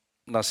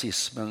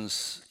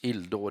nazismens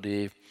illdåd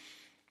i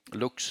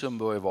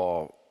Luxemburg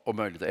var om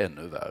möjligt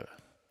ännu värre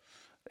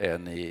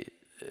än i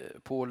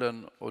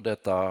Polen. Och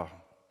detta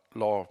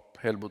la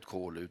Helmut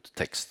Kohl ut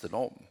texten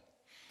om.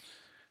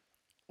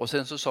 Och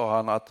sen så sa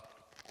han att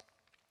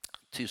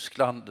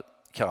Tyskland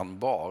kan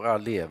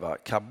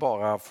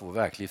bara få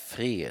verklig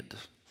fred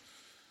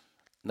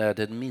när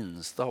den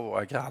minsta av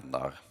våra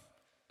grannar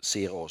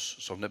ser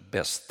oss som det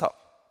bästa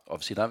av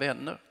sina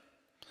vänner.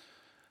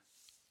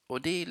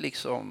 Och det är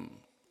liksom,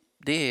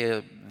 det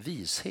är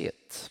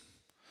vishet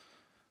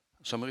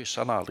som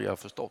ryssarna aldrig har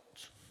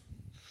förstått.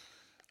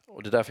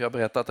 Och det är därför jag har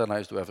berättat denna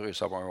historia för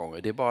ryssar många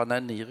gånger. Det är bara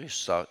när ni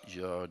ryssar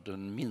gör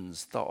den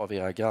minsta av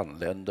era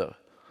grannländer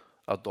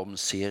att de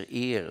ser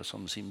er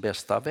som sin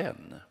bästa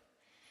vän.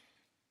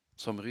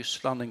 Som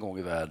Ryssland en gång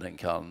i världen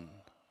kan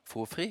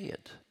få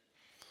fred.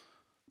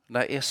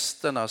 När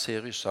esterna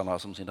ser ryssarna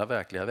som sina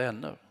verkliga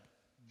vänner.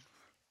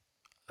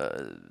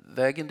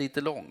 Vägen dit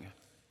är lång.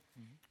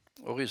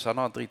 Och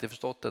ryssarna har inte riktigt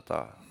förstått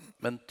detta.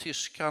 Men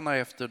tyskarna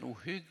efter en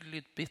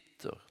ohyggligt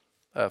bitter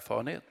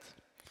erfarenhet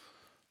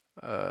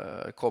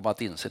kom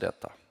att inse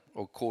detta.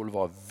 Och Kohl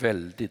var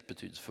väldigt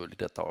betydelsefull i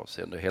detta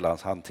avseende. Hela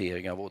hans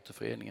hantering av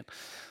återföreningen.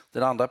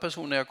 Den andra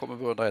personen jag kommer att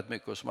beundra rätt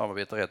mycket och som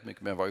arbetar rätt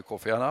mycket med var ju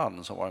Kofi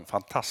Annan som var en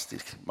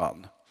fantastisk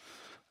man.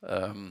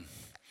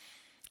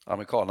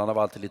 Amerikanerna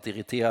var alltid lite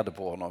irriterade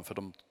på honom för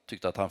de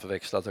tyckte att han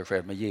förväxlade sig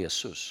själv med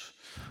Jesus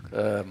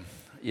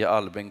i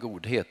allmän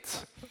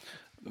godhet.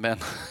 Men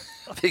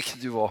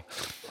vilket ju var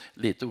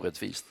lite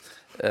orättvist.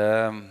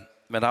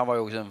 Men han var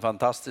ju också en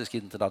fantastisk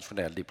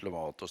internationell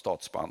diplomat och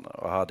statsman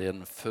och hade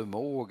en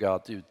förmåga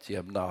att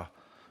utjämna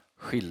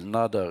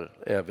skillnader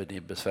även i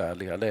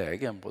besvärliga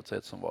lägen på ett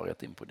sätt som var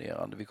rätt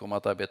imponerande. Vi kommer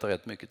att arbeta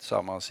rätt mycket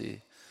tillsammans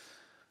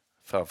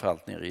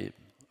framförallt nere i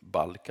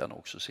Balkan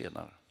också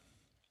senare.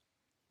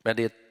 Men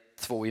det är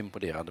 2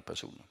 imponerande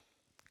personer.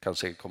 Kan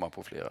säkert komma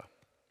på flera.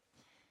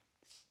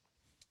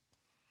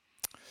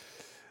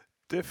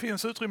 Det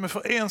finns utrymme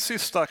för en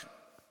sista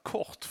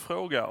kort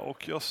fråga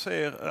och jag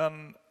ser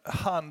en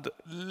hand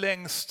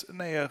längst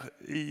ner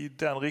i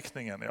den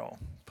riktningen. Ja,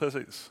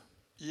 precis.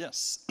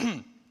 Yes.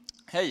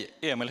 Hej,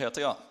 Emil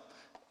heter jag.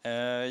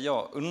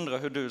 Jag undrar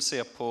hur du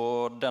ser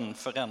på den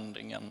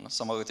förändringen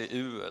som varit i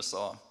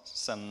USA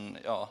sen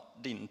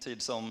din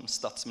tid som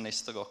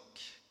statsminister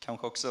och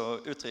kanske också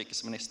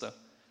utrikesminister,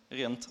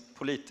 rent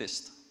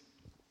politiskt.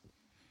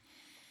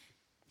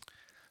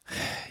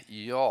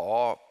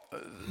 Ja,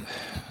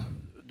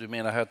 du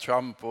menar herr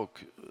Trump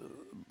och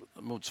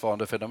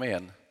motsvarande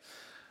fenomen.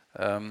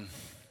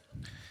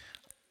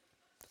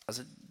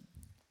 Alltså,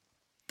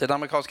 den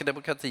amerikanska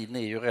demokratin är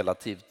ju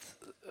relativt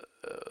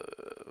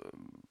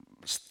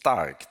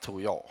stark,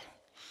 tror jag.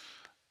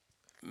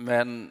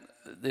 Men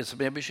det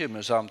som är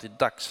bekymmersamt i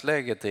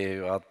dagsläget är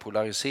ju att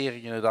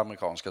polariseringen i det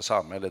amerikanska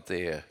samhället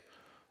är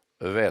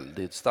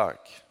väldigt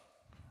stark.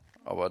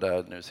 Jag var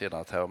där nu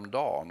senast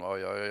häromdagen och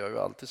jag gör ju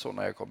alltid så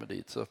när jag kommer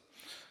dit. Så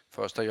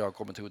första jag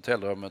kommer till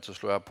hotellrummet så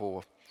slår jag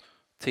på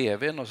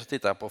tvn och så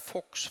tittar jag på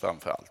Fox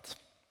framförallt.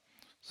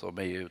 Som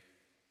är ju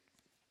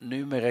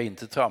numera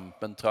inte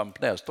Trump, men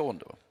Trump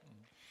närstående.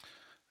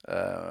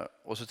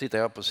 Och så tittar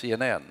jag på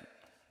CNN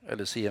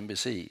eller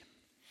CNBC.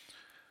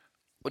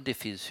 Och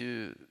det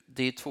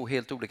är två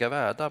helt olika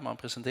världar man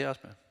presenteras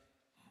med.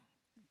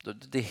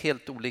 Det är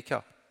helt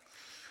olika.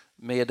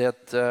 Med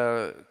ett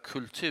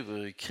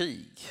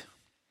kulturkrig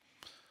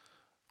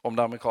om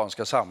det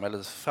amerikanska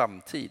samhällets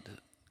framtid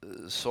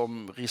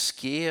som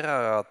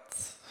riskerar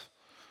att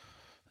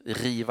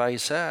riva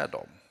isär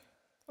dem.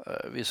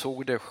 Vi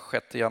såg det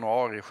 6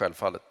 januari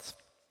självfallet.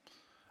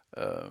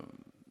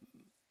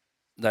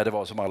 När det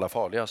var som allra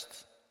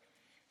farligast.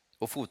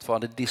 Och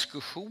fortfarande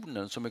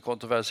diskussionen som är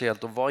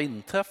kontroversiellt. Och vad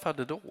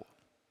inträffade då?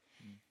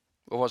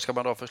 Och vad ska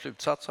man dra för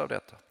slutsatser av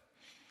detta?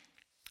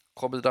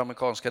 Kommer den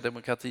amerikanska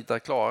demokratin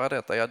att klara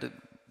detta? Ja,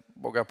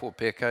 många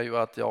påpekar ju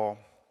att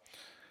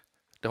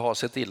det har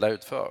sett illa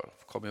ut för.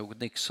 Kom ihåg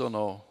Nixon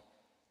och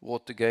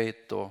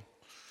Watergate och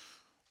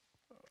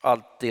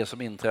allt det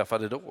som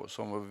inträffade då.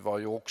 Som var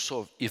ju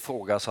också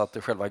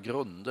ifrågasatte själva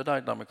grunderna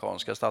i den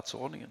amerikanska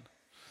statsordningen.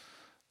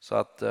 Så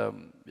att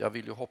jag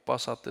vill ju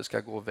hoppas att det ska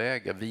gå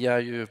vägen. Vi är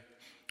ju,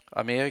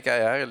 Amerika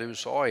är, eller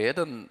USA är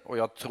den, och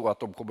jag tror att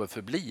de kommer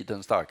förbli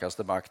den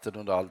starkaste makten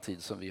under all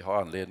tid som vi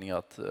har anledning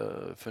att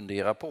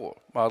fundera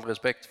på. Med all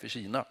respekt för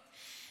Kina.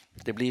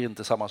 Det blir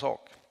inte samma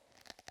sak.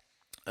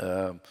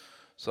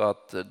 Så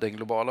att den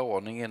globala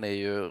ordningen är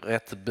ju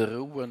rätt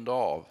beroende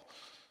av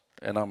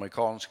en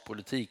amerikansk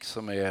politik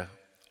som är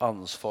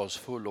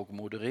ansvarsfull och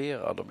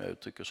modererad, om jag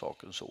uttrycker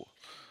saken så.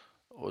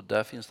 Och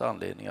där finns det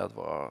anledning att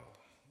vara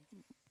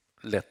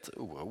lätt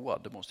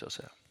oroad, det måste jag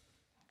säga.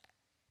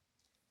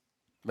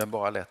 Men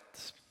bara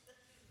lätt.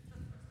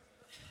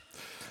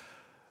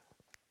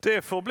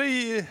 Det får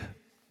bli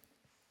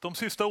de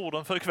sista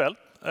orden för ikväll.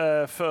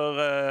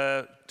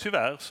 För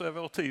tyvärr så är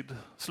vår tid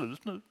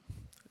slut nu.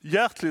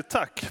 Hjärtligt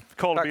tack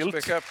Carl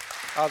Bildt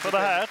för det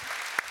här.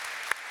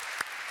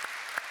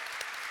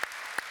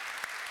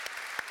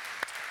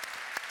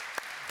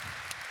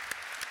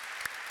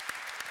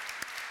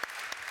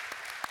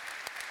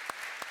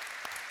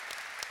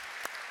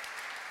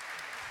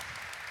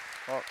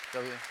 Ja,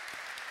 ska vi.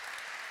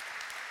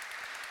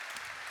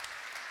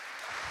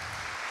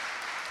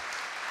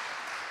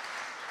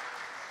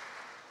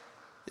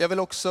 Jag vill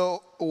också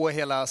å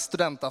hela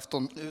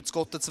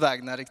Studentaftonutskottets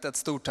vägnar rikta ett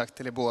stort tack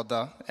till er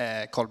båda,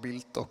 Carl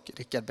Bildt och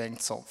Rikard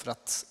Bengtson, för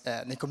att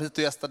ni kom hit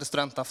och gästade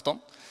Studentafton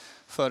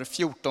för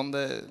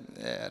 14:e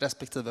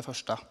respektive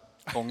första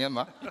gången,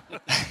 va?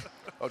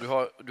 Ja,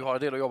 du har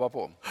en del att jobba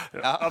på.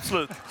 Ja,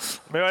 absolut.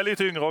 Men jag är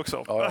lite yngre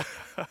också. Ja.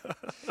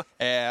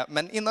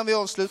 Men innan vi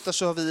avslutar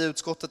så har vi i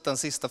utskottet en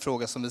sista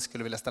fråga som vi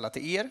skulle vilja ställa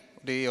till er.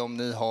 Det är om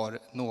ni har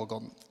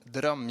någon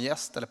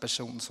drömgäst eller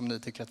person som ni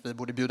tycker att vi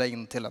borde bjuda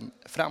in till en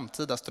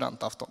framtida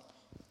studentafton.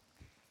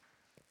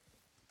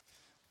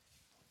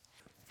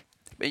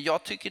 Men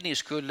jag tycker ni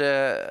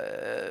skulle...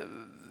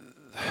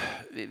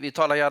 Vi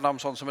talar gärna om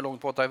sånt som är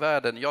långt borta i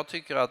världen. Jag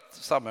tycker att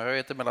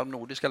samhörigheten mellan de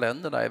nordiska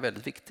länderna är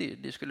väldigt viktig.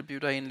 Ni skulle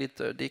bjuda in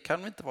lite... Det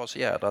kan inte vara så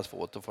jävla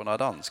svårt att få några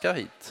danskar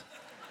hit.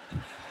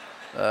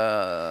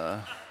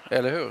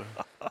 Eller hur?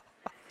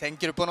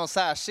 Tänker du på någon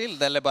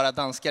särskild eller bara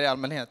danskar i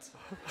allmänhet?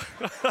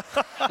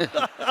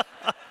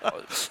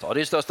 Ta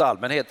det i största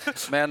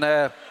allmänhet.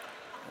 Men,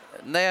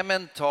 nej,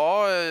 men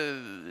ta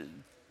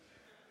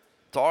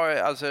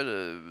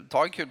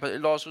en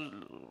kul... Lars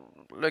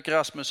Løkke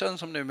Rasmussen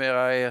som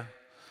numera är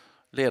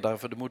ledare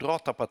för det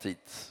moderata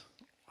partiet.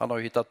 Han har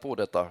ju hittat på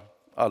detta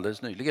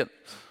alldeles nyligen.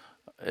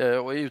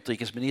 Och är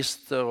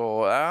utrikesminister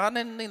och han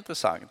är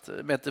intressant.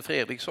 Mette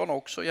Fredriksson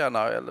också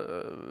gärna.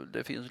 Eller,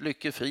 det finns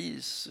Lykke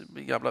Friis,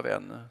 min gamla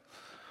vän.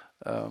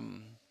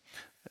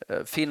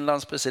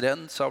 Finlands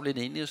president Sauli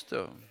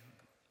Niinistö.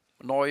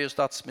 Norges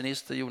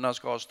statsminister Jonas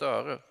Gahr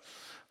Støre.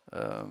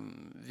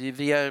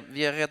 Vi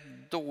är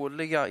rätt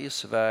dåliga i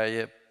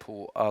Sverige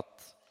på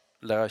att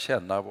lära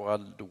känna våra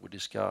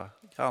nordiska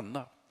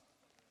grannar.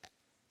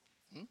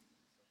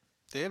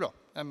 Det är bra.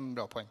 En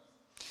bra poäng.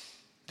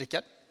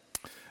 Rikard?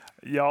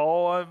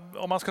 Ja,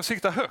 om man ska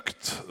sikta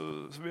högt.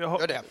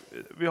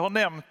 Vi har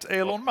nämnt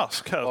Elon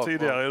Musk här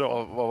tidigare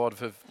idag.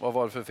 Vad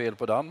var det för fel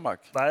på Danmark?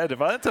 Nej, det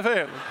var inte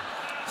fel.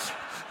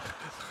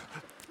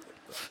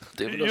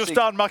 Just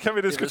Danmark kan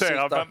vi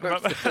diskutera.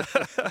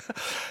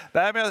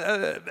 Nej, men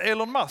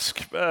Elon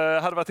Musk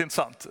hade varit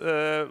intressant.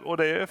 Och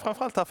det är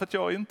framförallt därför att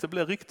jag inte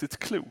blir riktigt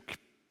klok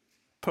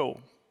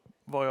på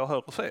vad jag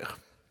hör och ser.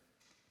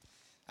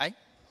 Nej,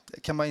 det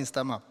kan man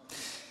instämma.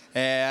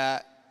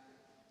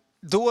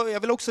 Jag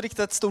vill också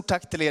rikta ett stort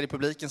tack till er i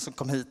publiken som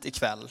kom hit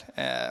ikväll.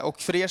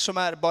 Och för er som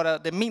är bara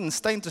det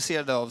minsta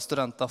intresserade av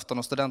studentafton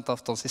och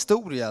studentaftons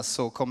historia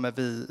så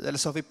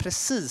har vi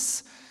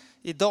precis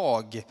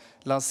idag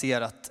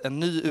lanserat en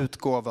ny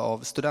utgåva av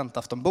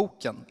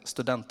studentaftonboken,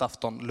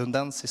 Studentafton,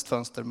 Lundensiskt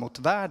fönster mot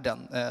världen,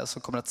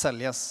 som kommer att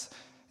säljas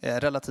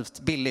relativt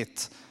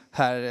billigt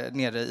här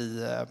nere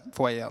i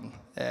foajén.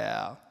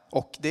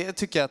 Och det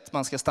tycker jag att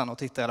man ska stanna och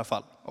titta i alla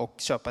fall och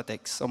köpa ett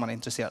ex om man är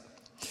intresserad.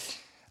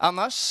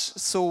 Annars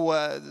så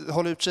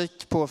håll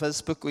utkik på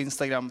Facebook och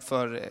Instagram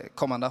för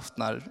kommande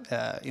aftnar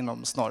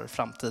inom snar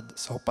framtid,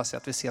 så hoppas jag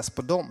att vi ses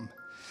på dem.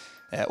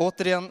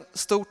 Återigen,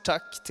 stort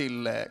tack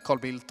till Carl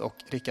Bildt och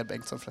Rikard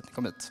Bengtson för att ni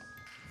kom hit.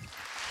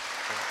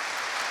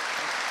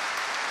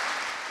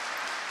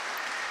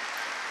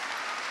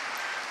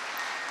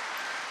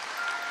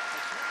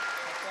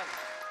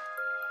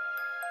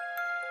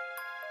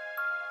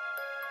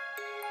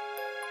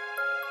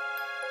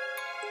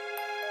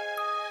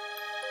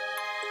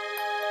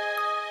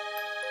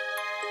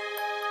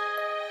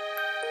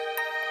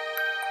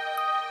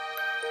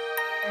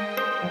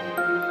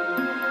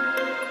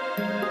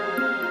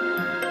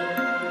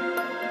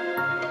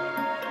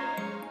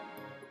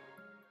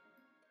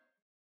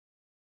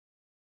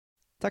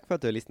 Tack för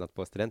att du har lyssnat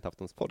på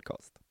Studentaftons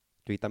podcast.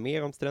 Du hittar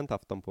mer om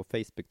Studentafton på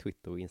Facebook,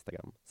 Twitter och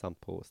Instagram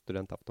samt på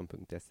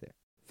studentafton.se.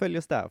 Följ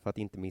oss där för att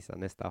inte missa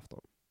nästa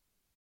afton.